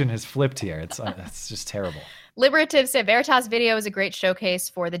fortune has flipped here. It's just terrible. Liberative said Veritas video is a great showcase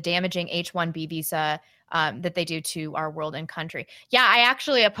for the damaging H-1B visa that they do to our world and country. Yeah, I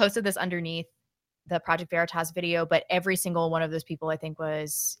actually posted this underneath the Project Veritas video, but every single one of those people I think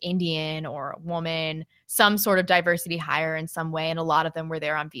was Indian or a woman, some sort of diversity hire in some way, and a lot of them were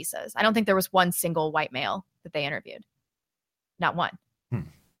there on visas. I don't think there was one single white male that they interviewed. Not one.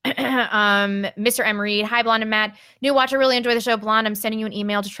 Mr. M. Reed, hi, Blonde and Matt. New watcher, really enjoy the show. Blonde, I'm sending you an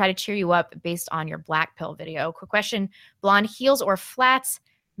email to try to cheer you up based on your black pill video. Quick question, Blonde, heels or flats?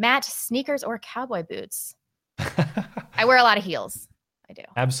 Matt, sneakers or cowboy boots? I wear a lot of heels. I do.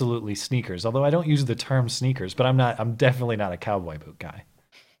 Absolutely sneakers. Although I don't use the term sneakers, but I'm definitely not a cowboy boot guy.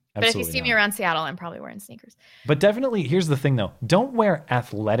 Absolutely but if you see me around Seattle, I'm probably wearing sneakers. But definitely, here's the thing though. Don't wear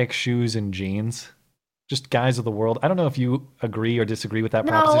athletic shoes and jeans. Just guys of the world. I don't know if you agree or disagree with that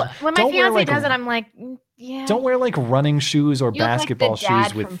proposition. No, when my fiance does it, I'm like, yeah. Don't wear like running shoes or you basketball look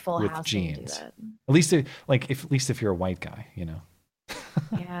like the shoes dad with jeans. At least if you're a white guy, you know.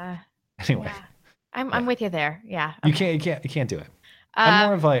 Yeah. Anyway. Yeah. I'm with you there. Yeah. Okay. You can't do it. I'm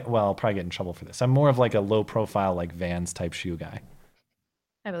more of like, well, I'll probably get in trouble for this. I'm more of like a low profile, like Vans type shoe guy.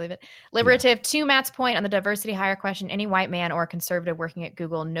 I believe it. Liberative, to Matt's point on the diversity hire question, any white man or conservative working at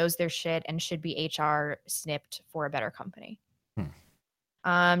Google knows their shit and should be HR snipped for a better company.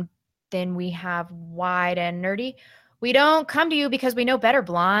 Then we have Wide and Nerdy. We don't come to you because we know better,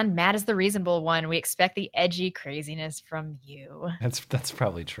 Blonde. Matt is the reasonable one. We expect the edgy craziness from you. That's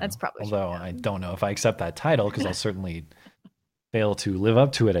probably true. That's probably true. Although I don't know if I accept that title because I'll certainly fail to live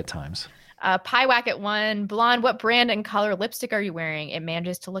up to it at times. Piewack at 1. Blonde, what brand and color lipstick are you wearing? It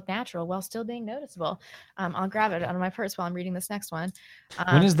manages to look natural while still being noticeable. I'll grab it out of my purse while I'm reading this next one.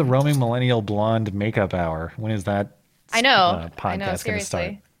 When is the roaming millennial blonde makeup hour? When is that podcast going to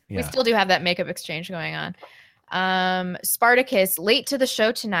start? Yeah. We still do have that makeup exchange going on. Spartacus, late to the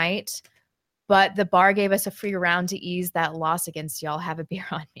show tonight, but the bar gave us a free round to ease that loss against y'all. Have a beer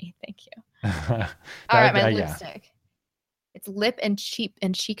on me. Thank you. All right, my lipstick. Yeah. It's lip and cheek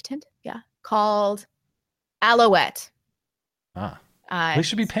tint. Yeah. Called Alouette. They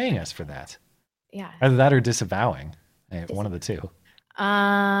should be paying us for that. Yeah. Either that or disavowing. One of the two.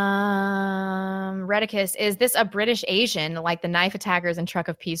 Redicus, is this a British Asian like the knife attackers and truck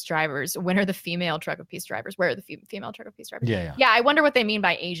of peace drivers? When are the female truck of peace drivers? Where are the female truck of peace drivers? Yeah. I wonder what they mean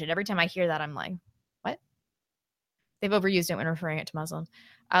by Asian. Every time I hear that, I'm like, what? They've overused it when referring it to Muslims.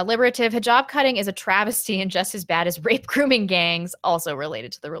 Liberative, hijab cutting is a travesty and just as bad as rape grooming gangs, also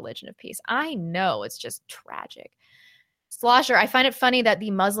related to the religion of peace. I know, it's just tragic. Slosher, I find it funny that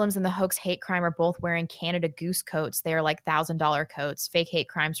the Muslims and the hoax hate crime are both wearing Canada Goose coats. They are like $1,000 coats, fake hate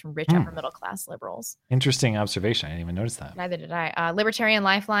crimes from rich upper middle class liberals. Interesting observation. I didn't even notice that. Neither did I. Libertarian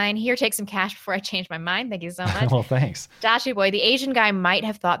Lifeline, here, take some cash before I change my mind. Thank you so much. Well, thanks. Dashy Boy, the Asian guy might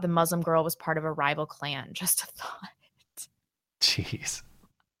have thought the Muslim girl was part of a rival clan. Just a thought. Jeez.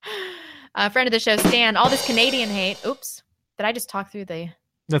 Friend of the show, Stan, all this Canadian hate. Oops. Did I just talk through the...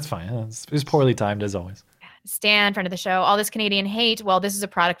 That's fine. It was poorly timed as always. Stan, friend of the show, all this Canadian hate. Well, this is a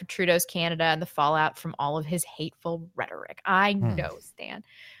product of Trudeau's Canada and the fallout from all of his hateful rhetoric. I know, Stan.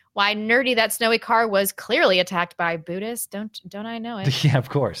 Why, Nerdy, that snowy car was clearly attacked by Buddhists. Don't I know it? Yeah, of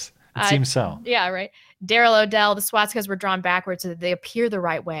course. It seems so. Yeah, right. Daryl Odell, the swastikas were drawn backwards so that they appear the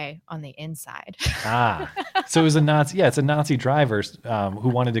right way on the inside. So it was a Nazi. Yeah, it's a Nazi driver who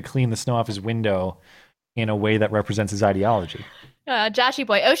wanted to clean the snow off his window in a way that represents his ideology. Joshy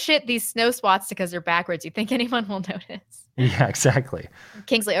boy, oh shit, these snow swastikas are backwards. You think anyone will notice? Yeah, exactly.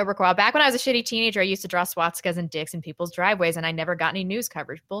 Kingsley Oberquell, back when I was a shitty teenager, I used to draw swastikas and dicks in people's driveways, and I never got any news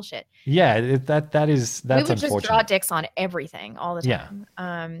coverage. Bullshit. Yeah, that's we would unfortunate. Just draw dicks on everything all the time.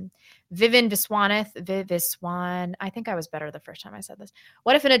 Yeah. Vivin Viswan. I think I was better the first time I said this.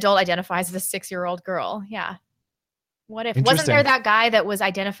 What if an adult identifies as a 6-year-old girl? Yeah. What if wasn't there that guy that was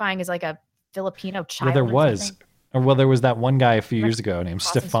identifying as like a Filipino child? Yeah, there was. Well, there was that one guy a few years ago named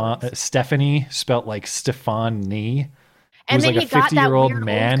Stephanie, spelt like Stefani. Who was like a 50-year-old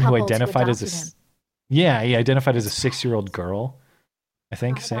man who identified as a... Yeah, he identified as a 6-year-old girl. I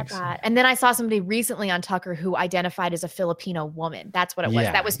think 6. And then I saw somebody recently on Tucker who identified as a Filipino woman. That's what it was.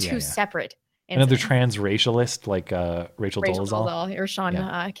 That was two separate incidents. Another transracialist like Rachel Dolezal. Or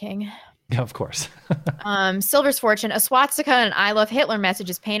Sean King. Yeah, of course. Silver's Fortune, a swastika and I love Hitler message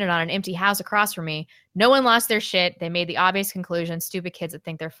is painted on an empty house across from me. No one lost their shit. They made the obvious conclusion. Stupid kids that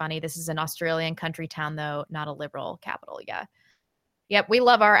think they're funny. This is an Australian country town, though, not a liberal capital. Yeah. Yep, we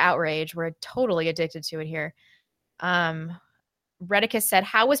love our outrage. We're totally addicted to it here. Redicus said,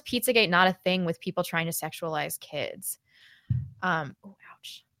 how was Pizzagate not a thing with people trying to sexualize kids?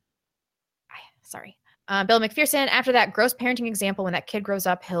 Ouch. Sorry. Bill McPherson, after that gross parenting example, when that kid grows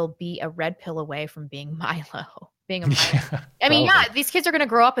up, he'll be a red pill away from being Milo. I mean, these kids are going to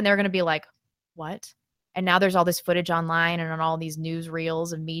grow up and they're going to be like, what? And now there's all this footage online and on all these news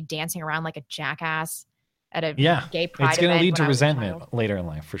reels of me dancing around like a jackass at a gay pride It's going to lead to resentment later in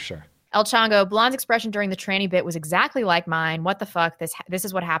life, for sure. El Chongo, Blonde's expression during the tranny bit was exactly like mine. What the fuck? This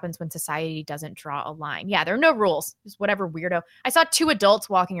is what happens when society doesn't draw a line. Yeah, there are no rules. Just whatever weirdo. I saw 2 adults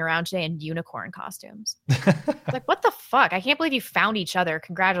walking around today in unicorn costumes. Like, what the fuck? I can't believe you found each other.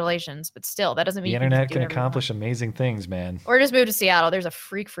 Congratulations. But still, that doesn't mean the internet can accomplish amazing things, man. Or just move to Seattle. There's a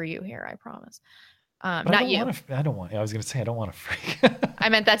freak for you here, I promise. Not you. I was going to say, I don't want a freak. I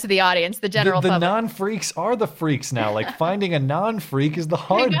meant that to the audience, the general public. The non-freaks are the freaks now. Like, finding a non-freak is the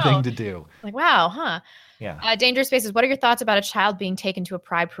hard thing to do. Like, wow, huh? Yeah. Dangerous Spaces, what are your thoughts about a child being taken to a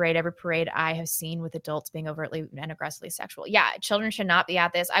pride parade? Every parade I have seen with adults being overtly and aggressively sexual. Yeah, children should not be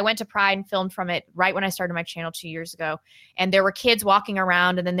at this. I went to Pride and filmed from it right when I started my channel 2 years ago. And there were kids walking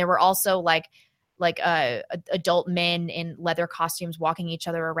around, and then there were also like adult men in leather costumes walking each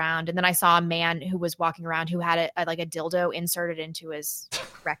other around. And then I saw a man who was walking around who had a dildo inserted into his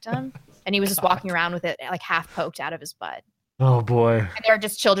rectum. And he was just walking around with it like half poked out of his butt. Oh boy. And there are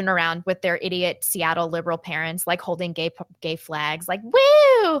just children around with their idiot Seattle liberal parents, like holding gay flags, like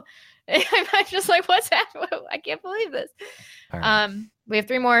woo. I'm just like, what's happening? I can't believe this. Right. We have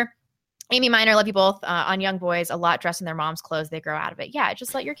 3 more. Amy Minor, love you both. On Young Boys, a lot dressed in their mom's clothes. They grow out of it. Yeah,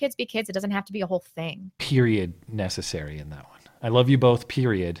 just let your kids be kids. It doesn't have to be a whole thing. Period necessary in that one. I love you both,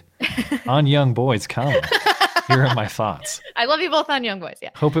 period. On Young Boys, comma. Here are my thoughts. I love you both on Young Boys, yeah.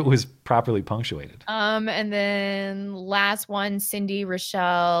 Hope it was properly punctuated. And then last one, Cindy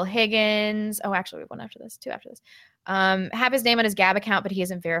Rochelle Higgins. Oh, actually, we have one after this, 2 after this. Have his name on his Gab account, but he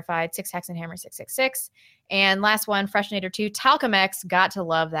isn't verified. 6 Hexenhammer 666. And last one, Freshinator 2, Talcomex. Got to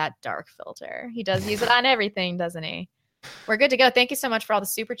love that dark filter. He does use it on everything, doesn't he? We're good to go. Thank you so much for all the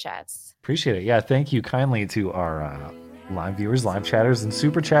super chats. Appreciate it. Yeah, thank you kindly to our live viewers, live chatters, and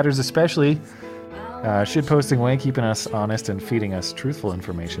super chatters especially. Shit posting away, keeping us honest and feeding us truthful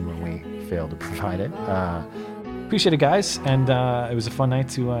information when we fail to provide it. Appreciate it, guys. And it was a fun night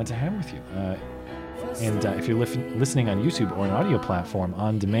to have with you. And if you're listening on YouTube or an audio platform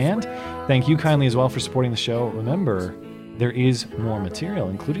on demand, thank you kindly as well for supporting the show. Remember, there is more material,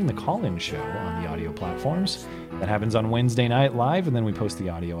 including the call-in show on the audio platforms. That happens on Wednesday night live, and then we post the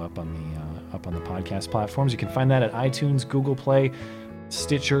audio up on the podcast platforms. You can find that at iTunes, Google Play,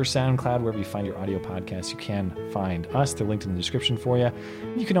 Stitcher, SoundCloud, wherever you find your audio podcasts. You can find us. They're linked in the description for you.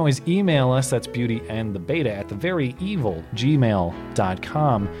 You can always email us. That's beautyandthebeta at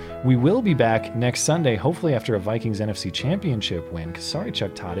theveryevil@gmail.com. We will be back next Sunday, hopefully after a Vikings NFC Championship win. Because sorry,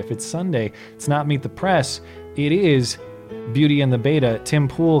 Chuck Todd, if it's Sunday, it's not Meet the Press. It is Beauty and the Beta. Tim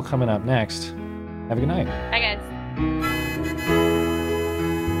Pool coming up next. Have a good night. Bye, guys.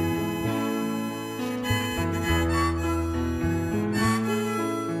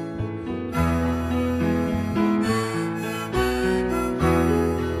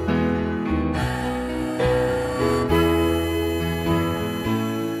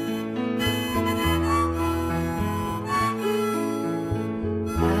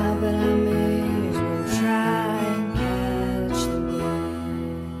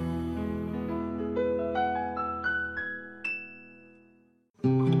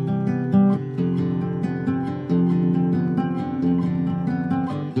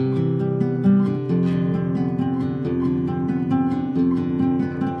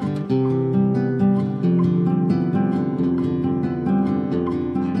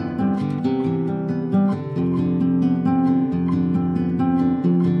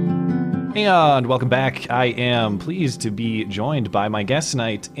 And welcome back. I am pleased to be joined by my guest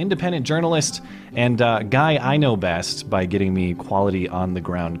tonight, independent journalist and guy I know best by getting me quality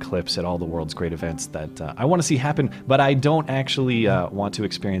on-the-ground clips at all the world's great events that I want to see happen, but I don't actually want to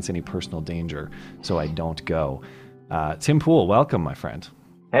experience any personal danger, so I don't go. Tim Pool, welcome, my friend.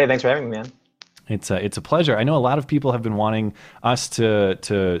 Hey, thanks for having me, man. It's a pleasure. I know a lot of people have been wanting us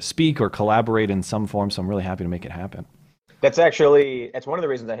to speak or collaborate in some form, so I'm really happy to make it happen. That's one of the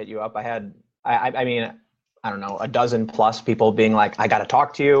reasons I hit you up. I mean, I don't know, a dozen plus people being like, I got to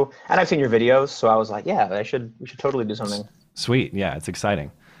talk to you. And I've seen your videos. So I was like, yeah, we should totally do something. Sweet. Yeah, it's exciting.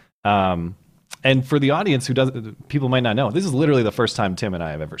 And for the audience people might not know, this is literally the first time Tim and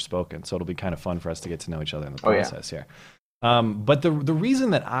I have ever spoken. So it'll be kind of fun for us to get to know each other in the process here. But the reason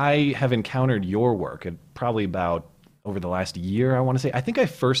that I have encountered your work, and probably about over the last year, I want to say, I think I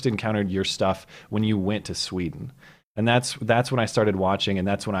first encountered your stuff when you went to Sweden. And that's when I started watching, and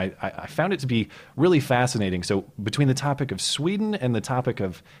that's when I found it to be really fascinating. So between the topic of Sweden and the topic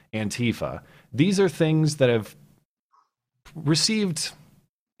of Antifa, these are things that have received,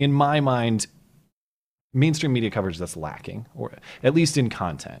 in my mind, mainstream media coverage that's lacking, or at least in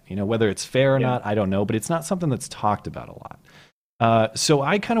content. You know, whether it's fair or not, I don't know, but it's not something that's talked about a lot. So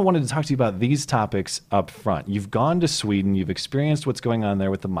I kind of wanted to talk to you about these topics up front. You've gone to Sweden. You've experienced what's going on there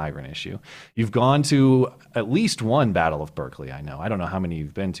with the migrant issue. You've gone to at least one Battle of Berkeley, I know. I don't know how many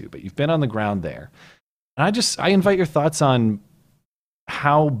you've been to, but you've been on the ground there. And I invite your thoughts on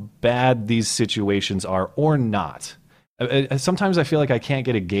how bad these situations are or not. Sometimes I feel like I can't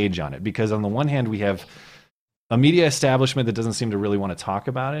get a gauge on it because on the one hand, we have a media establishment that doesn't seem to really want to talk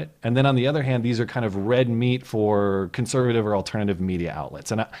about it. And then on the other hand, these are kind of red meat for conservative or alternative media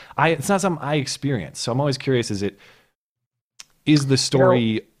outlets. And it's not something I experience. So I'm always curious, is the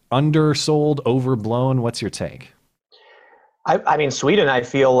story undersold, overblown? What's your take? I mean, Sweden, I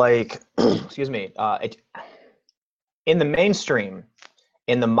feel like, excuse me, in the mainstream,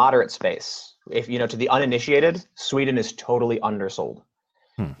 in the moderate space, to the uninitiated, Sweden is totally undersold.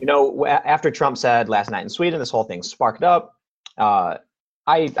 You know, after Trump said last night in Sweden, this whole thing sparked up. I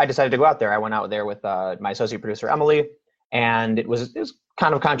decided to go out there. I went out there with my associate producer, Emily, and it was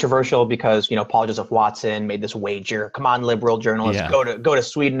kind of controversial because, Paul Joseph Watson made this wager. Come on, liberal journalists, go to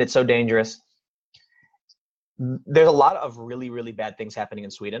Sweden. It's so dangerous. There's a lot of really, really bad things happening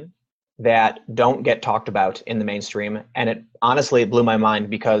in Sweden that don't get talked about in the mainstream. And it honestly blew my mind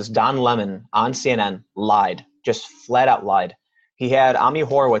because Don Lemon on CNN lied, just flat out lied. He had Ami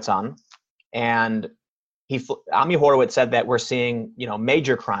Horowitz on, and Ami Horowitz said that we're seeing,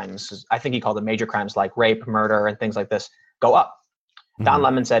 major crimes. I think he called them major crimes like rape, murder, and things like this go up. Don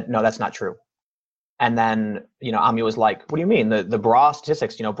Lemon said, no, that's not true. And then, Ami was like, what do you mean? The BRA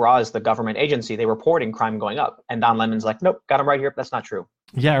statistics, BRA is the government agency. They reporting crime going up. And Don Lemon's like, nope, got him right here. That's not true.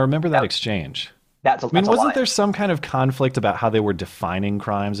 Yeah, I remember that exchange. Wasn't there some kind of conflict about how they were defining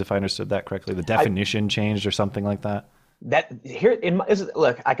crimes, if I understood that correctly? The definition changed or something like that?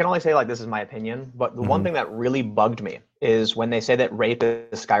 Look, I can only say this is my opinion, but the one thing that really bugged me is when they say that rape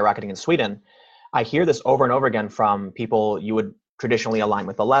is skyrocketing in Sweden. I hear this over and over again from people you would traditionally align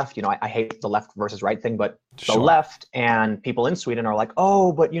with the left. I hate the left versus right thing, but the left and people in Sweden are like,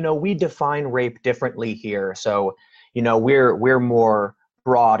 oh, but we define rape differently here. So, we're more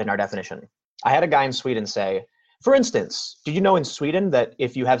broad in our definition. I had a guy in Sweden say, for instance, did you know in Sweden that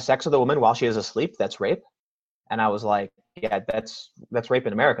if you have sex with a woman while she is asleep, that's rape? And I was like, yeah, that's rape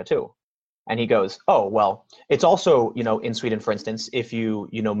in America too. And he goes, oh, well, it's also, in Sweden, for instance, if you,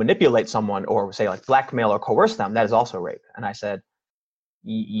 manipulate someone or say blackmail or coerce them, that is also rape. And I said,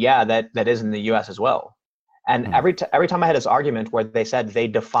 yeah, that is in the US as well. And every time I had this argument where they said they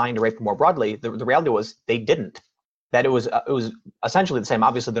defined rape more broadly, the reality was they didn't. That it was essentially the same.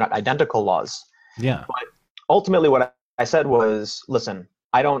 Obviously, they're not identical laws. Yeah. But ultimately, what I said was, listen,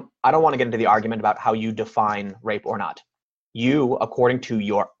 I don't want to get into the argument about how you define rape or not. You, according to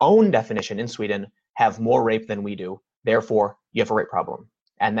your own definition in Sweden, have more rape than we do. Therefore, you have a rape problem.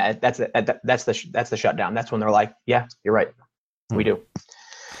 And that's the shutdown. That's when they're like, yeah, you're right. We do.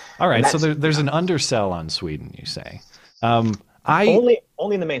 All right. So there's an undersell on Sweden, you say. Only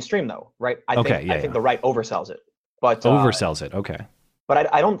in the mainstream, though, right? I think the right oversells it. But oversells it. Okay.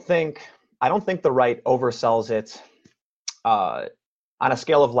 But I don't think the right oversells it on a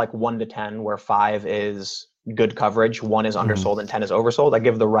scale of 1 to 10, where 5 is good coverage, 1 is undersold, and 10 is oversold. I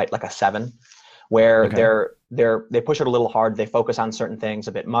give the right a 7, where they push it a little hard. They focus on certain things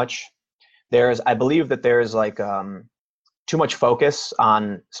a bit much. I believe that there's too much focus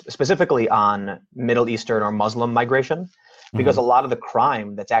on specifically on Middle Eastern or Muslim migration, because a lot of the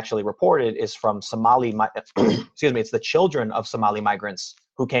crime that's actually reported is from Somali, it's the children of Somali migrants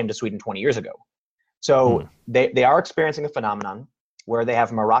who came to Sweden 20 years ago. So they are experiencing a phenomenon where they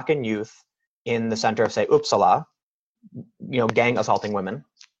have Moroccan youth in the center of, say, Uppsala, gang assaulting women.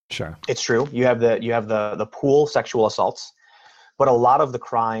 Sure. It's true. You have the pool sexual assaults, but a lot of the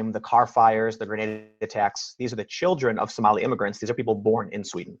crime, the car fires, the grenade attacks, these are the children of Somali immigrants. These are people born in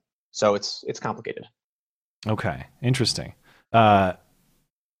Sweden. So it's complicated. Okay. Interesting. And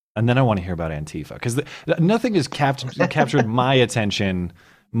then I want to hear about Antifa, because nothing has captured my attention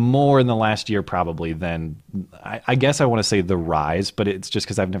more in the last year probably than, I guess I want to say the rise, but it's just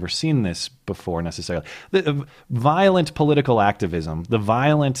because I've never seen this before necessarily. The violent political activism, the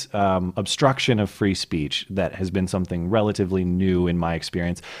violent obstruction of free speech that has been something relatively new in my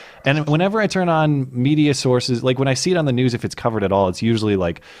experience. And whenever I turn on media sources, when I see it on the news, if it's covered at all, it's usually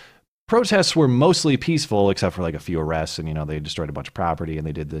protests were mostly peaceful, except for a few arrests, and they destroyed a bunch of property and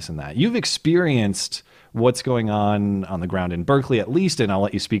they did this and that. You've experienced what's going on the ground in Berkeley, at least, and I'll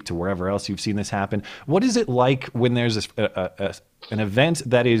let you speak to wherever else you've seen this happen. What is it like when there's an event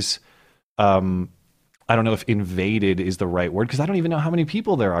that is, I don't know if invaded is the right word, because I don't even know how many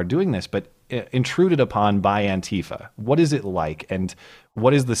people there are doing this, but intruded upon by Antifa? What is it like, and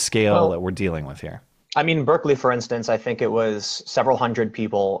what is the scale that we're dealing with here? I mean, Berkeley, for instance, I think it was several hundred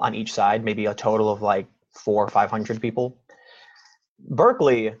people on each side, maybe a total of 400 or 500 people.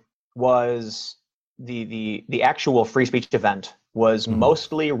 Berkeley was the actual free speech event was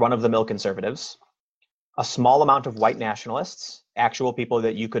mostly run-of-the-mill conservatives, a small amount of white nationalists, actual people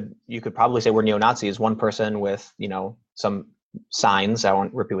that you could probably say were neo-Nazis. One person with some signs. I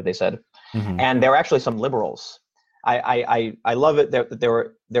won't repeat what they said, and there were actually some liberals. I love it that there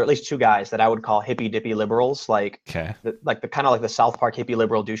are at least 2 guys that I would call hippy dippy liberals, the kind of the South Park hippie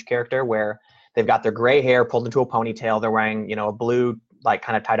liberal douche character, where they've got their gray hair pulled into a ponytail. They're wearing a blue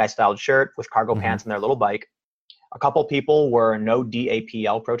kind of tie-dye styled shirt with cargo pants and their little bike. A couple people were no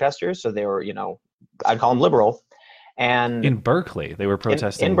DAPL protesters, so they were I'd call them liberal. And in Berkeley, they were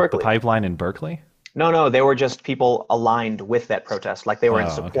protesting in Berkeley. The pipeline in Berkeley. No, they were just people aligned with that protest, they were in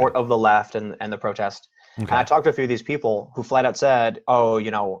support of the left and the protest. Okay. And I talked to a few of these people who flat out said,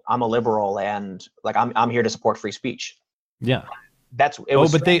 "Oh, I'm a liberal and I'm here to support free speech." Yeah.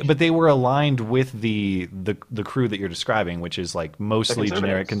 But they were aligned with the crew that you're describing, which is like mostly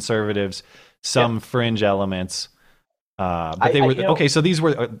generic conservatives, some fringe elements. But they were okay. So these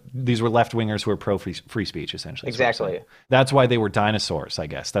were left wingers who were pro free speech, essentially. Exactly. That's why they were dinosaurs, I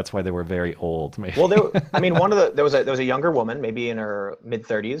guess. That's why they were very old. Maybe. Well, there was a younger woman, maybe in her mid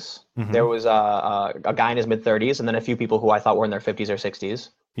 30s. Mhm. There was a guy in his mid 30s, and then a few people who I thought were in their 50s or 60s.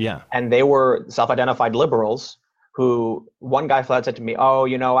 Yeah. And they were self-identified liberals. Who one guy flat said to me, "Oh,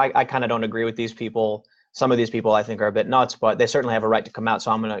 I kind of don't agree with these people. Some of these people I think are a bit nuts, but they certainly have a right to come out.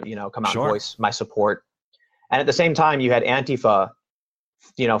 So I'm gonna, come out and voice my support." And at the same time, you had Antifa,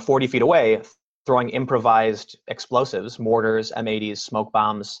 40 feet away, throwing improvised explosives, mortars, M80s, smoke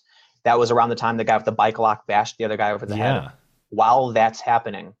bombs. That was around the time the guy with the bike lock bashed the other guy over the head. While that's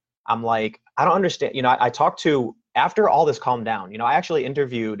happening, I'm like, I don't understand. I talked to, after all this calmed down, I actually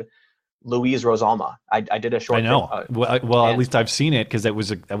interviewed Louise Rosalma. I did a short. I know. At least I've seen it because it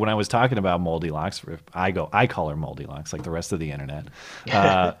was when I was talking about Moldy Locks. I call her Moldy Locks, like the rest of the internet.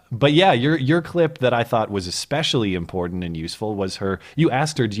 But yeah, your clip that I thought was especially important and useful was her. You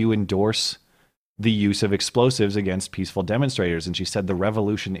asked her, "Do you endorse the use of explosives against peaceful demonstrators?" And she said, "The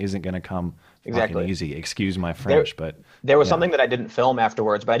revolution isn't going to come fucking easy." Excuse my French, but there was something that I didn't film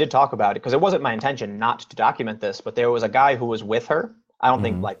afterwards, but I did talk about it because it wasn't my intention not to document this. But there was a guy who was with her. I don't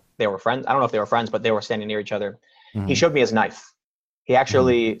think they were friends. I don't know if they were friends, but they were standing near each other. He showed me his knife. He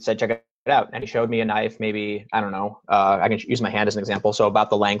actually said, "Check it out." And he showed me a knife, maybe, I don't know. I can use my hand as an example. So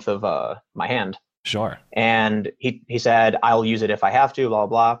about the length of my hand. Sure. And he said, "I'll use it if I have to, blah,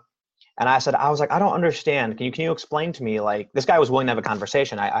 blah." And I was like, "I don't understand. Can you explain to me?" Like, this guy was willing to have a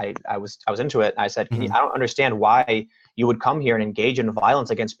conversation. I was into it. I said, I don't understand why you would come here and engage in violence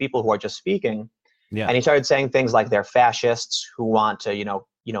against people who are just speaking. Yeah. And he started saying things like they're fascists who want to,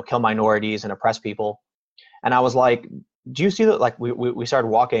 kill minorities and oppress people. And I was like, "Do you see that?" Like we started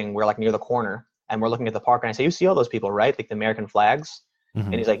walking, we're like near the corner and we're looking at the park. And I say, "You see all those people, right? Like the American flags?"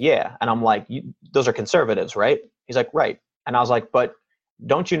 And he's like, "Yeah." And I'm like, "Those are conservatives, right?" He's like, "Right." And I was like, "But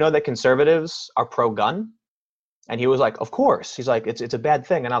don't you know that conservatives are pro-gun?" And he was like, "Of course." He's like, it's a bad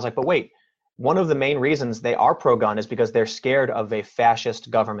thing. And I was like, "But wait, one of the main reasons they are pro-gun is because they're scared of a fascist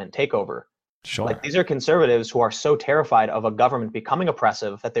government takeover." Sure. Like, these are conservatives who are so terrified of a government becoming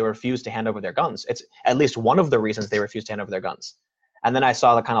oppressive that they refuse to hand over their guns. It's at least one of the reasons they refuse to hand over their guns. And then I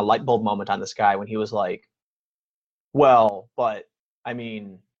saw the kind of light bulb moment on this guy when he was like, "Well, but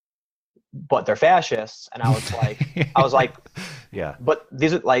they're fascists." And I was like, yeah. But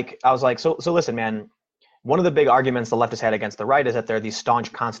these are like, I was like, so listen, man. One of the big arguments the left has had against the right is that they're these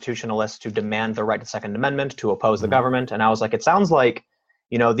staunch constitutionalists who demand the right to the Second Amendment, to oppose the government. And I was like, it sounds like,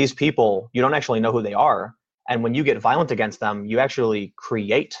 these people, you don't actually know who they are. And when you get violent against them, you actually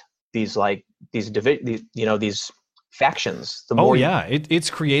create these factions. It's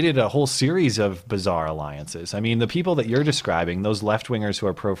created a whole series of bizarre alliances. I mean, the people that you're describing, those left-wingers who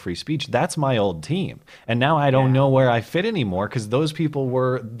are pro-free speech, that's my old team. And now I don't know where I fit anymore because those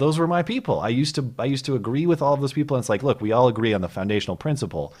were my people. I used to agree with all of those people. And it's like, look, we all agree on the foundational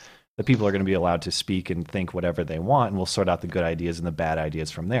principle that people are going to be allowed to speak and think whatever they want, and we'll sort out the good ideas and the bad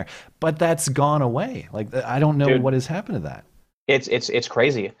ideas from there. But that's gone away. Like, I don't know what has happened to that. It's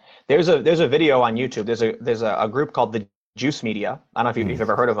crazy. There's a video on YouTube. There's a group called the Juice Media. I don't know if you've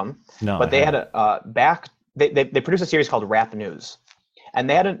ever heard of them. No, but they had they produced a series called Rap News, and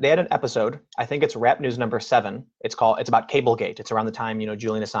they had an episode. I think it's Rap News number 7. It's about Cablegate. It's around the time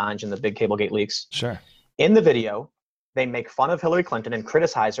Julian Assange and the big Cablegate leaks. Sure. In the video, they make fun of Hillary Clinton and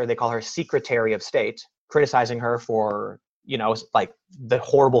criticize her. They call her Secretary of State, criticizing her for like the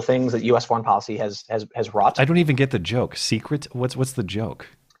horrible things that U.S. foreign policy has wrought. I don't even get the joke. Secret? What's the joke?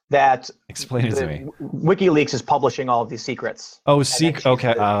 That explain it to me. WikiLeaks is publishing all of these secrets. Oh,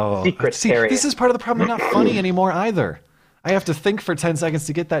 okay. Oh, secretary. This is part of the problem. They're not funny anymore either. I have to think for 10 seconds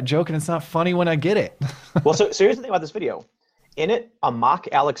to get that joke, and it's not funny when I get it. Well, so here's the thing about this video. In it, a mock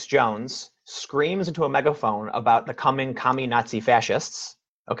Alex Jones screams into a megaphone about the coming commie Nazi fascists.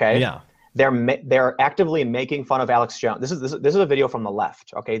 Okay. Yeah. They're actively making fun of Alex Jones. This is a video from the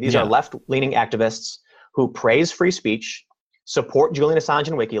left. Okay. These are left-leaning activists who praise free speech, support Julian Assange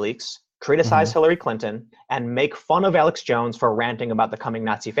and WikiLeaks, criticize Hillary Clinton, and make fun of Alex Jones for ranting about the coming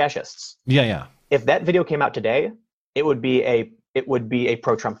Nazi fascists. Yeah. If that video came out today, it would be a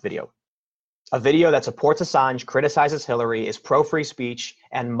pro-Trump video. A video that supports Assange, criticizes Hillary, is pro-free speech,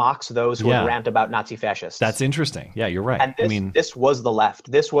 and mocks those who would rant about Nazi fascists. That's interesting. Yeah, you're right. And this was the left.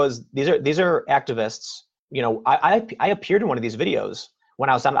 These are activists. I appeared in one of these videos when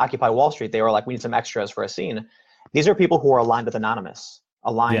I was down at Occupy Wall Street. They were like, "We need some extras for a scene." These are people who are aligned with Anonymous.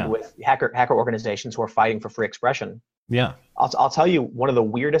 aligned with hacker organizations who are fighting for free expression. Yeah. I'll tell you one of the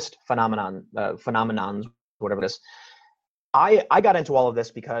weirdest phenomenons, whatever it is. I got into all of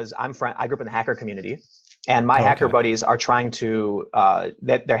this because I grew up in the hacker community, and my hacker buddies are trying to,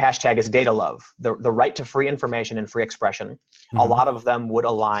 their hashtag is data love, the right to free information and free expression. Mm-hmm. A lot of them would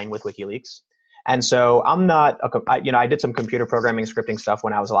align with WikiLeaks. And so I'm not, I did some computer programming, scripting stuff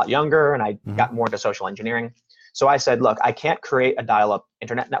when I was a lot younger, and I got more into social engineering. So I said, look, I can't create a dial-up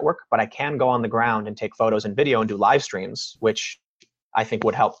internet network, but I can go on the ground and take photos and video and do live streams, which I think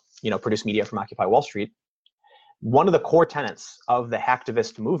would help, produce media from Occupy Wall Street. One of the core tenets of the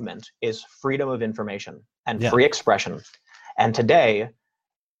hacktivist movement is freedom of information and free expression. And today,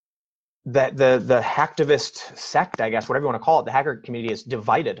 the hacktivist sect, I guess, whatever you want to call it, the hacker community is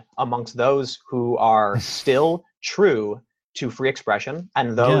divided amongst those who are still true to free expression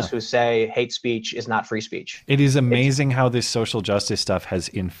and those who say hate speech is not free speech. It is amazing how this social justice stuff has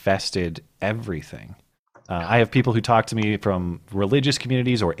infested everything. I have people who talk to me from religious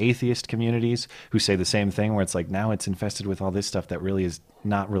communities or atheist communities who say the same thing, where it's like, now it's infested with all this stuff that really is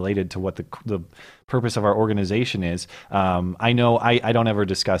not related to what the purpose of our organization is. I know I don't ever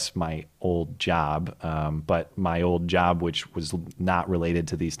discuss my old job, but my old job, which was not related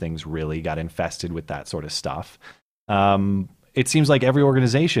to these things, really got infested with that sort of stuff. It seems like every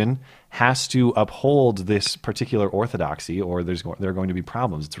organization has to uphold this particular orthodoxy, or there are going to be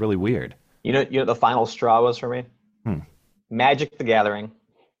problems. It's really weird. You know the final straw was for me? Magic the Gathering.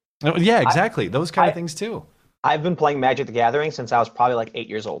 Oh, yeah, exactly. Those kind of things too. I've been playing Magic the Gathering since I was probably like 8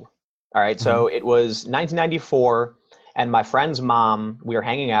 years old. All right, so it was 1994, and my friend's mom, we were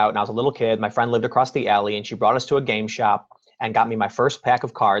hanging out, and I was a little kid. My friend lived across the alley, and she brought us to a game shop and got me my first pack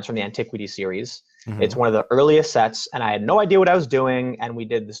of cards from the Antiquity series. It's one of the earliest sets, and I had no idea what I was doing, and we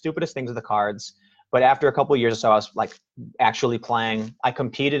did the stupidest things with the cards. But after a couple of years or so, I was like actually playing. I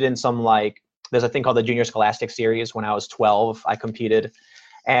competed in some there's a thing called the Junior Scholastic Series. When I was 12, I competed.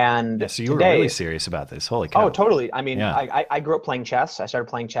 And so you were really serious about this. Holy cow. Oh, totally. I mean, I grew up playing chess. I started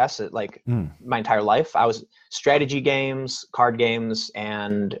playing chess at my entire life. I was strategy games, card games,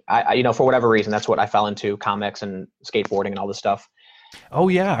 and I for whatever reason, that's what I fell into, comics and skateboarding and all this stuff. Oh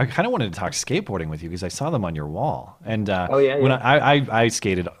yeah, I kind of wanted to talk skateboarding with you because I saw them on your wall. And when I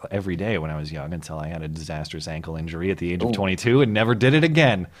skated every day when I was young until I had a disastrous ankle injury at the age of 22 and never did it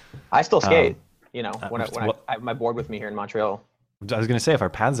again. I still skate. When I have my board with me here in Montreal. I was going to say, if our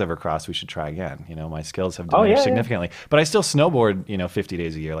paths ever cross, we should try again. My skills have diminished significantly, but I still snowboard. 50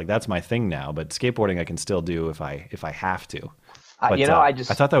 days a year. Like that's my thing now. But skateboarding, I can still do if I have to. But, I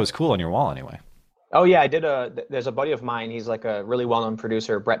thought that was cool on your wall anyway. Oh yeah, there's a buddy of mine. He's like a really well-known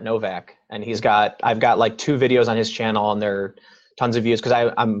producer, Brett Novak, and I've got like 2 videos on his channel, and they're tons of views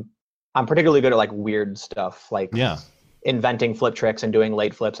because I'm particularly good at like weird stuff, like inventing flip tricks and doing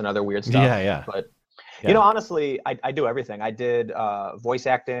late flips and other weird stuff. But honestly, I do everything. I did voice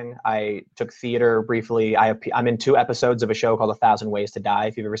acting. I took theater briefly. I'm in 2 episodes of a show called 1,000 Ways to Die.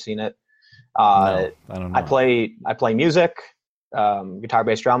 If you've ever seen it, no, I don't know. I play music. Guitar,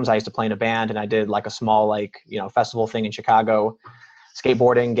 bass, drums. I used to play in a band, and I did like a small festival thing in Chicago,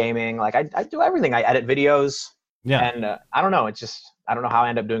 skateboarding, gaming. Like I do everything. I edit videos. Yeah. And I don't know. It's just I don't know how I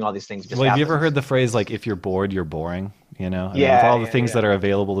end up doing all these things. Have you ever heard the phrase like if you're bored, you're boring? With all the things that are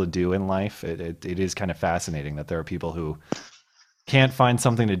available to do in life, it is kind of fascinating that there are people who can't find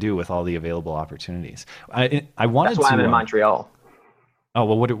something to do with all the available opportunities. I wanted. That's why I'm in Montreal. Oh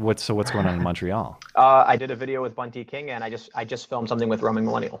well, what's going on in Montreal? I did a video with Bunty King, and I just filmed something with Roaming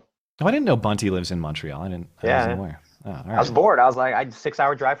Millennial. Oh, I didn't know Bunty lives in Montreal. I wasn't aware. Oh, all right. I was bored. I was like, I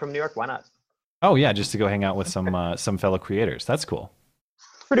 6-hour drive from New York. Why not? Oh yeah, just to go hang out with some fellow creators. That's cool.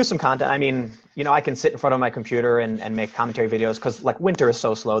 Produce some content. I mean, I can sit in front of my computer and make commentary videos because like winter is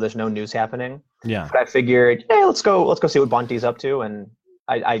so slow. There's no news happening. Yeah. But I figured, hey, let's go see what Bunty's up to, and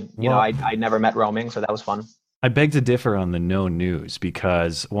I never met Roaming, so that was fun. I beg to differ on the no news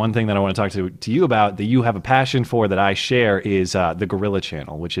because one thing that I want to talk to you about that you have a passion for that I share is the Gorilla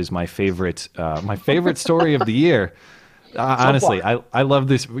Channel, which is my favorite story of the year. Honestly, I love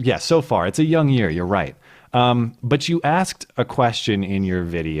this. Yeah, so far. It's a young year. You're right. But you asked a question in your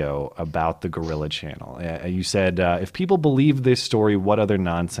video about the Gorilla Channel. You said, if people believe this story, what other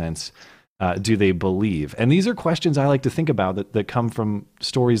nonsense do they believe? And these are questions I like to think about that come from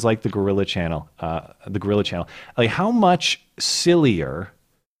stories like the Gorilla Channel. Like, how much sillier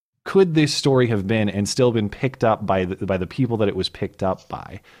could this story have been and still been picked up by the people that it was picked up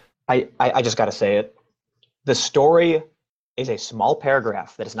by? I just got to say it. The story is a small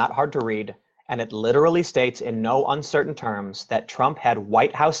paragraph that is not hard to read, and it literally states in no uncertain terms that Trump had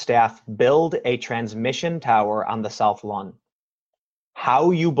White House staff build a transmission tower on the South Lawn.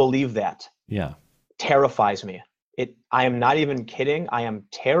 How you believe that terrifies me. I am not even kidding. I am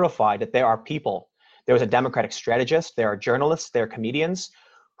terrified that there are people. There was a Democratic strategist. There are journalists. There are comedians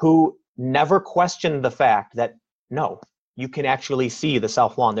who never questioned the fact that, no, you can actually see the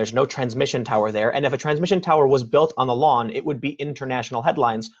South Lawn. There's no transmission tower there. And if a transmission tower was built on the lawn, it would be international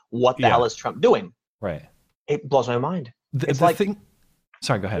headlines. What the hell is Trump doing? Right. It blows my mind.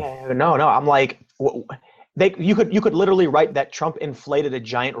 Sorry, go ahead. Yeah, no. I'm like, you could literally write that Trump inflated a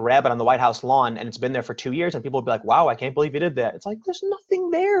giant rabbit on the White House lawn, and it's been there for 2 years, and people would be like, wow, I can't believe he did that. It's like, there's nothing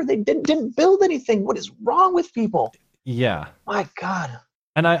there. They didn't build anything. What is wrong with people? Yeah. My God.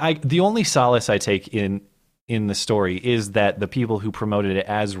 And I the only solace I take in the story is that the people who promoted it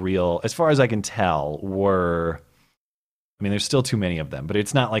as real, as far as I can tell, were, I mean, there's still too many of them, but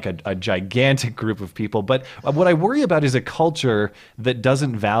it's not like a gigantic group of people. But what I worry about is a culture that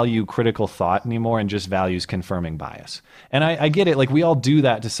doesn't value critical thought anymore and just values confirming bias. And I get it. Like, we all do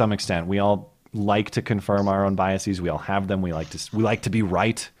that to some extent. We all like to confirm our own biases. We all have them. We like to be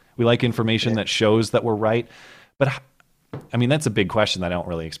right. We like information that shows that we're right. But I mean, that's a big question that I don't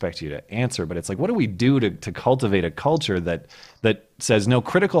really expect you to answer, but it's like, what do we do to cultivate a culture that says no,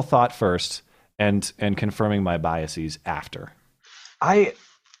 critical thought first and confirming my biases after? I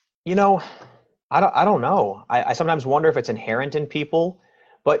don't know. I sometimes wonder if it's inherent in people,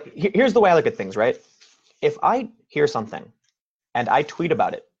 but here's the way I look at things, right? If I hear something and I tweet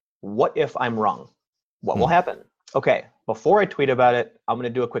about it, what if I'm wrong? What will happen? Okay, before I tweet about it, I'm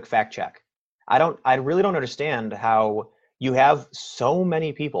going to do a quick fact check. I really don't understand how you have so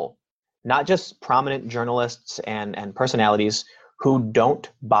many people, not just prominent journalists and personalities, who don't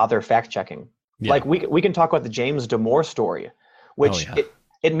bother fact checking. Yeah. Like we can talk about the James Damore story, which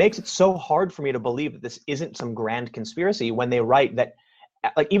it makes it so hard for me to believe that this isn't some grand conspiracy when they write that,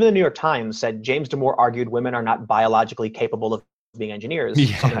 like, even the New York Times said James Damore argued women are not biologically capable of being engineers, to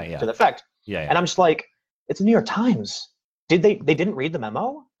the effect. And I'm just like, it's the New York Times. They didn't read the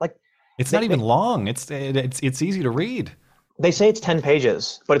memo? Like, it's not even long. It's easy to read. They say it's 10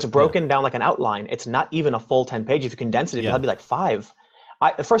 pages, but it's broken down like an outline. It's not even a full 10 pages. If you condense it, it'll be like 5.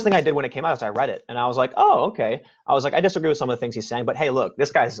 The first thing I did when it came out is I read it, and I was like, oh, okay. I was like, I disagree with some of the things he's saying, but hey, look,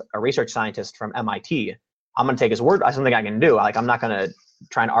 this guy's a research scientist from MIT. I'm going to take his word. That's something I can do. Like, I'm not going to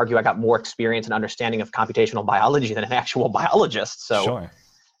try and argue I got more experience and understanding of computational biology than an actual biologist. So,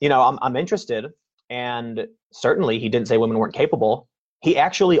 I'm interested. And certainly he didn't say women weren't capable. He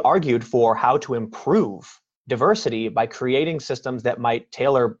actually argued for how to improve diversity by creating systems that might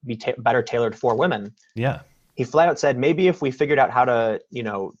be better tailored for women. Yeah. He flat out said, maybe if we figured out how to,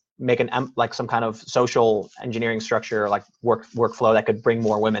 make like some kind of social engineering structure, like workflow that could bring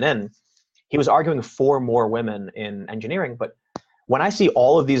more women in. He was arguing for more women in engineering. But when I see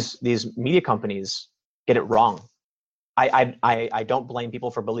all of these media companies get it wrong, I don't blame people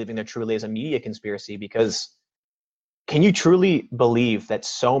for believing there truly is a media conspiracy, because can you truly believe that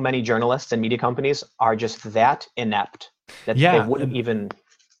so many journalists and media companies are just that inept that they wouldn't even...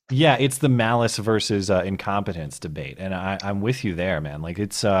 Yeah, it's the malice versus incompetence debate. And I'm with you there, man. Like,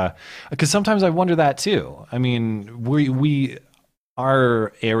 it's... because sometimes I wonder that too. I mean,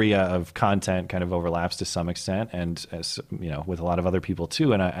 our area of content kind of overlaps to some extent, and with a lot of other people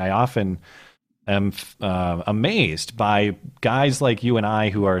too. And I often am amazed by guys like you and I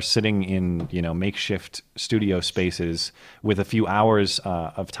who are sitting in makeshift studio spaces with a few hours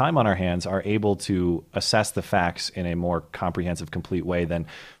of time on our hands are able to assess the facts in a more comprehensive, complete way than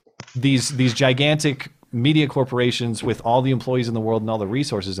these gigantic media corporations with all the employees in the world and all the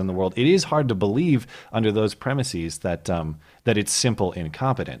resources in the world. It is hard to believe under those premises that it's simple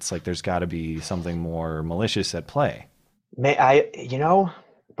incompetence. Like, there's got to be something more malicious at play. But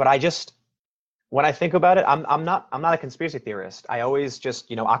I just... When I think about it, I'm not a conspiracy theorist. I always just,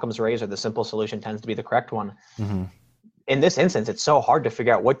 Occam's razor, the simple solution tends to be the correct one. Mm-hmm. In this instance, it's so hard to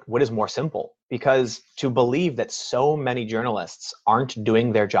figure out what is more simple, because to believe that so many journalists aren't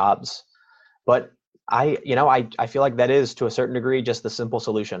doing their jobs. But I feel like that is, to a certain degree, just the simple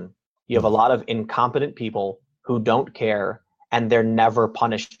solution. You have a lot of incompetent people who don't care, and they're never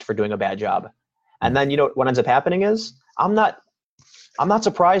punished for doing a bad job. And then, what ends up happening is, I'm not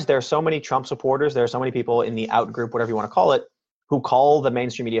surprised there are so many Trump supporters, there are so many people in the out group, whatever you want to call it, who call the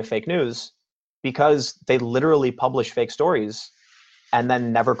mainstream media fake news, because they literally publish fake stories and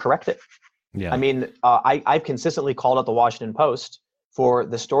then never correct it. Yeah. I mean, I've consistently called out the Washington Post for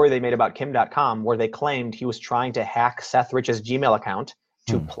the story they made about Kim.com, where they claimed he was trying to hack Seth Rich's Gmail account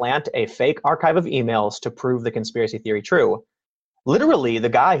to plant a fake archive of emails to prove the conspiracy theory true. Literally, the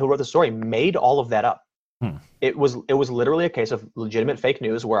guy who wrote the story made all of that up. It was literally a case of legitimate fake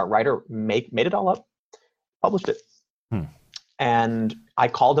news where a writer made it all up, published it. And I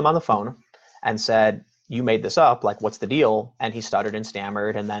called him on the phone and said, you made this up, like, what's the deal? And he stuttered and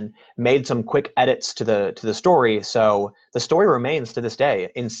stammered and then made some quick edits to the story. So the story remains to this day,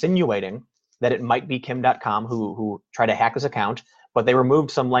 insinuating that it might be Kim.com who tried to hack this account, but they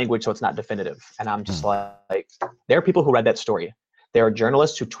removed some language so it's not definitive. And I'm just like, there are people who read that story. There are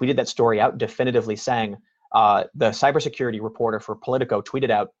journalists who tweeted that story out definitively saying, the cybersecurity reporter for Politico tweeted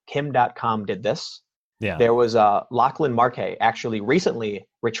out, Kim.com did this. Yeah. There was Lachlan Markay actually recently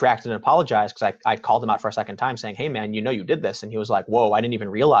retracted and apologized because I called him out for a second time saying, hey man, you know you did this. And he was like, whoa, I didn't even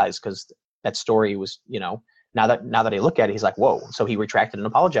realize, because that story was, now that I look at it, he's like, whoa. So he retracted and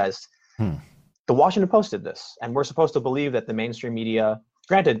apologized. The Washington Post did this, and we're supposed to believe that the mainstream media,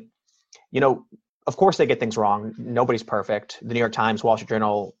 granted, of course they get things wrong. Nobody's perfect. The New York Times, Wall Street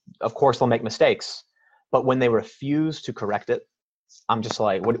Journal, of course they'll make mistakes. But when they refuse to correct it, I'm just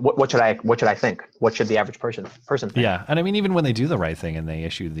like, what should I think? What should the average person think? Yeah, and I mean, even when they do the right thing and they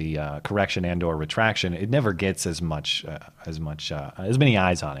issue the correction and/or retraction, it never gets as many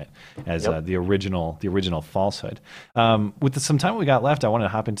eyes on it as the original falsehood. With some time we got left, I want to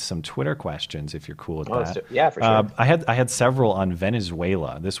hop into some Twitter questions, if you're cool with that. Yeah, for sure. I had several on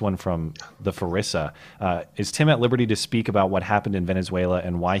Venezuela. This one from the Farissa. Is Tim at liberty to speak about what happened in Venezuela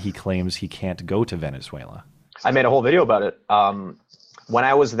and why he claims he can't go to Venezuela? I made a whole video about it. When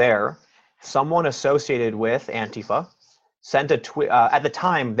I was there, someone associated with Antifa sent a tweet. At the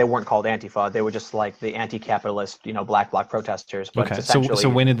time, they weren't called Antifa. They were just like the anti-capitalist, Black Bloc protesters. But okay. So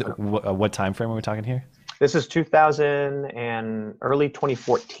when did what time frame are we talking here? This is 2000 and early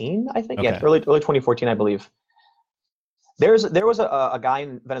 2014, I think. Okay. Yeah, early 2014, I believe. There was a guy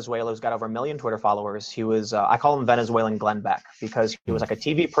in Venezuela who's got over 1 million Twitter followers. He was I call him Venezuelan Glenn Beck because he was like a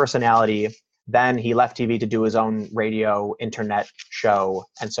TV personality. Then he left TV to do his own radio internet show.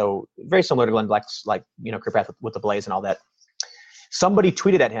 And so very similar to Glenn Beck's, like, Career Path with the Blaze and all that. Somebody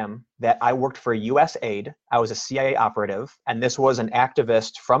tweeted at him that I worked for USAID. I was a CIA operative. And this was an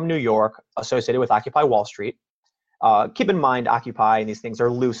activist from New York associated with Occupy Wall Street. Keep in mind, Occupy and these things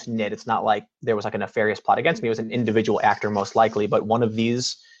are loose knit. It's not like there was like a nefarious plot against me. It was an individual actor most likely. But one of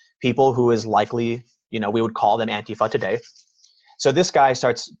these people who is likely, we would call them Antifa today. So this guy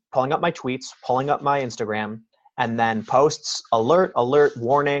starts pulling up my tweets, pulling up my Instagram, and then posts alert,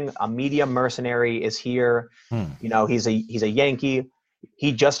 warning, a media mercenary is here. He's a Yankee.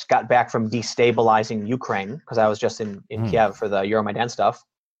 He just got back from destabilizing Ukraine, because I was just in Kiev for the Euromaidan stuff,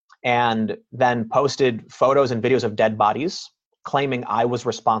 and then posted photos and videos of dead bodies, claiming I was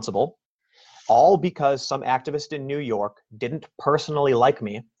responsible, all because some activist in New York didn't personally like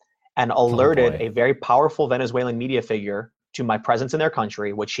me and alerted a very powerful Venezuelan media figure to my presence in their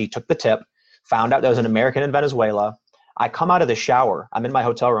country, which he took the tip, found out there was an American in Venezuela. I come out of the shower. I'm in my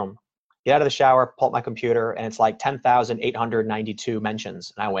hotel room. Get out of the shower, pull up my computer, and it's like 10,892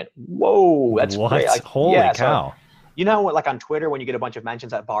 mentions. And I went, whoa, that's great. Like, holy cow. So, like on Twitter, when you get a bunch of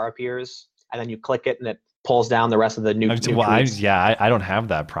mentions, that bar appears, and then you click it, and it pulls down the rest of the new tweets. I don't have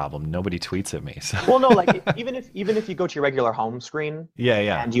that problem. Nobody tweets at me. So. Well, no, like even if you go to your regular home screen,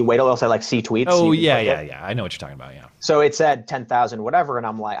 and you wait till it'll say like see tweets. Oh yeah, I know what you're talking about. Yeah. So it said 10,000 whatever, and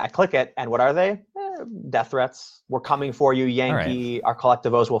I'm like, I click it, and what are they? Death threats. We're coming for you, Yankee. Right. Our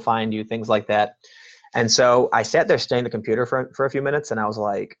collectivos will find you. Things like that. And so I sat there staring at the computer for a few minutes, and I was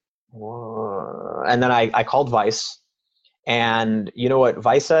like, whoa. And then I called Vice, and you know what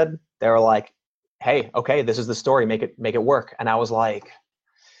Vice said? They were like, hey, okay, this is the story, make it work. And I was like,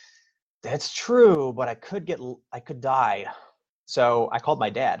 that's true, but I could die. So I called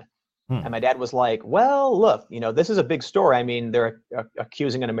my dad, and my dad was like, well, look, this is a big story. I mean, they're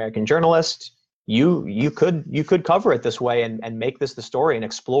accusing an American journalist. You could cover it this way and make this the story and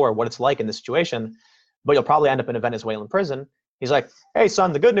explore what it's like in this situation, but you'll probably end up in a Venezuelan prison. He's like, hey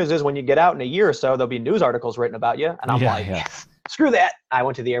son, the good news is when you get out in a year or so, there'll be news articles written about you. And I'm screw that. I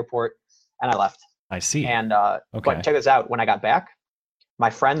went to the airport and I left. I see. And but check this out. When I got back, my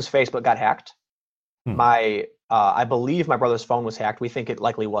friend's Facebook got hacked. I believe my brother's phone was hacked. We think it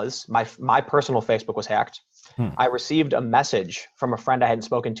likely was. My personal Facebook was hacked. I received a message from a friend I hadn't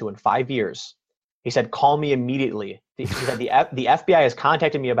spoken to in 5 years. He said, call me immediately. He said, the FBI has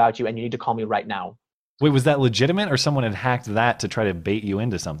contacted me about you, and you need to call me right now. Wait, was that legitimate, or someone had hacked that to try to bait you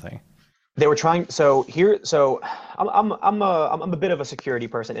into something? They were trying. So I'm a bit of a security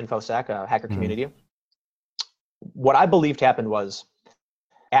person, InfoSec, a hacker community. What I believed happened was,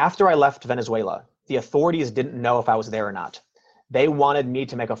 after I left Venezuela, the authorities didn't know if I was there or not. They wanted me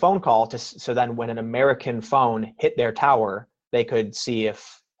to make a phone call so then when an American phone hit their tower, they could see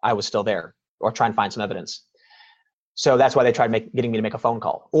if I was still there or try and find some evidence. So that's why they tried getting me to make a phone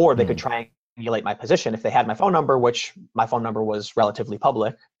call, or they could try and triangulate my position if they had my phone number, which my phone number was relatively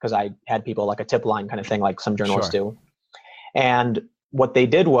public because I had people like a tip line kind of thing, like some journalists do. And what they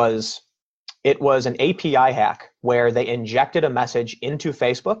did was, it was an API hack where they injected a message into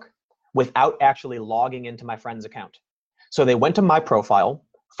Facebook without actually logging into my friend's account. So they went to my profile,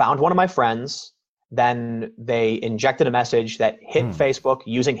 found one of my friends, then they injected a message that hit Facebook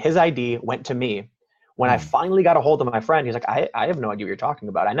using his ID, went to me. When I finally got a hold of my friend, he's like, I have no idea what you're talking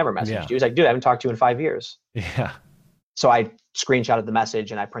about. I never messaged you. He's like, dude, I haven't talked to you in 5 years. Yeah. So I screenshotted the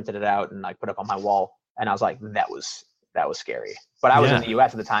message and I printed it out and I put it up on my wall. And I was like, that was scary. But I was in the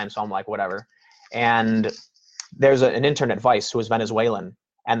US at the time, so I'm like, whatever. And there's an intern at Vice who was Venezuelan.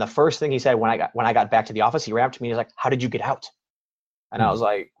 And the first thing he said when I got back to the office, he ran up to me. He's like, how did you get out? And I was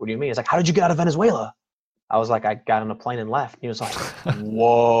like, what do you mean? He's like, how did you get out of Venezuela? I was like, I got on a plane and left. And he was like,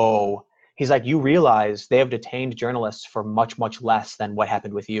 whoa. He's like, you realize they have detained journalists for much, much less than what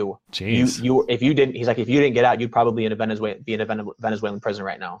happened with you. Jeez. If you didn't get out, you'd probably be in a Venezuelan prison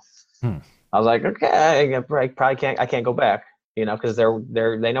right now. I was like, okay, I can't go back, because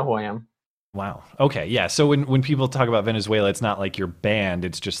they know who I am. Wow. Okay. Yeah. So when people talk about Venezuela, it's not like you're banned.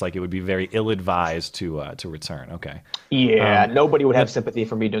 It's just like it would be very ill-advised to return. Okay. Yeah. Nobody would have sympathy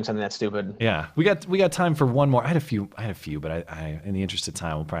for me doing something that stupid. Yeah. We got time for one more. I had a few, but I in the interest of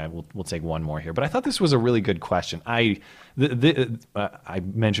time, we'll take one more here. But I thought this was a really good question. I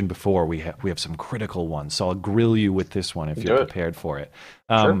mentioned before we have some critical ones, so I'll grill you with this one if you're prepared for it.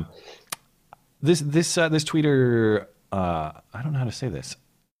 Sure. This tweeter, I don't know how to say this.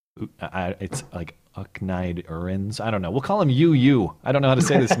 It's like Uknide Urins. I don't know. We'll call him Yu. I don't know how to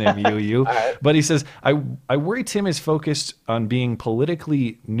say this name, Yu. Right. But he says, I worry Tim is focused on being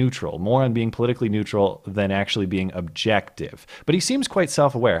politically neutral, more on being politically neutral than actually being objective. But he seems quite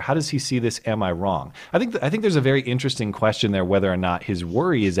self-aware. How does he see this? Am I wrong? I think there's a very interesting question there, whether or not his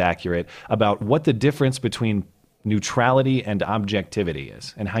worry is accurate about what the difference between neutrality and objectivity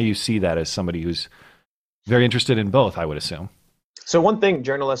is, and how you see that as somebody who's very interested in both, I would assume. So one thing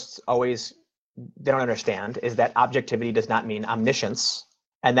journalists they don't understand is that objectivity does not mean omniscience.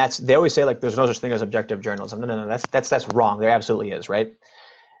 And they always say like, there's no such thing as objective journalism. No, that's wrong. There absolutely is, right?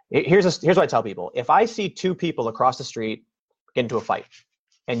 Here's what I tell people. If I see two people across the street get into a fight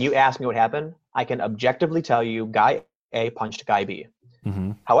and you ask me what happened, I can objectively tell you guy A punched guy B.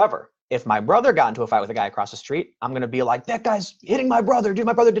 Mm-hmm. However, if my brother got into a fight with a guy across the street, I'm going to be like, that guy's hitting my brother. Dude,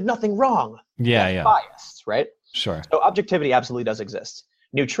 my brother did nothing wrong. That's biased, right? Sure. So objectivity absolutely does exist.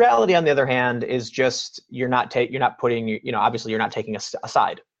 Neutrality, on the other hand, is just you're not putting, obviously you're not taking a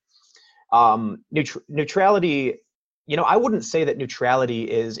side. Neutrality, I wouldn't say that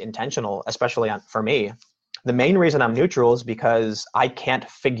neutrality is intentional, especially for me. The main reason I'm neutral is because I can't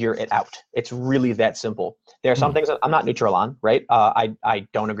figure it out. It's really that simple. There are some things that I'm not neutral on, right? I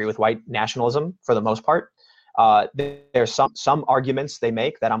don't agree with white nationalism for the most part. There's some arguments they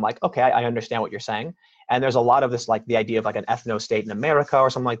make that I'm like, okay, I understand what you're saying. And there's a lot of this, like the idea of like an ethno-state in America or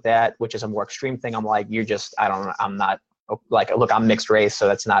something like that, which is a more extreme thing. I'm like, I'm not like, look, I'm mixed race, so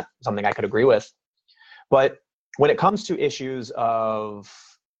that's not something I could agree with. But when it comes to issues of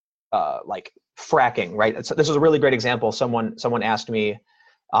like fracking, right? So this is a really great example. Someone asked me,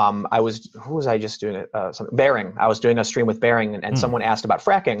 I was doing a stream with Bering and someone asked about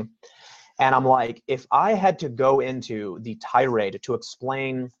fracking. And I'm like, if I had to go into the tirade to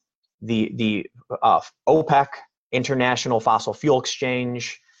explain the OPEC, International Fossil Fuel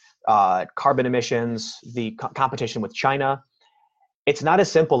Exchange, carbon emissions, the competition with China, it's not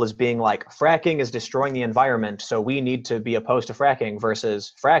as simple as being like, fracking is destroying the environment, so we need to be opposed to fracking,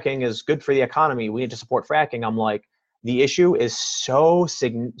 versus fracking is good for the economy, we need to support fracking. I'm like, the issue is so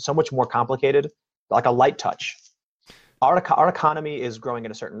much more complicated, like a light touch. Our economy is growing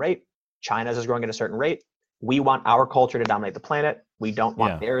at a certain rate. China's is growing at a certain rate. We want our culture to dominate the planet. We don't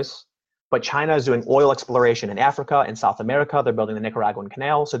want theirs. But China is doing oil exploration in Africa and South America. They're building the Nicaraguan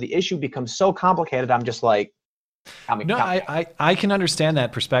Canal. So the issue becomes so complicated. I'm just like, I can understand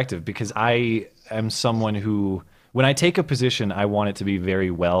that perspective, because I am someone who, when I take a position, I want it to be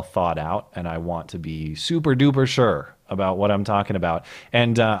very well thought out, and I want to be super duper sure about what I'm talking about.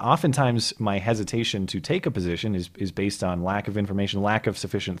 And oftentimes my hesitation to take a position is based on lack of information, lack of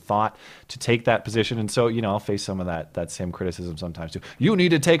sufficient thought to take that position. And so, I'll face some of that same criticism sometimes too. You need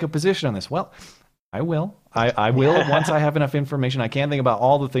to take a position on this. Well, I will. I will once I have enough information. I can't think about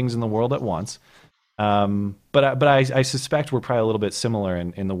all the things in the world at once. But I suspect we're probably a little bit similar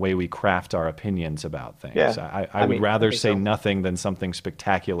in the way we craft our opinions about things. Yeah. I would rather say nothing than something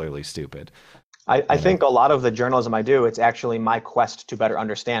spectacularly stupid. I think a lot of the journalism I do, it's actually my quest to better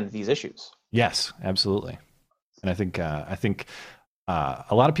understand these issues. Yes, absolutely. And I think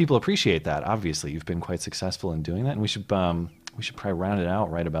a lot of people appreciate that. Obviously, you've been quite successful in doing that, and we should probably round it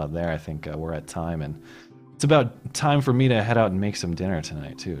out right about there. I think we're at time, and it's about time for me to head out and make some dinner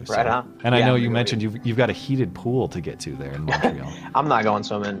tonight too. So. Right on. And I know you mentioned you've got a heated pool to get to there in Montreal. I'm not going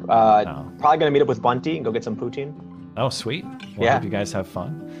swimming. Probably gonna meet up with Bunty and go get some poutine. Oh, sweet. Well, I hope you guys have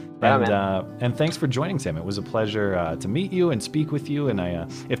fun. And thanks for joining, Tim. It was a pleasure to meet you and speak with you. And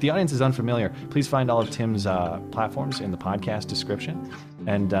if the audience is unfamiliar, please find all of Tim's platforms in the podcast description.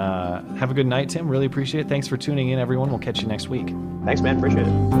 And have a good night, Tim. Really appreciate it. Thanks for tuning in, everyone. We'll catch you next week. Thanks, man. Appreciate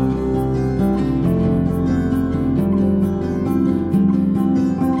it.